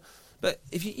matter. But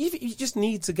if you just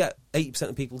need to get 80%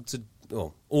 of people to,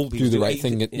 all people do the right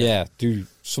thing. Do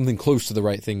something close to the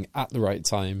right thing at the right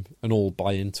time and all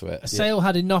buy into it. Sale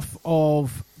had enough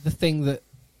of the thing that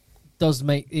does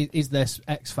is their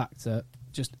X factor,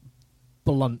 just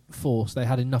blunt force. They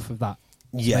had enough of that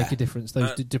to make a difference.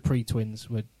 Those Dupree twins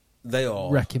they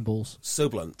are wrecking balls. So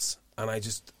blunt. And I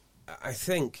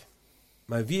think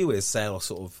my view is Sale are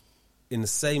sort of in the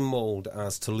same mould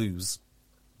as Toulouse,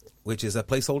 which is a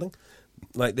placeholding.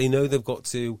 Like, they know they've got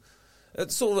to...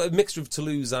 It's sort of a mixture of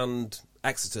Toulouse and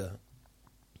Exeter,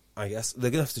 I guess.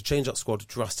 They're going to have to change that squad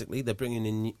drastically. They're bringing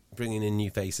in new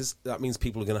faces. That means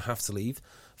people are going to have to leave.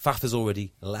 Faf has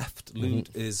already left. Lude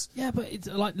is... Yeah, but it's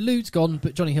like Lude's gone,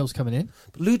 but Johnny Hill's coming in.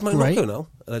 But Lude might not go now,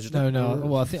 allegedly. No.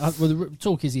 Well, I think the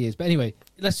talk is he is. But anyway,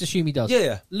 let's assume he does.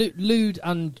 Yeah. Lude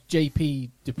and JP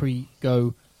Dupree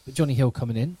go, but Johnny Hill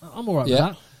coming in. I'm all right with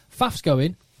that. Faf's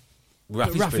going.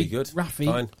 Rafi's pretty good. Raf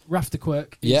de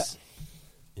Quirk is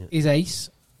ace.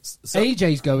 So,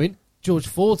 AJ's going. George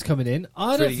Ford's coming in.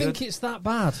 I don't think it's that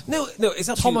bad. No, it's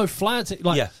absolutely... Tom O'Flaherty,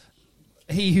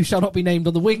 he who shall not be named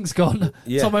on the wing's gone.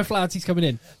 Yeah. Tom O'Flaherty's coming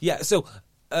in. Yeah, so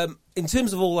in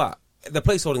terms of all that, the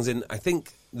placeholdings in, I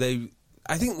think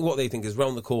what they think is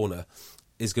round the corner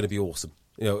is going to be awesome.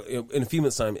 In a few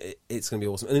months' time, it's going to be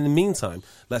awesome. And in the meantime,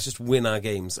 let's just win our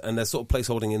games. And they're sort of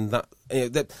placeholding in that.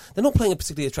 They're not playing a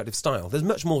particularly attractive style. There's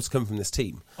much more to come from this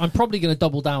team. I'm probably going to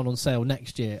double down on Sale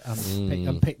next year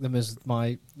and pick them as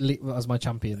my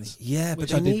champions. Yeah,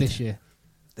 which I did this year.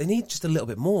 They need just a little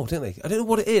bit more, don't they? I don't know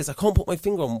what it is. I can't put my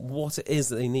finger on what it is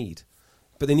that they need.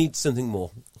 But they need something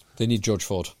more. They need George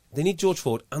Ford. They need George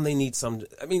Ford, and they need Sam...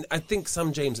 I mean, I think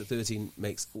Sam James at 13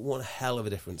 makes one hell of a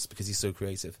difference because he's so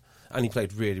creative. And he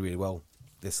played really, really well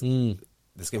this game.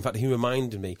 In fact, he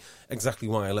reminded me exactly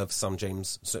why I love Sam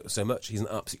James so much. He's an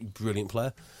absolutely brilliant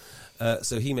player.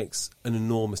 So he makes an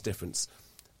enormous difference.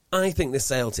 I think this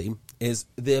Sale team is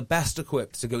the best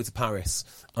equipped to go to Paris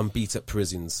and beat up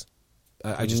Parisians.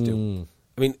 I just do.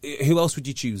 I mean, who else would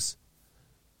you choose?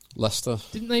 Leicester.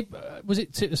 Didn't they?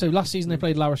 So last season they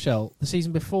played La Rochelle. The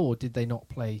season before, did they not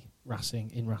play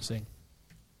Racing in Racing?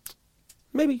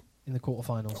 Maybe in the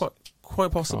quarterfinals.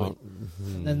 Quite possibly.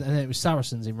 And then it was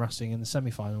Saracens in Racing in the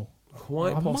semi-final.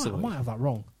 Quite possibly. I might have that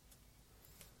wrong.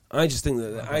 I just think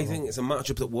I think it's a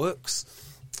matchup that works.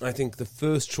 I think the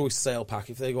first choice Sale pack,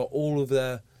 if they got all of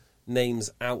their names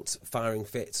out firing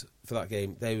fit for that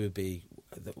game, it'd be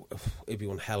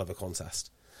one hell of a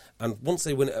contest. And once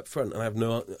they win it up front, and I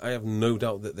have no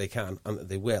doubt that they can and that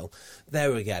they will,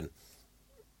 there again,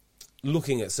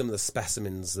 looking at some of the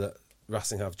specimens that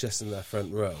Racing have just in their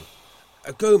front row,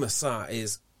 Goma Sarr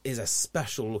is a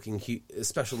special looking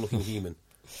human.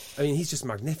 I mean, he's just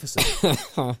magnificent.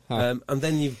 And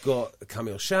then you've got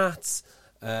Camille Schatz.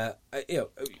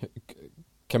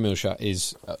 Camille Schatz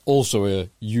is also a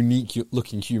unique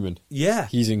looking human. Yeah,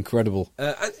 he's incredible.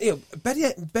 And,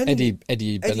 Eddie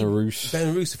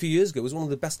Benarous a few years ago was one of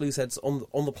the best loose heads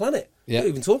on the planet. Yeah. We don't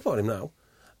even talk about him now.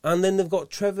 And then they've got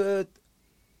Trevor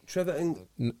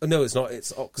no, it's not.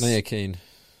 It's Ox. Nyakane.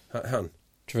 Han.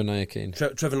 Trevor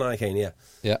Nyakane. Trevor Nyakane.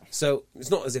 Yeah. So it's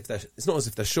not as if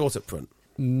they're short up front.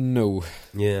 No.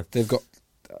 Yeah. They've got.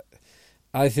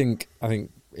 I think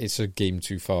it's a game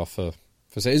too far for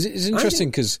say. It's interesting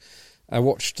because I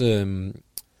watched the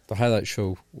highlight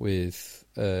show with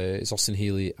it's Austin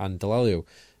Healy and Delalio,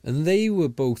 and they were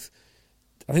both.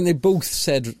 I think they both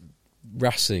said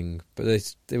Racing, but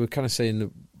they were kind of saying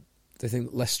that they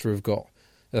think Leicester have got.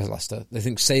 They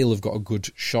think Sale have got a good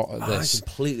shot at this. I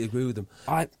completely agree with them.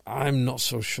 I'm not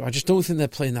so sure. I just don't think they're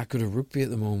playing that good of rugby at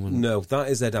the moment. No, that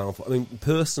is their downfall. I mean,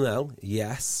 personnel,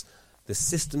 yes. the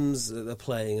systems that they're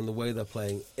playing and the way they're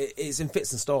playing, it's in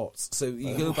fits and starts. So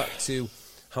you go back to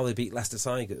how they beat Leicester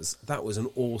Tigers. That was an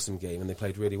awesome game, and they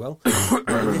played really well.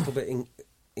 A little bit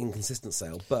inconsistent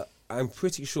Sale, but I'm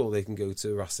pretty sure they can go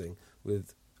to Racing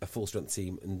with a full-strength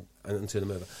team and turn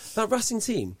them over. That Racing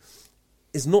team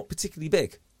is not particularly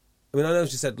big. I mean, I know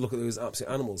she said, look at those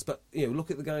absolute animals, but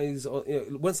look at the guys.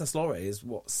 Wenceslas Lore is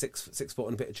 6 foot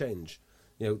and a bit of change.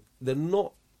 They're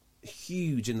not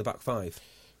huge in the back five.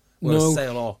 Whereas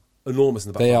Sale are enormous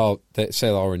in the back five.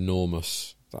 Sale are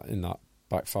enormous in that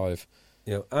back five.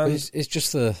 It's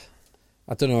just I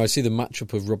don't know. I see the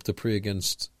matchup of Rob Dupree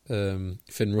against Finn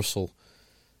Russell,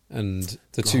 and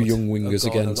the two young wingers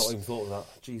against I've not even thought of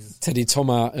that. Jesus. Teddy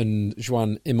Thomas and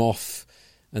Joan Imhoff,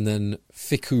 and then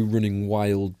Fickou running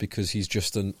wild because he's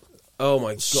just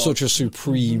such a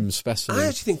supreme specimen. I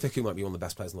actually think Fickou might be one of the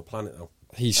best players on the planet, though.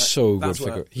 He's so good,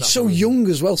 Fickou. He's so young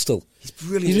as well. Still, he's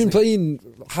brilliant. He's been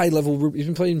playing high level. He's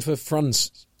been playing for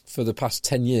France for the past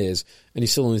 10 years, and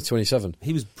he's still only 27.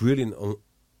 He was brilliant on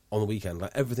the weekend.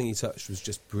 Like, everything he touched was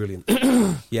just brilliant.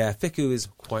 Yeah, Fickou is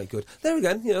quite good. There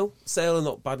again, Sale are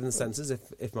not bad in the senses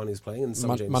if Manu's playing and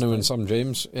Sam James. Manu and Sam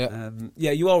James, yeah.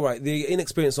 Yeah, you are right. The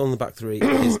inexperience on the back three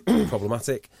is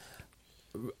problematic.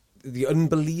 The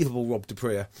unbelievable Rob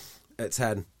Dupree at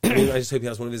 10. I mean, I just hope he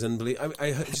has one of his unbelievable...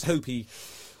 I just hope he...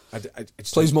 I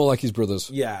just plays more like his brothers.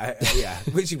 Yeah,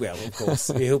 which he will, of course.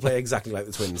 He'll play exactly like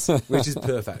the twins, which is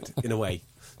perfect, in a way.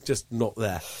 Just not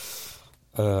there.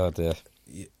 Oh, dear.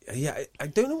 Yeah, I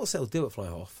don't know what Sale do at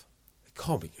fly-half.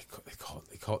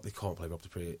 They can't play Rob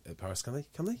Dupree at Paris, can they?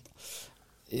 Can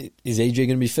they? Is AJ going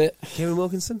to be fit? Kieran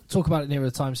Wilkinson? Talk about it nearer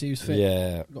the time, so he was fit.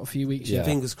 Yeah. Got a few weeks. Yeah.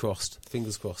 Fingers crossed.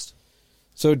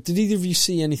 So, did either of you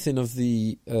see anything of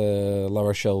the La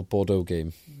Rochelle-Bordeaux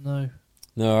game? No.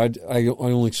 No, I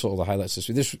only saw the highlights this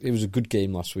week. It was a good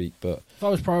game last week, but... If I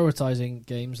was prioritising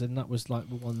games, then that was like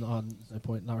the one that no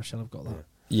point. La Rochelle have got that.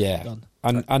 Yeah, done.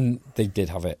 And they did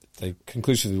have it. They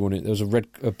conclusively won it. There was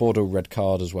a Bordeaux red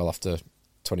card as well after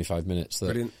 25 minutes.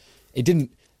 Brilliant. It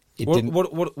didn't...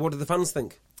 What did the fans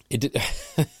think? It did.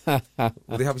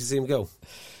 Were they happy to see him go?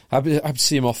 Happy to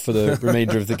see him off for the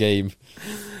remainder of the game.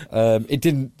 It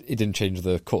didn't change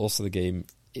the course of the game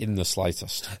in the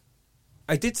slightest.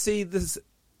 I did see this.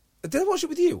 Did I watch it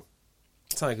with you?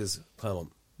 Tigers,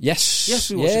 Claremont. Yes,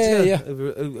 we watched it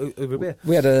together over a beer.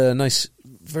 We had a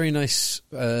very nice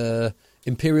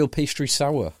imperial pastry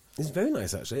sour. It's very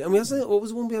nice, actually. I mean, what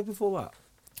was the one we had before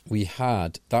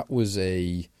that? That was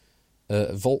a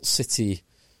Vault City.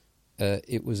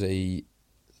 It was a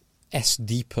S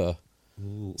Deeper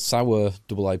sour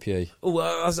double IPA.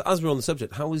 Oh, as we're on the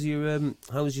subject, how was your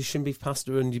shin beef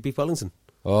pasta and your beef Wellington?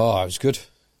 Oh, it was good.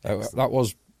 That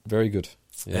was very good.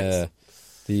 Yeah.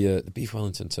 The beef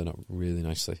Wellington turned out really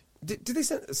nicely. Did they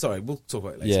send... Sorry, we'll talk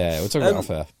about it later. Yeah, we'll talk about it off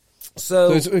air.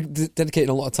 So it's dedicating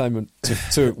a lot of time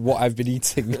to what I've been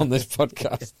eating on this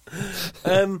podcast.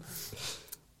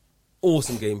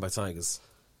 Awesome game by Tigers.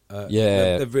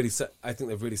 Yeah. They've really set... I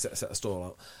think they've really set a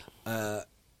stall out.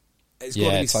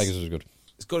 Tigers was good.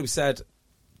 It's got to be said,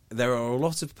 there are a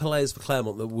lot of players for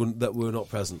Claremont that were not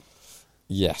present.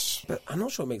 Yes. But I'm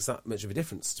not sure it makes that much of a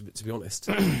difference, to be honest.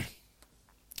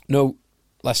 No,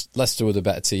 Leicester were the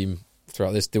better team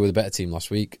throughout this. They were the better team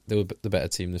last week. They were the better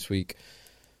team this week.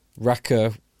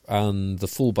 Raka and the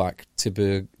fullback,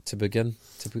 Tiberian? Tiberian?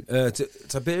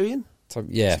 Tiberian?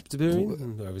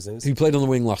 Whoever his name is. Who played on the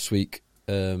wing last week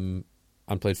and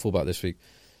played fullback this week.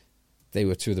 They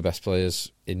were two of the best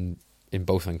players in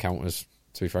both encounters,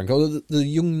 to be frank. Oh, the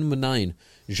young number 9,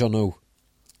 Jeannot,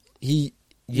 he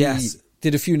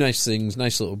did a few nice things,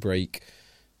 nice little break.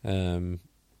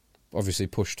 Obviously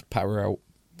pushed Power out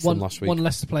from last week. One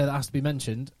Leicester player that has to be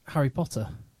mentioned, Harry Potter.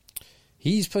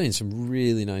 He's playing some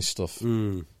really nice stuff.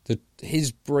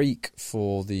 His break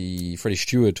for the Freddie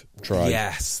Stewart try,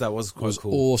 yes, that was quite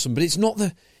cool, awesome. But it's not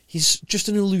he's just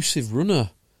an elusive runner.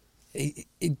 He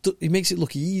makes it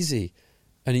look easy,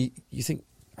 and you think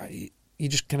he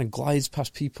just kind of glides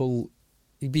past people.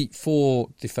 He beat 4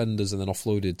 defenders and then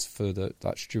offloaded for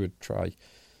that Stewart try,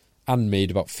 and made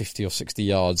about 50 or 60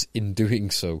 yards in doing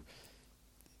so.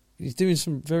 He's doing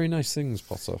some very nice things,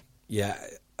 Potter. Yeah.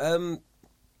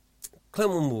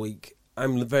 Claremont week,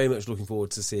 I'm very much looking forward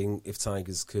to seeing if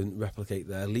Tigers can replicate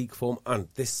their league form and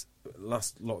this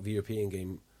last lot of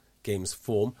European games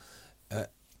form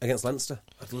against Leinster.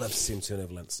 I'd love to see him turn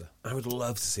over Leinster. I would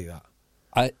love to see that.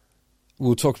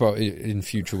 We'll talk about it in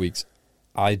future weeks.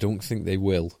 I don't think they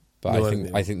will, but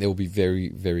I think they'll be very,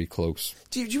 very close.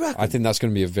 Do you reckon? I think that's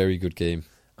going to be a very good game.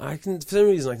 For some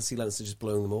reason, I can see Leinster just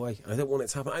blowing them away. I don't want it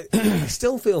to happen. I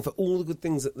still feel for all the good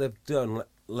things that they've done,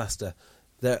 Leicester,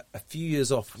 they're a few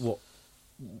years off what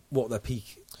what their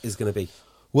peak is going to be.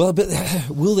 Well, but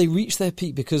will they reach their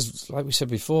peak? Because, like we said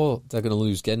before, they're going to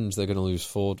lose Genge, they're going to lose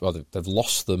Ford. Well, they've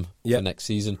lost them for next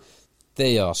season.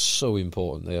 They are so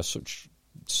important. They are such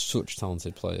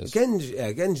talented players.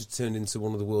 Genge turned into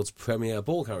one of the world's premier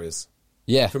ball carriers.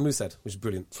 Yeah, from Lucid, which is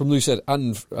brilliant. From Lucid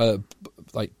and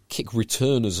like kick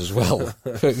returners as well.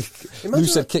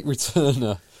 Lucid kick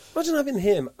returner. Imagine having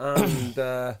him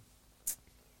and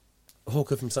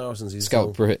Hawker from Saracens.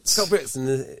 Scout Brits in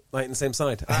the same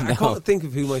side. I can't think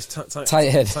of who most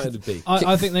tight head would be.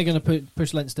 I think they're going to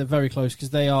push Leinster very close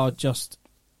because they are just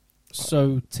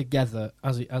so together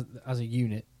as a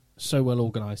unit, so well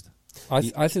organised.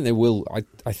 I think they will.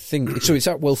 I think so. It's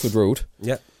at Welford Road.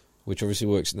 Yeah. Which obviously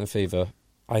works in their favour.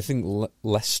 I think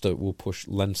Leicester will push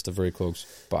Leinster very close,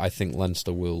 but I think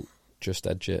Leinster will just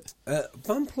edge it.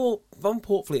 Van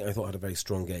Portfleet, I thought, had a very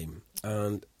strong game,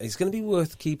 and it's going to be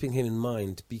worth keeping him in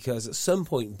mind because at some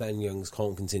point Ben Youngs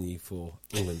can't continue for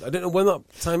England. I don't know when that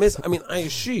time is. I mean, I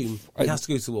assume he has to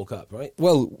go to the World Cup, right?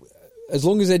 Well, as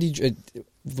long as the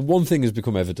one thing has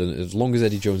become evident, as long as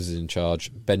Eddie Jones is in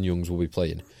charge, Ben Youngs will be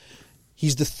playing.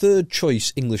 He's the third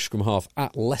choice English scrum half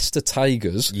at Leicester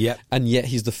Tigers, and yet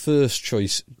he's the first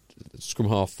choice scrum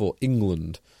half for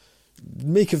England.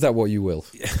 Make of that what you will.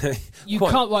 You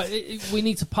can't. We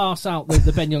need to pass out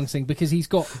the Ben Youngs thing because he's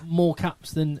got more caps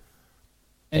than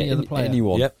any other player.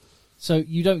 Anyone. Yep. So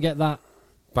you don't get that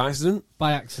by accident.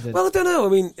 Well, I don't know. I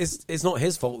mean, it's not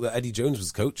his fault that Eddie Jones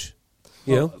was coach.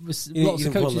 Lots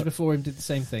of coaches before him did the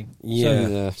same thing.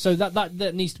 Yeah. So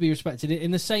that needs to be respected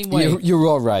in the same way. You're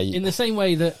all right. In the same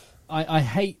way that I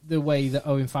hate the way that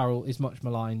Owen Farrell is much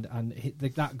maligned, and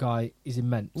that guy is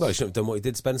immense. Well, he shouldn't have done what he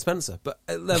did to Ben Spencer, but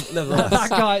nevertheless,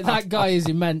 that guy is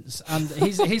immense, and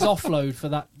his offload for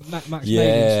that Max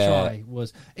Maiden's try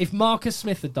was, if Marcus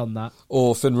Smith had done that,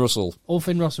 or Finn Russell,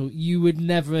 you would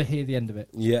never hear the end of it.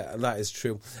 Yeah, that is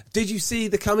true. Did you see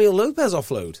the Camille Lopez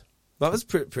offload? That was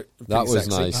pretty that was sexy.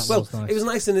 nice. Well, it was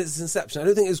nice in its inception. I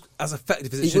don't think it was as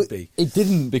effective as it should be. It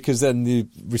didn't, because then the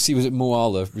receivers at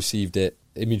Moala received it,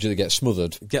 immediately get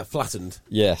smothered. Get flattened.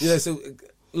 Yes. So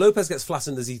Lopez gets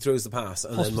flattened as he throws the pass,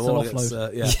 and then Moala gets...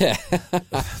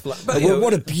 But,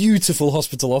 what a beautiful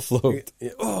hospital offload.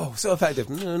 Yeah. Oh, so effective.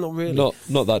 No, not really. Not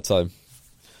that time.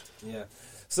 Yeah.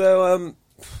 So...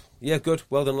 yeah, good.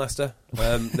 Well done, Leicester.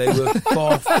 They were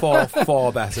far, far,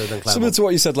 far better than Clermont. Similar to what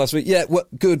you said last week. Yeah,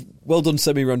 good. Well done,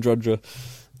 Semi Randrandra.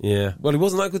 Yeah. Well, he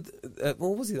wasn't that good.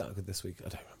 Was he that good this week? I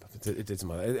don't remember. It didn't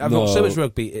matter. I've watched so much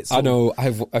rugby. It's I know.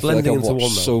 I feel like I've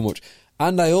watched so one, much.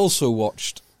 And I also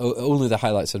watched, only the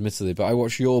highlights admittedly, but I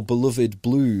watched your beloved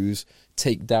Blues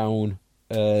take down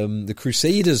the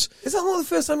Crusaders. Is that not the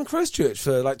first time in Christchurch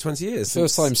for like 20 years?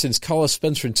 First time since Carlos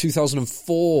Spencer in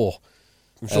 2004.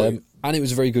 And it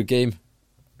was a very good game.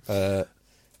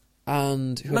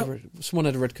 And someone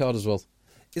had a red card as well.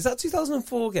 Is that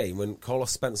 2004 game when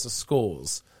Carlos Spencer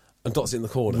scores and dots it in the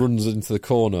corner? Runs into the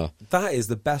corner. That is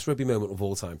the best rugby moment of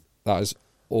all time. That is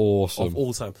awesome. Of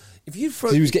all time. If you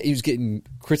he was getting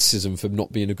criticism for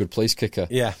not being a good place kicker.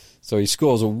 Yeah. So he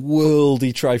scores a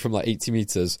worldy try from like 80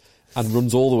 metres and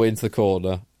runs all the way into the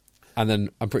corner. And then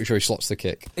I'm pretty sure he slots the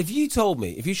kick. If you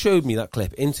showed me that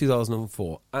clip in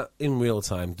 2004 in real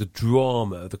time, the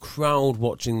drama, the crowd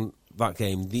watching that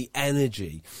game, the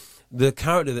energy, the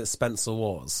character that Spencer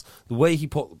was, the way he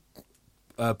put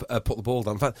the ball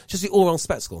down, in fact, just the all-round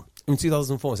spectacle. In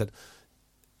 2004, I said,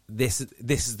 this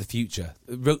is the future.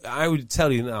 I would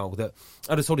tell you now that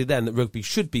I'd have told you then that rugby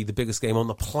should be the biggest game on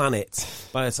the planet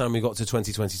by the time we got to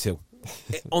 2022.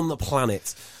 On the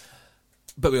planet.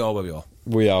 But we are where we are.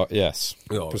 We are, yes.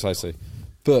 We are. Precisely.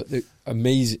 But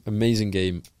amazing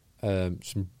game.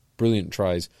 Some brilliant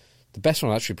tries. The best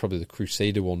one, actually, probably the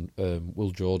Crusader one,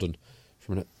 Will Jordan,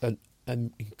 from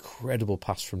an incredible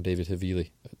pass from David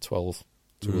Havili at 12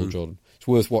 to Will Jordan. It's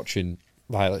worth watching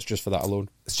the highlights just for that alone.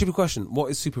 Stupid question. What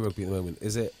is Super Rugby at the moment?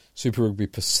 Is it Super Rugby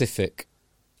Pacific,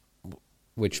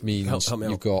 which means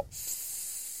you've got...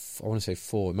 I want to say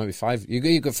 4. It might be 5.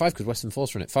 You've got 5 because Western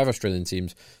Force are in it. 5 Australian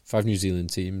teams, 5 New Zealand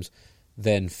teams,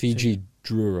 then Fiji,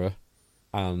 Drua,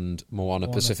 and Moana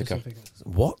Pacifica.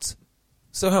 What?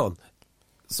 So hang on.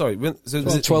 Sorry. So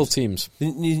is it 12 teams.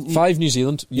 5 New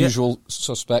Zealand, usual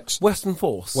suspects. Western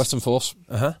Force.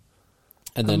 Uh-huh.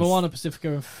 And then Moana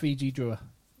Pacifica and Fiji Drua.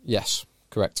 Yes,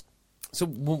 correct. So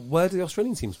where do the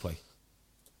Australian teams play?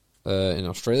 In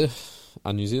Australia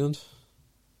and New Zealand.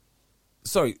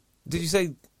 Sorry, did you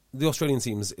say... the Australian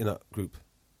teams in that group?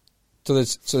 So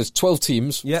there's 12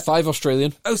 teams, 5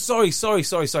 Australian. Oh, sorry.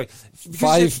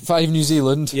 5 New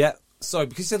Zealand. Yeah, sorry,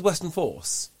 because you said Western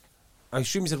Force. I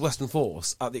assume you said Western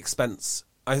Force at the expense.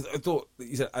 I thought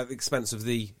you said at the expense of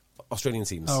the Australian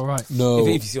teams. Oh, right. No,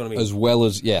 If you see what I mean. as well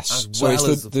as yes, As so well it's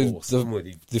as the Force. I'm with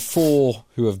you. the four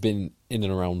who have been in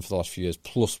and around for the last few years,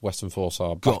 plus Western Force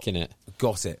are back in it.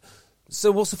 Got it.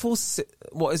 So what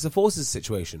is the Force's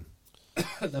situation?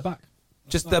 They're back.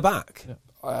 Just they're back.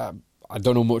 Yeah. I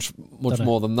don't know much Dunno.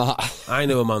 more than that. I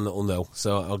know a man that will know,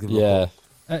 so I'll give him a Yeah,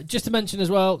 call. Just to mention as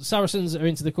well, Saracens are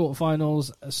into the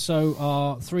quarterfinals. So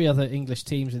are 3 other English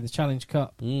teams in the Challenge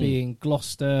Cup, being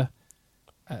Gloucester,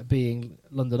 being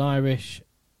London Irish,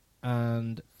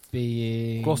 and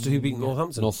being Gloucester, who beat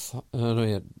Northampton?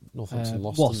 Northampton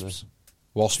lost. Wasps. Didn't they?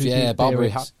 Wasps, Who yeah, beat Barbary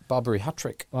Beerings. hat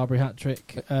trick. Barbary hat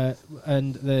trick.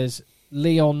 And there's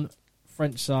Lyon,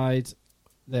 French side.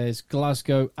 There's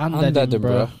Glasgow and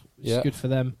Edinburgh. Which is good for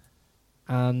them.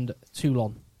 And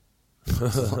Toulon. Yeah,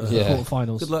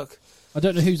 Quarterfinals. Good luck. I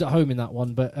don't know who's at home in that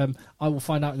one, but I will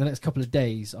find out in the next couple of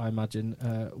days, I imagine,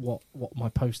 what my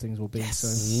postings will be. So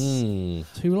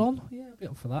Toulon? Yeah, I'll be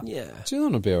up for that. Yeah.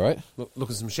 Toulon will be all right. Look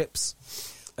at some ships.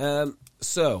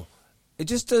 So, it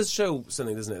just does show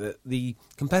something, doesn't it? That the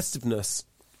competitiveness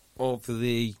of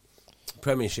the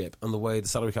Premiership and the way the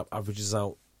salary cap averages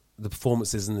out the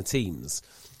performances in the teams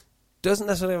doesn't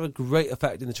necessarily have a great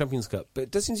effect in the Champions Cup, but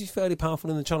it does seem to be fairly powerful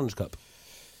in the Challenge Cup.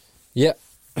 Yeah,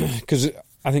 because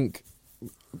I think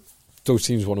those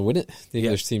teams want to win it. The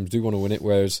English teams do want to win it,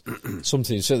 whereas some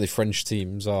teams, certainly French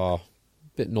teams, are a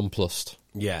bit nonplussed.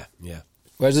 Yeah.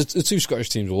 Whereas the 2 Scottish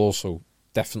teams will also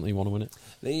definitely want to win it.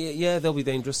 Yeah, they'll be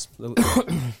dangerous.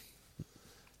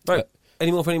 Right,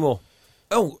 any more?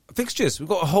 Oh, fixtures. We've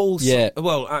got a whole...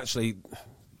 Well, actually,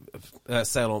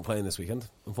 Sale aren't playing this weekend,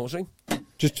 unfortunately.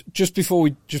 Just before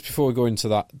we go into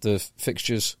that, the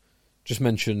fixtures, just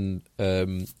mention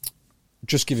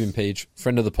Just Giving page,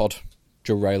 friend of the pod,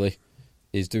 Joe Riley,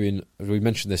 is doing, we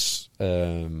mentioned this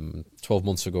 12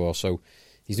 months ago or so,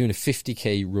 he's doing a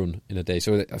 50k run in a day,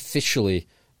 so officially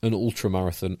an ultra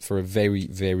marathon for a very,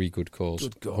 very good cause.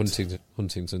 Good God.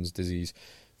 Huntington's disease,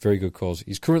 very good cause.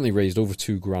 He's currently raised over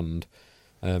 £2,000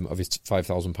 of his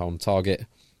 £5,000 target,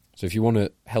 so if you want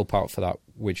to help out for that,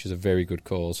 which is a very good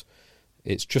cause,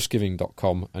 it's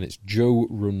justgiving.com, and it's Joe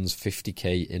runs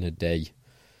 50k in a day.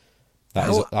 That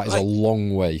is a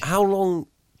long way. How long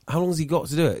has he got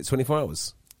to do it? 24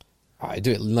 hours? I do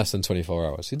it in less than 24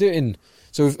 hours. You do it in...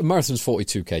 So a marathon's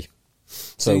 42k.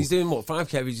 So he's doing what?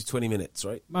 5k every 20 minutes,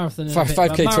 right? Marathon and 5K,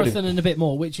 marathon 20. and a bit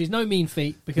more, which is no mean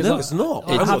feat. Because No, it's not.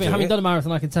 Having done a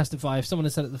marathon, I can testify. If someone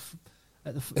had said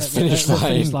at the finish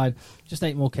line, just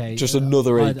 8 more k. Just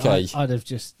another 8k. I'd have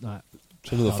just...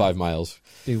 Just another 5 miles.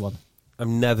 Do one.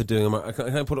 I'm never doing a marathon.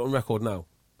 Can I put it on record now?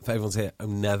 If everyone's here,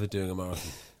 I'm never doing a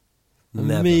marathon.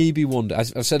 Never. Maybe one day.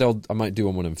 I've said I might do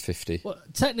one when I'm 50. Well,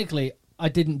 technically, I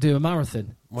didn't do a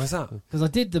marathon. Why is that? Because I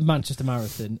did the Manchester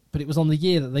Marathon, but it was on the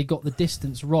year that they got the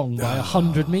distance wrong by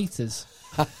 100 metres.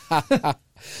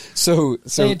 So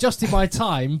they adjusted my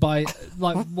time by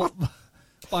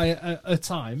a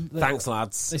time. Thanks,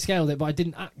 lads. They scaled it, but I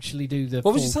didn't actually do the.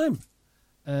 What was your time?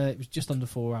 It was just under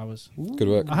 4 hours. Good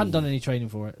work. I hadn't done any training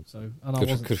for it, so I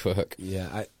wasn't. Good work.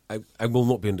 Yeah, I will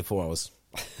not be under 4 hours.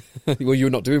 Well, you're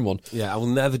not doing one. Yeah, I will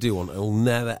never do one. I will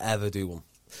never ever do one.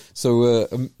 So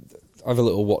I have a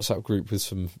little WhatsApp group with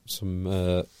some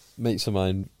mates of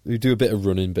mine who do a bit of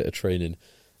running, bit of training,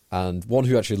 and one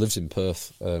who actually lives in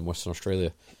Perth, Western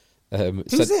Australia.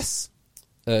 Who's this?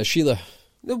 Sheila.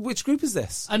 No, which group is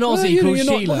this? An Aussie called you're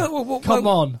not- Sheila. Come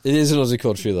on. It is an Aussie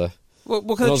called Sheila. What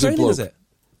kind of Aussie training bloke. is it?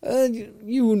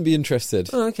 You wouldn't be interested.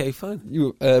 Oh, okay, fine.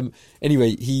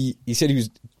 Anyway, he said he was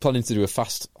planning to do a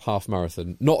fast half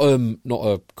marathon, not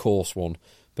a course one,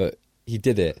 but he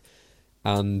did it,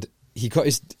 and he got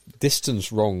his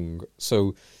distance wrong.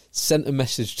 So sent a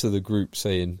message to the group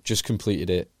saying just completed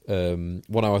it,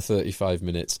 1 hour 35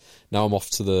 minutes. Now I'm off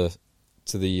to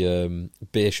the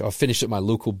beer shop. I finished at my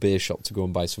local beer shop to go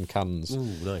and buy some cans. Ooh,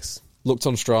 nice. Looked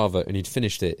on Strava and he'd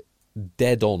finished it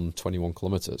dead on 21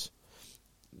 kilometres.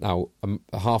 Now,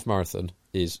 a half marathon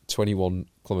is 21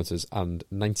 kilometres and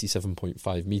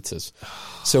 97.5 metres.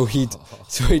 So he'd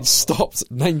stopped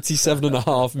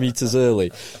 97.5 metres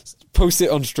early, post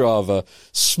it on Strava,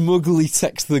 smugly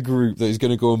text the group that he's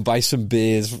going to go and buy some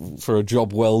beers for a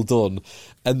job well done.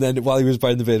 And then while he was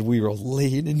buying the beers, we were all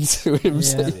laying into him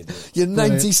saying, "You're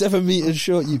 97 metres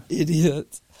short, you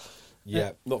idiot."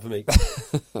 Yeah, not for me.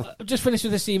 I've just finished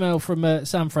with this email from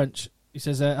Sam French. He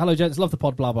says, "Hello, gents, love the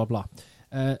pod, blah, blah, blah."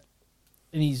 And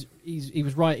he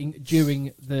was writing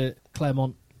during the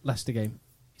Claremont-Leicester game.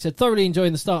 He said, "Thoroughly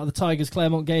enjoying the start of the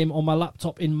Tigers-Claremont game on my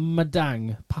laptop in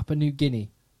Madang, Papua New Guinea."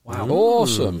 Wow.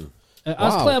 Awesome.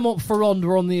 As Claremont-Ferrand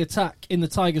were on the attack in the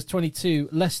Tigers 22,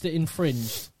 Leicester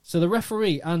infringed. So the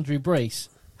referee, Andrew Brace,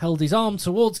 held his arm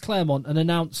towards Claremont and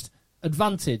announced,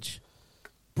 Advantage,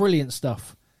 brilliant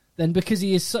stuff. Then, because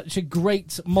he is such a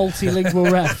great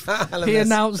multilingual ref, he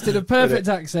announced in a perfect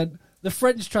accent the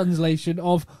French translation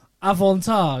of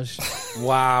avantage.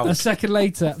 Wow. A second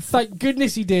later. Thank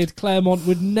goodness he did. Claremont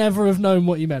would never have known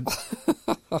what he meant.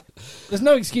 There's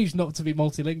no excuse not to be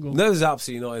multilingual. No, there's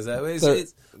absolutely not, is there?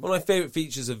 It's one of my favourite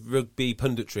features of rugby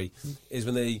punditry is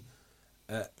when they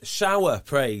shower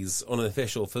praise on an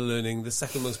official for learning the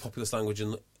second most populous language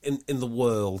in the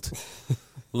world.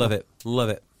 Love it. Love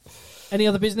it. Any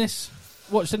other business?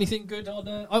 Watched anything good on...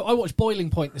 I watched Boiling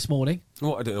Point this morning.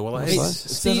 What? I don't know what that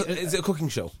is. Is it a cooking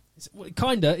show?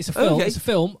 Kinda. It's a film. Okay. It's a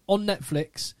film on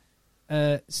Netflix.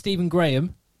 Stephen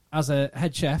Graham as a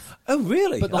head chef. Oh,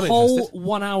 really? But the I'm whole interested.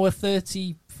 1 hour,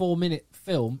 34-minute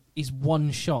film is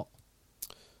one shot.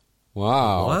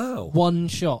 Wow. One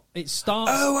shot. It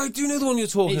starts... Oh, I do know the one you're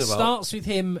talking It about. starts with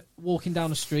him walking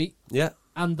down a street. Yeah.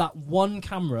 And that one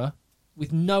camera,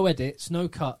 with no edits, no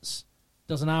cuts,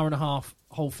 does an hour and a half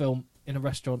whole film in a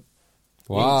restaurant.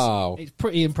 Wow. It's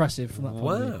pretty impressive from that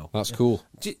point of view. Wow. That's cool.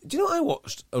 Do you know what I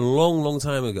watched a long, long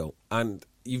time ago? And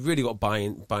you've really got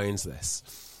to buy into this.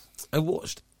 I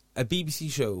watched a BBC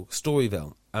show,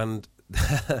 Storyville, and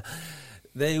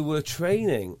they were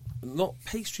training, not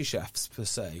pastry chefs per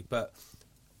se, but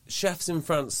chefs in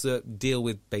France that deal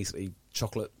with basically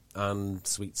chocolate and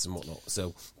sweets and whatnot.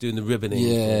 So doing the ribboning.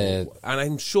 Yeah. And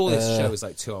I'm sure this show is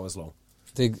like 2 hours long.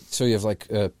 So you have like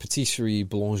patisserie,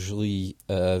 boulangerie,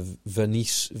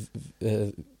 Venice.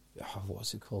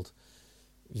 What's it called?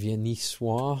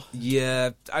 Viennoisoire.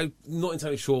 Yeah, I'm not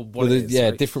entirely sure what it is. Yeah,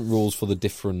 right? different rules for the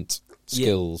different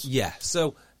skills. Yeah.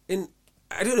 So I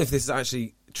don't know if this is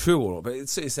actually true or not, but it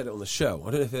certainly said it on the show.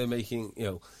 I don't know if they're making,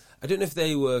 I don't know if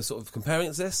they were sort of comparing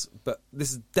it to this, but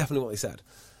this is definitely what they said.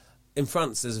 In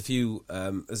France, there's a few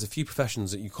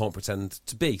professions that you can't pretend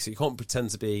to be. So you can't pretend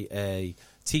to be a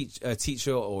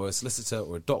teacher or a solicitor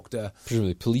or a doctor.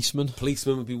 Presumably policeman.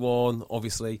 Policeman would be one,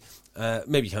 obviously.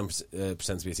 Maybe you can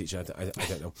pretend to be a teacher. I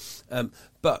don't know.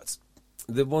 But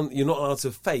the one you're not allowed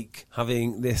to fake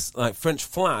having this like French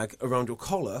flag around your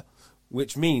collar,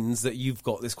 which means that you've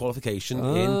got this qualification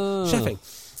in chefing.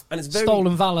 And it's very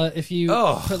Stolen Valor, if you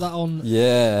put that on...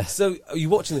 Yeah. So you're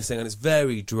watching this thing and it's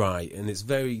very dry and it's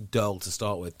very dull to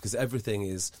start with because everything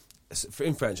is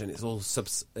in French and it's all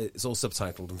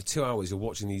subtitled. And for 2 hours you're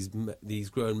watching these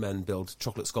grown men build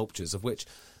chocolate sculptures of which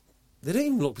they don't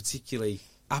even look particularly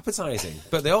appetising,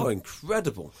 but they are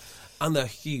incredible and they're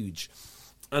huge.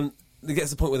 And it gets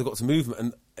to the point where they've got to movement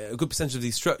and a good percentage of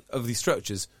these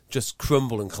structures just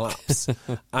crumble and collapse.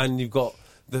 And you've got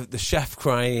the chef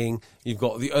crying, you've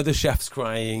got the other chefs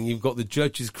crying, you've got the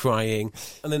judges crying,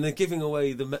 and then they're giving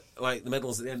away the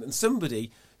medals at the end. And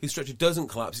somebody whose structure doesn't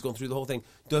collapse, who's gone through the whole thing,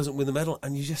 doesn't win the medal,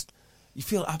 and you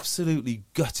feel absolutely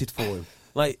gutted for him.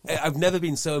 Like, I've never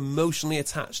been so emotionally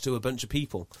attached to a bunch of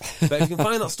people. But if you can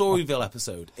find that Storyville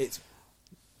episode,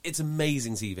 it's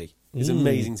amazing TV. It's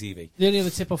amazing TV. The only other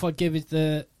tip-off I'd give is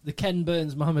the Ken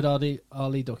Burns Muhammad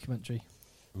Ali documentary.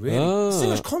 Really? So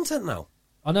much content now.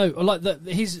 I know. Like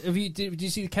did you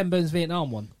see the Ken Burns Vietnam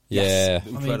one? Yeah.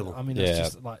 Incredible. I mean, Yeah. it's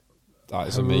just like That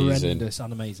is amazing. horrendous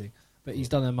and amazing. But he's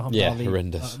done a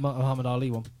horrendous. Muhammad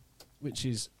Ali one, which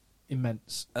is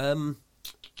immense. There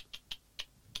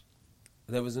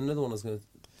was another one I was going to...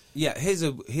 Yeah, here's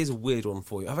a weird one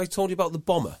for you. Have I told you about the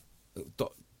Bomber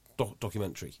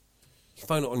documentary? You can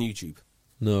find it on YouTube.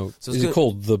 No. So Is it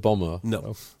called The Bomber?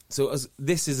 No. So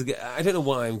this is... I don't know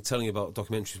why I'm telling you about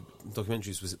documentaries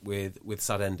with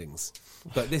sad endings,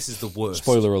 but this is the worst.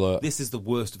 Spoiler alert. This is the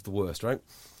worst of the worst, right?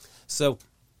 So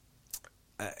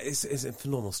it's a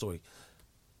phenomenal story.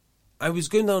 I was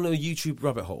going down a YouTube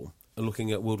rabbit hole and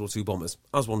looking at World War II bombers,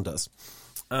 as one does,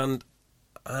 and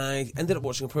I ended up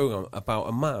watching a programme about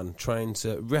a man trying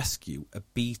to rescue a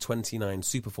B-29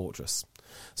 Superfortress.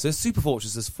 So this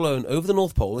Superfortress has flown over the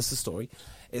North Pole, this is the story.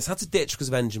 It's had to ditch because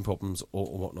of engine problems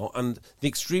or whatnot, and the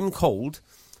extreme cold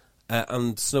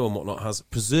and snow and whatnot has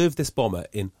preserved this bomber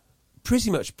in pretty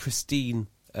much pristine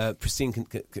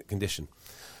condition.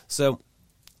 So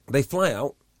they fly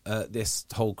out, this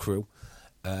whole crew,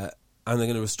 and they're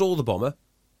going to restore the bomber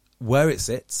where it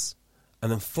sits,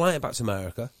 and then fly it back to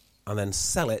America, and then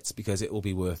sell it because it will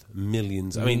be worth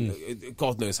millions. I mean,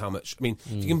 God knows how much. I mean,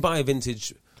 if you can buy a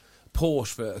vintage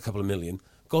Porsche for a couple of million,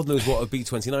 God knows what a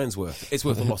B-29's worth. It's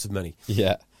worth a lot of money.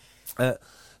 Yeah.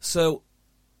 So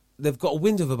they've got a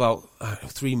window of about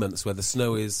 3 months where the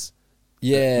snow is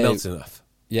melted enough.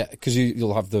 Yeah, because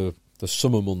you'll have the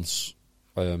summer months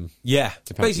Yeah,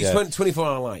 Depends, basically yeah.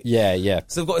 24-hour light. Yeah.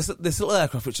 So they've got this little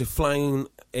aircraft which are flying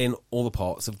in all the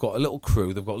parts. They've got a little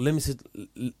crew. They've got limited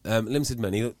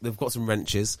money. They've got some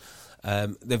wrenches.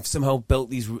 They've somehow built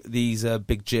these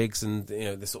big jigs and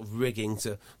this sort of rigging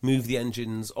to move the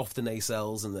engines off the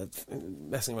nacelles, and they're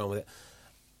messing around with it.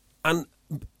 And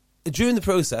during the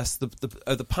process,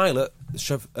 the pilot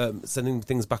sending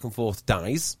things back and forth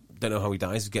dies. Don't know how he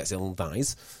dies. He gets ill and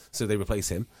dies. So they replace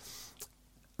him.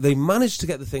 They managed to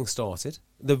get the thing started.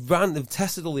 They've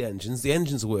tested all the engines. The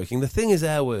engines are working. The thing is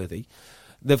airworthy.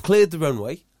 They've cleared the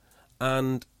runway,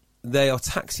 and they are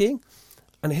taxiing,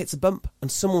 and it hits a bump,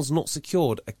 and someone's not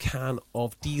secured a can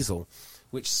of diesel,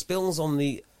 which spills on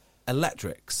the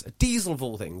electrics. A diesel of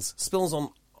all things spills on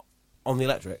the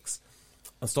electrics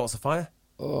and starts a fire.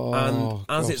 Oh, and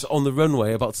as it's on the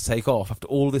runway about to take off, after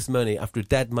all this money, after a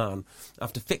dead man,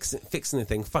 after fixing the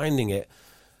thing, finding it,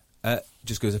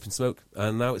 just goes up in smoke,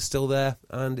 and now it's still there,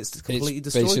 and it's completely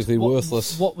destroyed. Basically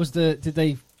worthless. What was did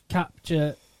they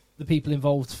capture the people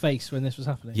involved's face when this was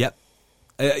happening? Yep.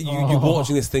 You're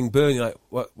watching this thing burn. You're like,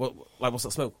 what's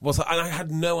that smoke? What's that? And I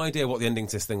had no idea what the ending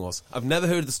to this thing was. I've never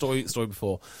heard the story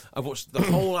before. I've watched the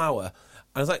whole hour, and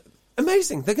I was like,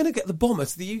 amazing! They're going to get the bomber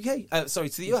to the UK. To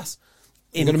the US.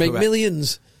 They're going to make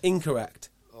millions. Incorrect.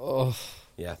 Oh,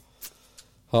 yeah.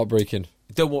 Heartbreaking.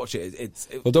 Don't watch it.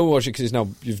 Well, don't watch it because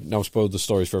you've now spoiled the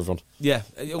stories for everyone. Yeah,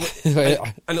 and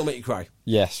it'll make you cry.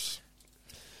 Yes.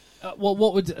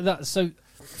 What would that? So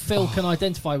Phil can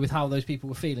identify with how those people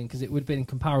were feeling, because it would have been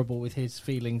comparable with his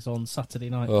feelings on Saturday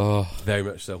night. Oh, very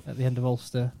much so. At the end of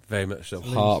Ulster. Very much so.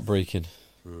 Heartbreaking.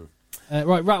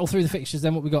 Right, rattle through the fixtures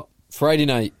then. What we got? Friday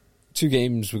night, 2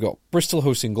 games. We got Bristol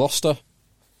hosting Gloucester.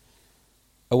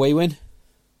 Away win.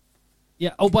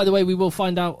 Yeah. Oh, by the way, we will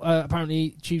find out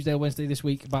apparently Tuesday or Wednesday this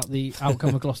week about the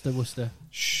outcome of Gloucester-Worcester.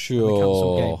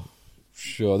 Sure.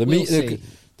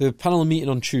 The panel meeting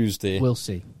on Tuesday. We'll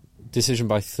see. Decision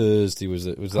by Thursday was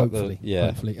it? Was hopefully, that the yeah?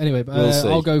 Hopefully. Anyway, We'll see.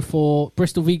 I'll go for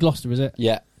Bristol v Gloucester. Is it?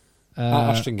 Yeah. At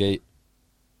Ashton Gate.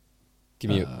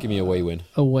 Give me a away win.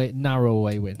 Narrow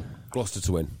away win. Gloucester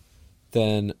to win.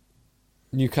 Then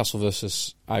Newcastle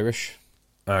versus Irish.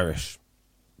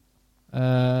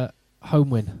 Home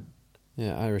win.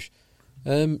 Yeah, Irish.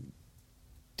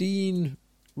 Dean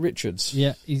Richards.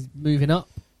 Yeah, he's moving up.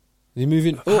 Is he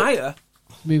moving higher?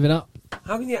 Moving up.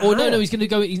 How can you get Oh higher? no, he's going to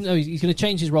go. He's going to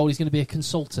change his role. He's going to be a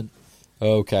consultant.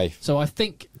 Okay. So I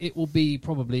think it will be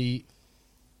probably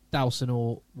Dowson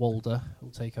or Walder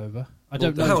will take over. I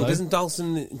don't know. How isn't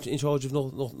Dowson in charge of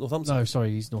Northampton? No,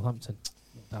 sorry, he's Northampton.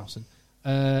 Not Dowson.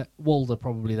 Walder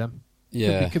probably then.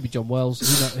 Yeah. Could be John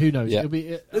Wells. Who knows? Yeah. It'll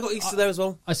be, They've got Easter there as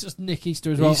well. I just Nick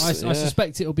Easter as well. Easter, I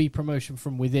suspect it'll be promotion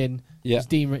from within. Yeah. Because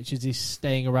Dean Richards is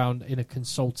staying around in a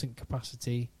consultant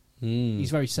capacity. He's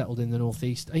very settled in the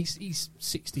northeast. He's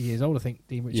 60 years old, I think.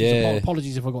 Dean Richards. Yeah.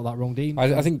 Apologies if I got that wrong, Dean.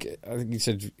 I think he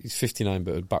said he's 59,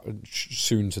 but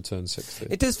soon to turn 60.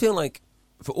 It does feel like,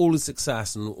 for all his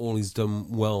success and all he's done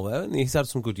well there, and he's had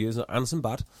some good years and some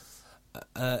bad,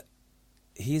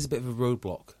 he is a bit of a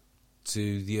roadblock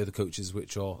to the other coaches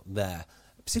which are there.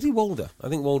 Particularly Walder. I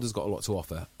think Walder's got a lot to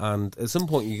offer, and at some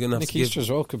point you're going to have Nick to give... Easter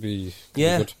as well could be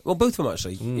good. Well, both of them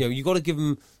actually. Mm. You've got to give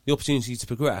them the opportunity to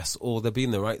progress, or they'll be in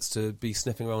the rights to be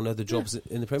sniffing around other jobs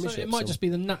in the Premiership. So it might just be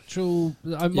the natural...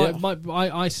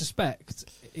 I suspect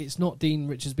it's not Dean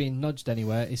Richards being nudged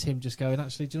anywhere. It's him just going,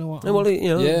 actually, do you know what?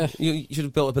 You should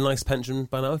have built up a nice pension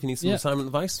by now if you need some retirement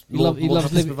advice. He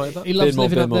loves living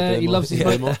up there. He loves his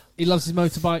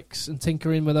motorbikes and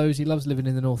tinkering with those. He loves living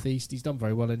in the northeast. He's done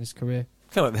very well in his career.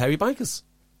 Kind of like the hairy bikers.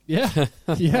 Yeah,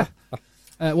 yeah.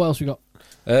 What else we got?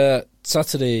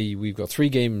 Saturday, we've got 3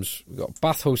 games. We've got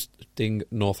Bath hosting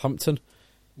Northampton.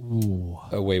 Ooh.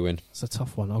 Away win. It's a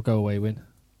tough one. I'll go away win.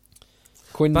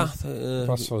 Bath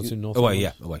hosting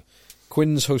Northampton. Away.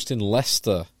 Quinn's hosting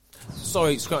Leicester.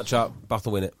 Sorry, scratch out. Bath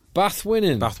will win it. Bath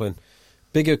winning. Bath win.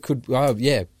 Bigger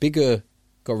Bigger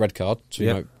got a red card, so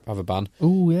you might have a ban.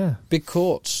 Oh, yeah. Big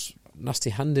Court's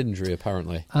nasty hand injury,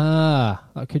 apparently.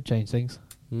 That could change things.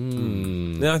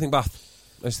 Yeah, I think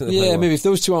Bath. Maybe if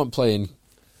those two aren't playing,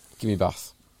 give me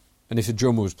Bath. And if the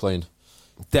drummer was playing,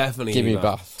 definitely give me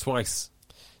Bath. Twice.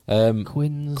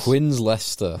 Quinn's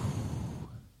Leicester.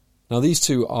 Now, these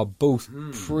two are both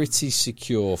pretty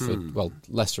secure for... Well,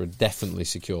 Leicester are definitely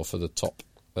secure for the top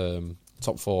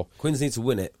 4. Quins need to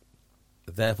win it.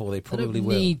 Therefore, they probably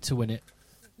will. Need to win it.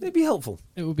 It'd be helpful.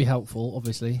 It would be helpful,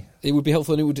 obviously. It would be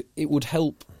helpful, and it would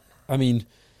help... I mean,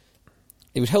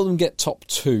 it would help them get top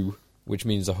 2, which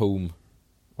means a home...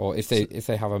 Or if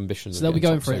they have ambitions... So they'll be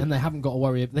going for it, and they haven't got to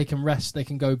worry. They can rest. They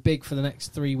can go big for the next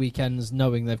 3 weekends,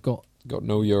 knowing they've got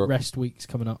no Europe rest weeks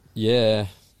coming up. Yeah.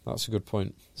 That's a good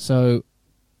point. So,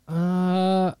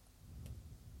 what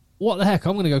the heck?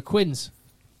 I'm going to go Quins.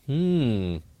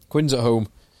 Quins at home.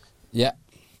 Yeah.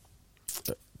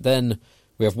 Then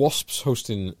we have Wasps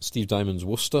hosting Steve Diamond's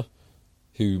Worcester,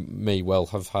 who may well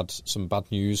have had some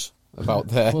bad news about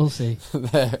their We'll see.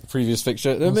 their previous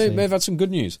fixture. They may have had some good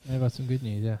news. They've had some good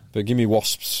news, yeah. But give me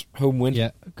Wasps home win.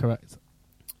 Yeah, correct.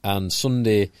 And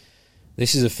Sunday,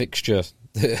 this is a fixture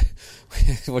that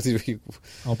what did we?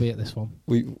 I'll be at this one.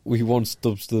 We once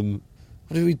dubbed them.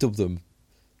 What did we dub them?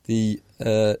 The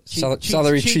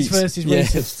salary cheats versus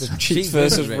racists. Cheats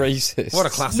versus racist. What a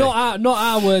classic. Not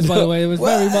our words, by the way. It was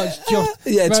very much just.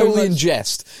 Yeah, very totally much, in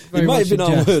jest. very It might much have been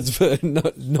in our jest. words,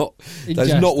 but not. In That's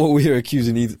jest. not what we're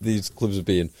accusing these clubs of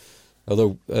being.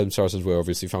 Although Saracens were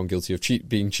obviously found guilty of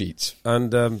being cheats.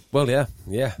 And, yeah.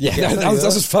 Yeah, that's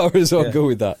as far as I'll go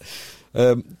with that.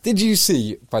 Did you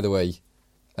see, by the way,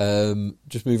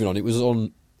 just moving on, it was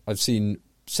on, I've seen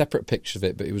separate pictures of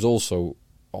it, but it was also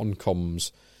on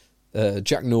comms,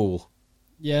 Jack Nowell.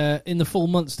 Yeah, in the full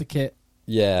Munster kit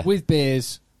Yeah. with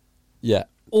beers. Yeah.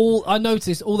 I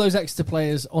noticed all those extra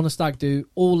players on a stag do,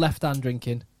 all left-hand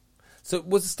drinking. So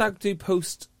was the stag do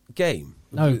post-game?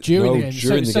 No, during the game.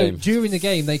 During the game. During the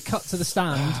game, they cut to the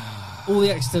stand, all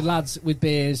the extra lads with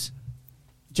beers,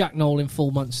 Jack Nowell in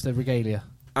full Munster regalia.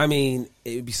 I mean,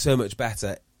 it would be so much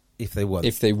better if they won.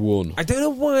 If they won. I don't know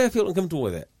why I feel uncomfortable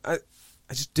with it. I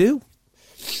just do.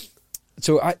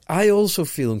 So I also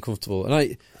feel uncomfortable,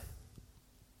 and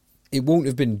it won't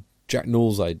have been Jack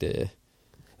Nowell's idea.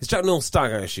 It's Jack Nowell's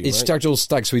stag, I assume, It's right? Jack Nowell's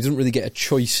stag, so he doesn't really get a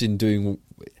choice in doing.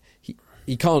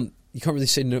 He can't really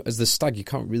say no as the stag. You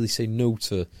can't really say no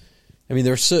to. I mean,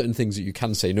 there are certain things that you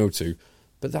can say no to,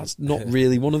 but that's not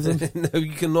really one of them. No,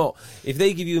 you cannot. If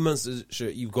they give you a Munster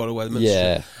shirt, you've got to wear the Munster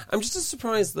shirt. I'm just as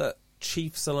surprised that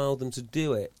Chiefs allowed them to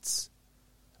do it.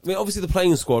 I mean, obviously the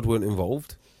playing squad weren't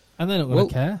involved. And they're not going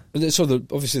to care. So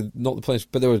obviously not the players,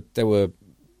 but there were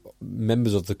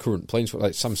members of the current playing squad.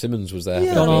 Like Sam Simmons was there.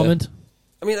 Yeah. Don Armand.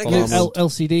 I mean, I Don guess... Armand.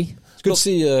 LCD. It's good to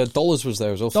see Dollars was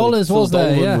there as well. Dollars Phil was there,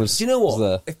 Dolman yeah. was- Do you know what? was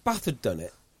there. If Bath had done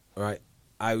it, right,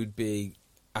 I'd be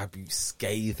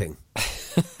scathing.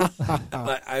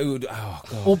 Like, I would. Oh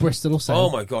god. Or Bristol or Sale. Oh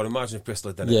my god! Imagine if Bristol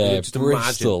had done it. Yeah, Just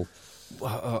Bristol.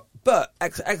 imagine. But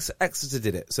Exeter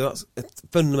did it, so it's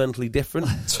fundamentally different.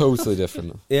 Totally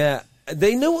different. Yeah,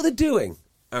 they know what they're doing,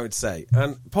 I would say,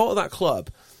 and part of that club,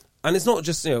 and it's not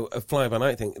just a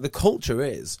fly-by-night thing. The culture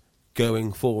is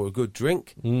going for a good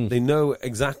drink. They know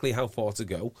exactly how far to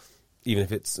go, even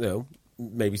if it's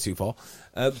maybe too far.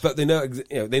 But they know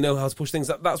they know how to push things.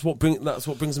 That's what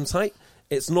brings them tight.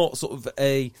 It's not sort of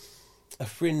a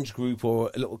fringe group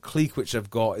or a little clique which they've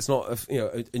got. It's not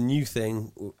a new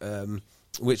thing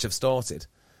which have started.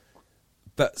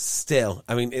 But still,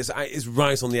 I mean, it's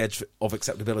right on the edge of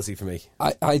acceptability for me.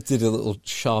 I did a little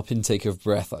sharp intake of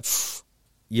breath. Like,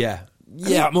 Yeah.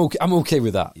 I'm okay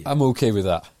with that. Yeah. I'm okay with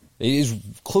that. It is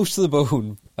close to the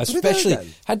bone, especially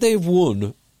had they have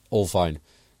won. All fine.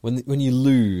 When you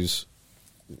lose,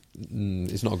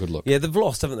 it's not a good look. Yeah, they've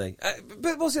lost, haven't they?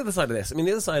 But what's the other side of this? I mean,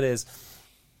 the other side is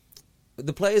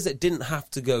the players that didn't have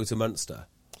to go to Munster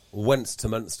went to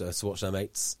Munster to watch their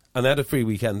mates, and they had a free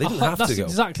weekend. They didn't have to go. That's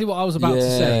exactly what I was about to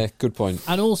say. Yeah, good point.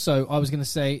 And also, I was going to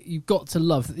say, you've got to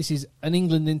love that this is an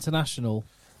England international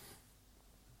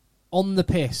on the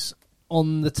piss,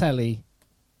 on the telly,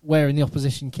 wearing the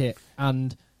opposition kit.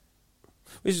 And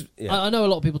I know a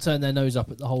lot of people turn their nose up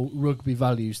at the whole rugby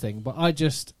values thing, but I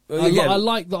just I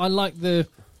like the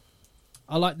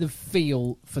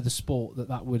feel for the sport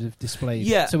that would have displayed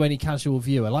to any casual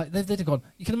viewer. Like they'd have gone.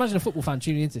 You can imagine a football fan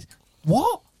tuning into this.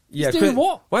 What? Yeah, He's doing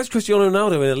what? Why is Cristiano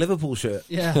Ronaldo in a Liverpool shirt?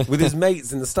 Yeah, with his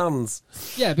mates in the stands.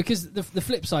 Yeah, because the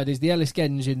flip side is the Ellis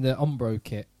Genge in the Umbro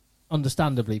kit.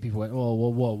 Understandably, people went,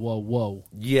 whoa.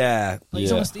 Yeah. Like,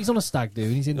 he's on a stag do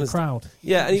and he's in the crowd.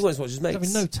 Yeah, and he wants to watch his mates.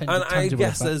 Having no and I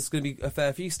guess effect. there's going to be a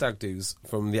fair few stag do's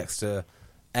from the Exeter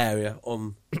area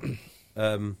on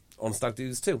stag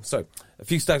do's too. So, a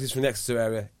few stag do's from the Exeter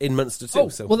area in Munster too.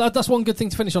 Well, that's one good thing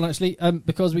to finish on, actually,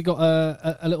 because we got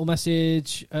a little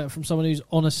message from someone who's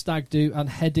on a stag do and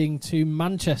heading to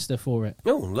Manchester for it.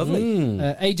 Oh, lovely.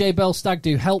 AJ Bell stag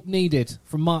do, help needed,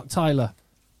 from Mark Tyler.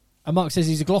 And Mark says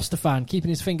he's a Gloucester fan, keeping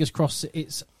his fingers crossed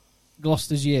it's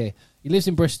Gloucester's year. He lives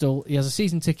in Bristol. He has a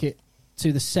season ticket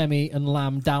to the Semi and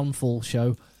Lamb Downfall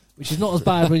show, which is not as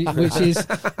bad, which is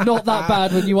not that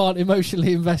bad when you aren't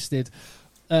emotionally invested.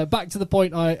 Back to the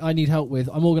point I need help with.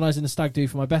 I'm organising a stag do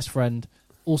for my best friend,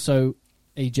 also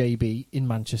a JB in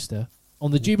Manchester, on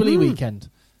the Jubilee weekend,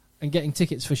 and getting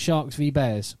tickets for Sharks v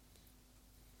Bears.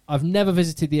 I've never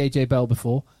visited the AJ Bell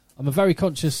before. I'm a very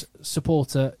conscious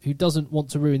supporter who doesn't want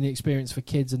to ruin the experience for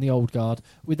kids and the old guard.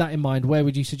 With that in mind, where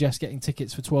would you suggest getting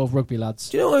tickets for 12 rugby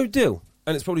lads? Do you know what I would do?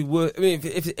 And it's probably worth... I mean,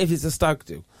 if it's a stag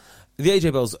do, the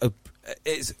AJ Bells,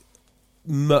 it's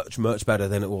much, much better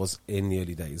than it was in the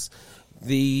early days.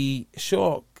 The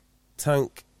Shark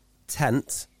Tank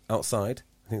tent outside,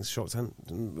 I think it's Shark Tent,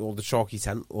 or the Sharky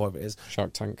tent, or whatever it is.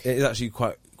 Shark Tank. It is actually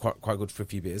quite good for a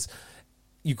few beers.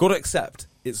 You've got to accept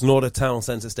it's not a town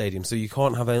centre stadium, so you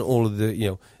can't have all of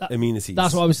the amenities.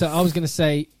 That's what I was saying. I was going to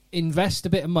say, invest a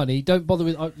bit of money. Don't bother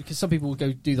with... because some people will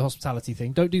go do the hospitality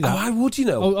thing. Don't do that. Oh, why would you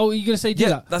know? Oh, you're going to say do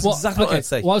that? That's exactly what I'd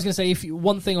say. Well, I was going to say,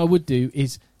 one thing I would do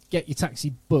is get your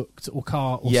taxi booked or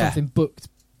car or something booked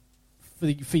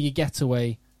for your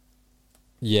getaway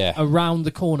around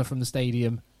the corner from the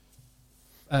stadium.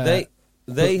 They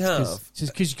have...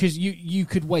 Because you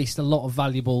could waste a lot of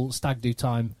valuable stag do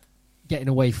time getting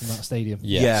away from that stadium.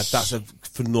 Yes. Yeah, that's a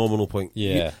phenomenal point.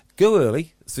 Yeah. Go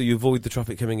early so you avoid the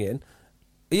traffic coming in.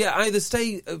 Yeah, either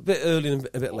stay a bit early and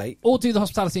a bit late, or do the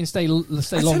hospitality and stay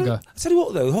longer. I tell you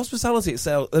what, though, hospitality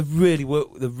itself, they've really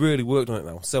worked on it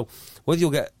now. So whether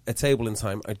you'll get a table in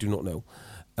time, I do not know.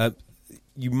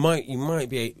 You might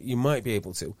be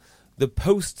able to. The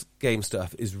post game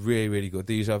stuff is really, really good.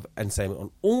 They usually have entertainment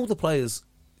on. All the players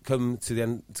come to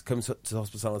the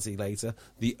hospitality later.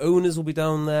 The owners will be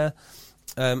down there.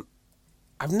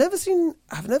 I've never seen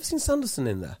Sanderson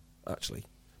in there actually,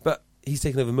 but he's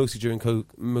taken over mostly during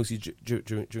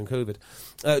COVID.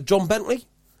 John Bentley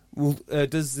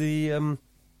does the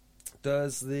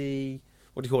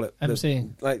what do you call it?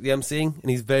 MCing. The MCing, and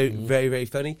he's very, very, very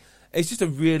funny. It's just a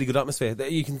really good atmosphere.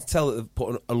 You can tell that they've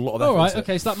put a lot of effort. All right,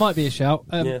 okay, so that might be a shout.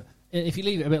 If you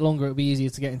leave it a bit longer, it'll be easier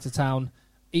to get into town.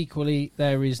 Equally,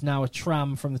 there is now a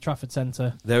tram from the Trafford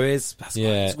Centre. There is. It's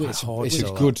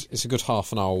a good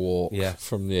half an hour walk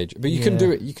from the edge. But you can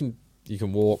do it. You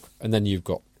can walk, and then you've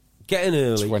got get in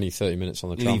early, 20-30 minutes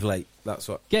on the tram. Leave late. That's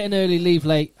what. Get in early, leave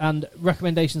late, and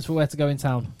recommendations for where to go in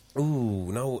town.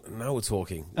 Ooh, now we're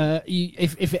talking.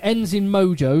 If it ends in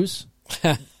Mojo's,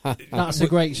 that's a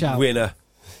great shout. Winner.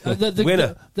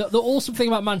 Winner. The awesome thing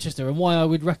about Manchester, and why I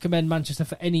would recommend Manchester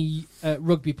for any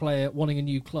rugby player wanting a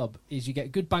new club, is you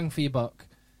get good bang for your buck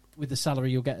with the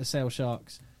salary you'll get at Sale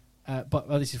Sharks. But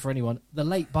this is for anyone. The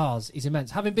late bars is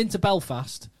immense. Having been to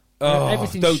Belfast,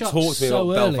 everything's don't shut talk to me so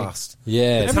about early. Belfast.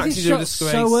 Yeah, everything's shut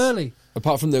so early.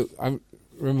 Apart from I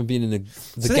remember being in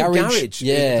the garage.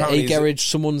 Yeah, a garage,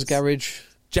 someone's garage.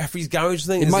 Jeffrey's garage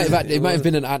thing. It might have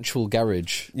been an actual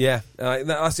garage. Yeah,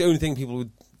 that's the only thing people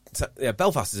would.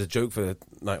 Belfast is a joke for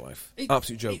nightlife.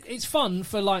 Absolute joke. It's fun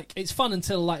for it's fun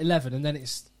until 11, and then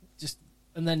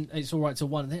it's all right till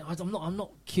 1. And then I'm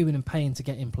not queuing and paying to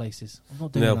get in places. I'm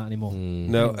not doing that anymore.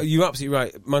 No, you're absolutely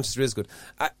right. Manchester is good.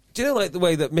 Do you know the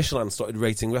way that Michelin started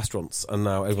rating restaurants, and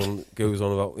now everyone goes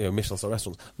on about Michelin-star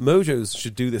restaurants? Mojo's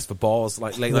should do this for bars,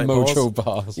 like late night Mojo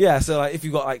bars. Yeah, so if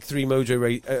you've got 3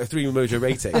 Mojo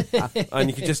rating, and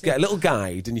you could just get a little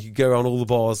guide, and you could go around all the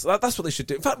bars. That's what they should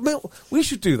do. In fact, we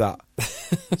should do that.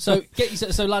 So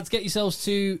lads, get yourselves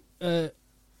to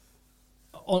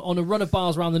on a run of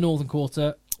bars around the Northern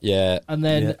Quarter. Yeah, and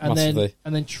then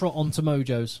trot onto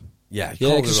Mojo's. Yeah,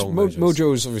 because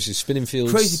Mojo's obviously Spinningfields.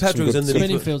 Crazy Pedro's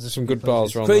underneath. Spinningfields some good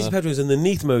bars around Crazy there. Pedro's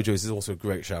underneath Mojo's is also a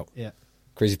great shout. Yeah.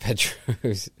 Crazy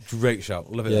Pedro's. Great shout.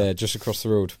 Love it. Yeah, just across the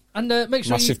road. And make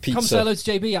sure Massive you come say hello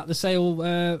to JB at the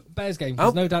Sale Bears game,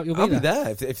 because no doubt you'll be there.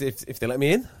 I'll be there. If they let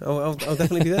me in, I'll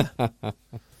definitely be there.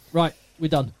 Right, we're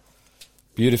done.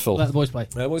 Beautiful. Let the boys play.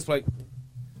 Boys play.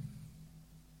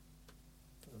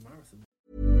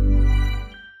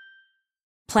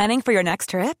 Planning for your next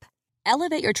trip?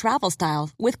 Elevate your travel style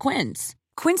with Quince.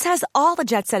 Quince has all the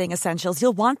jet-setting essentials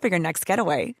you'll want for your next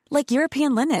getaway, like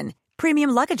European linen, premium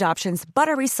luggage options,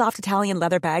 buttery soft Italian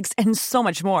leather bags, and so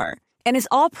much more. And is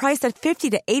all priced at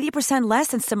 50 to 80% less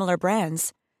than similar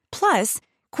brands. Plus,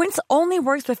 Quince only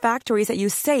works with factories that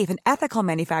use safe and ethical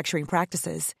manufacturing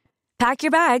practices. Pack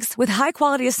your bags with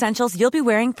high-quality essentials you'll be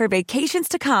wearing for vacations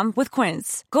to come with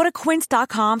Quince. Go to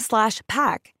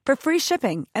quince.com/pack for free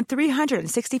shipping and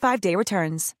 365-day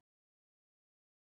returns.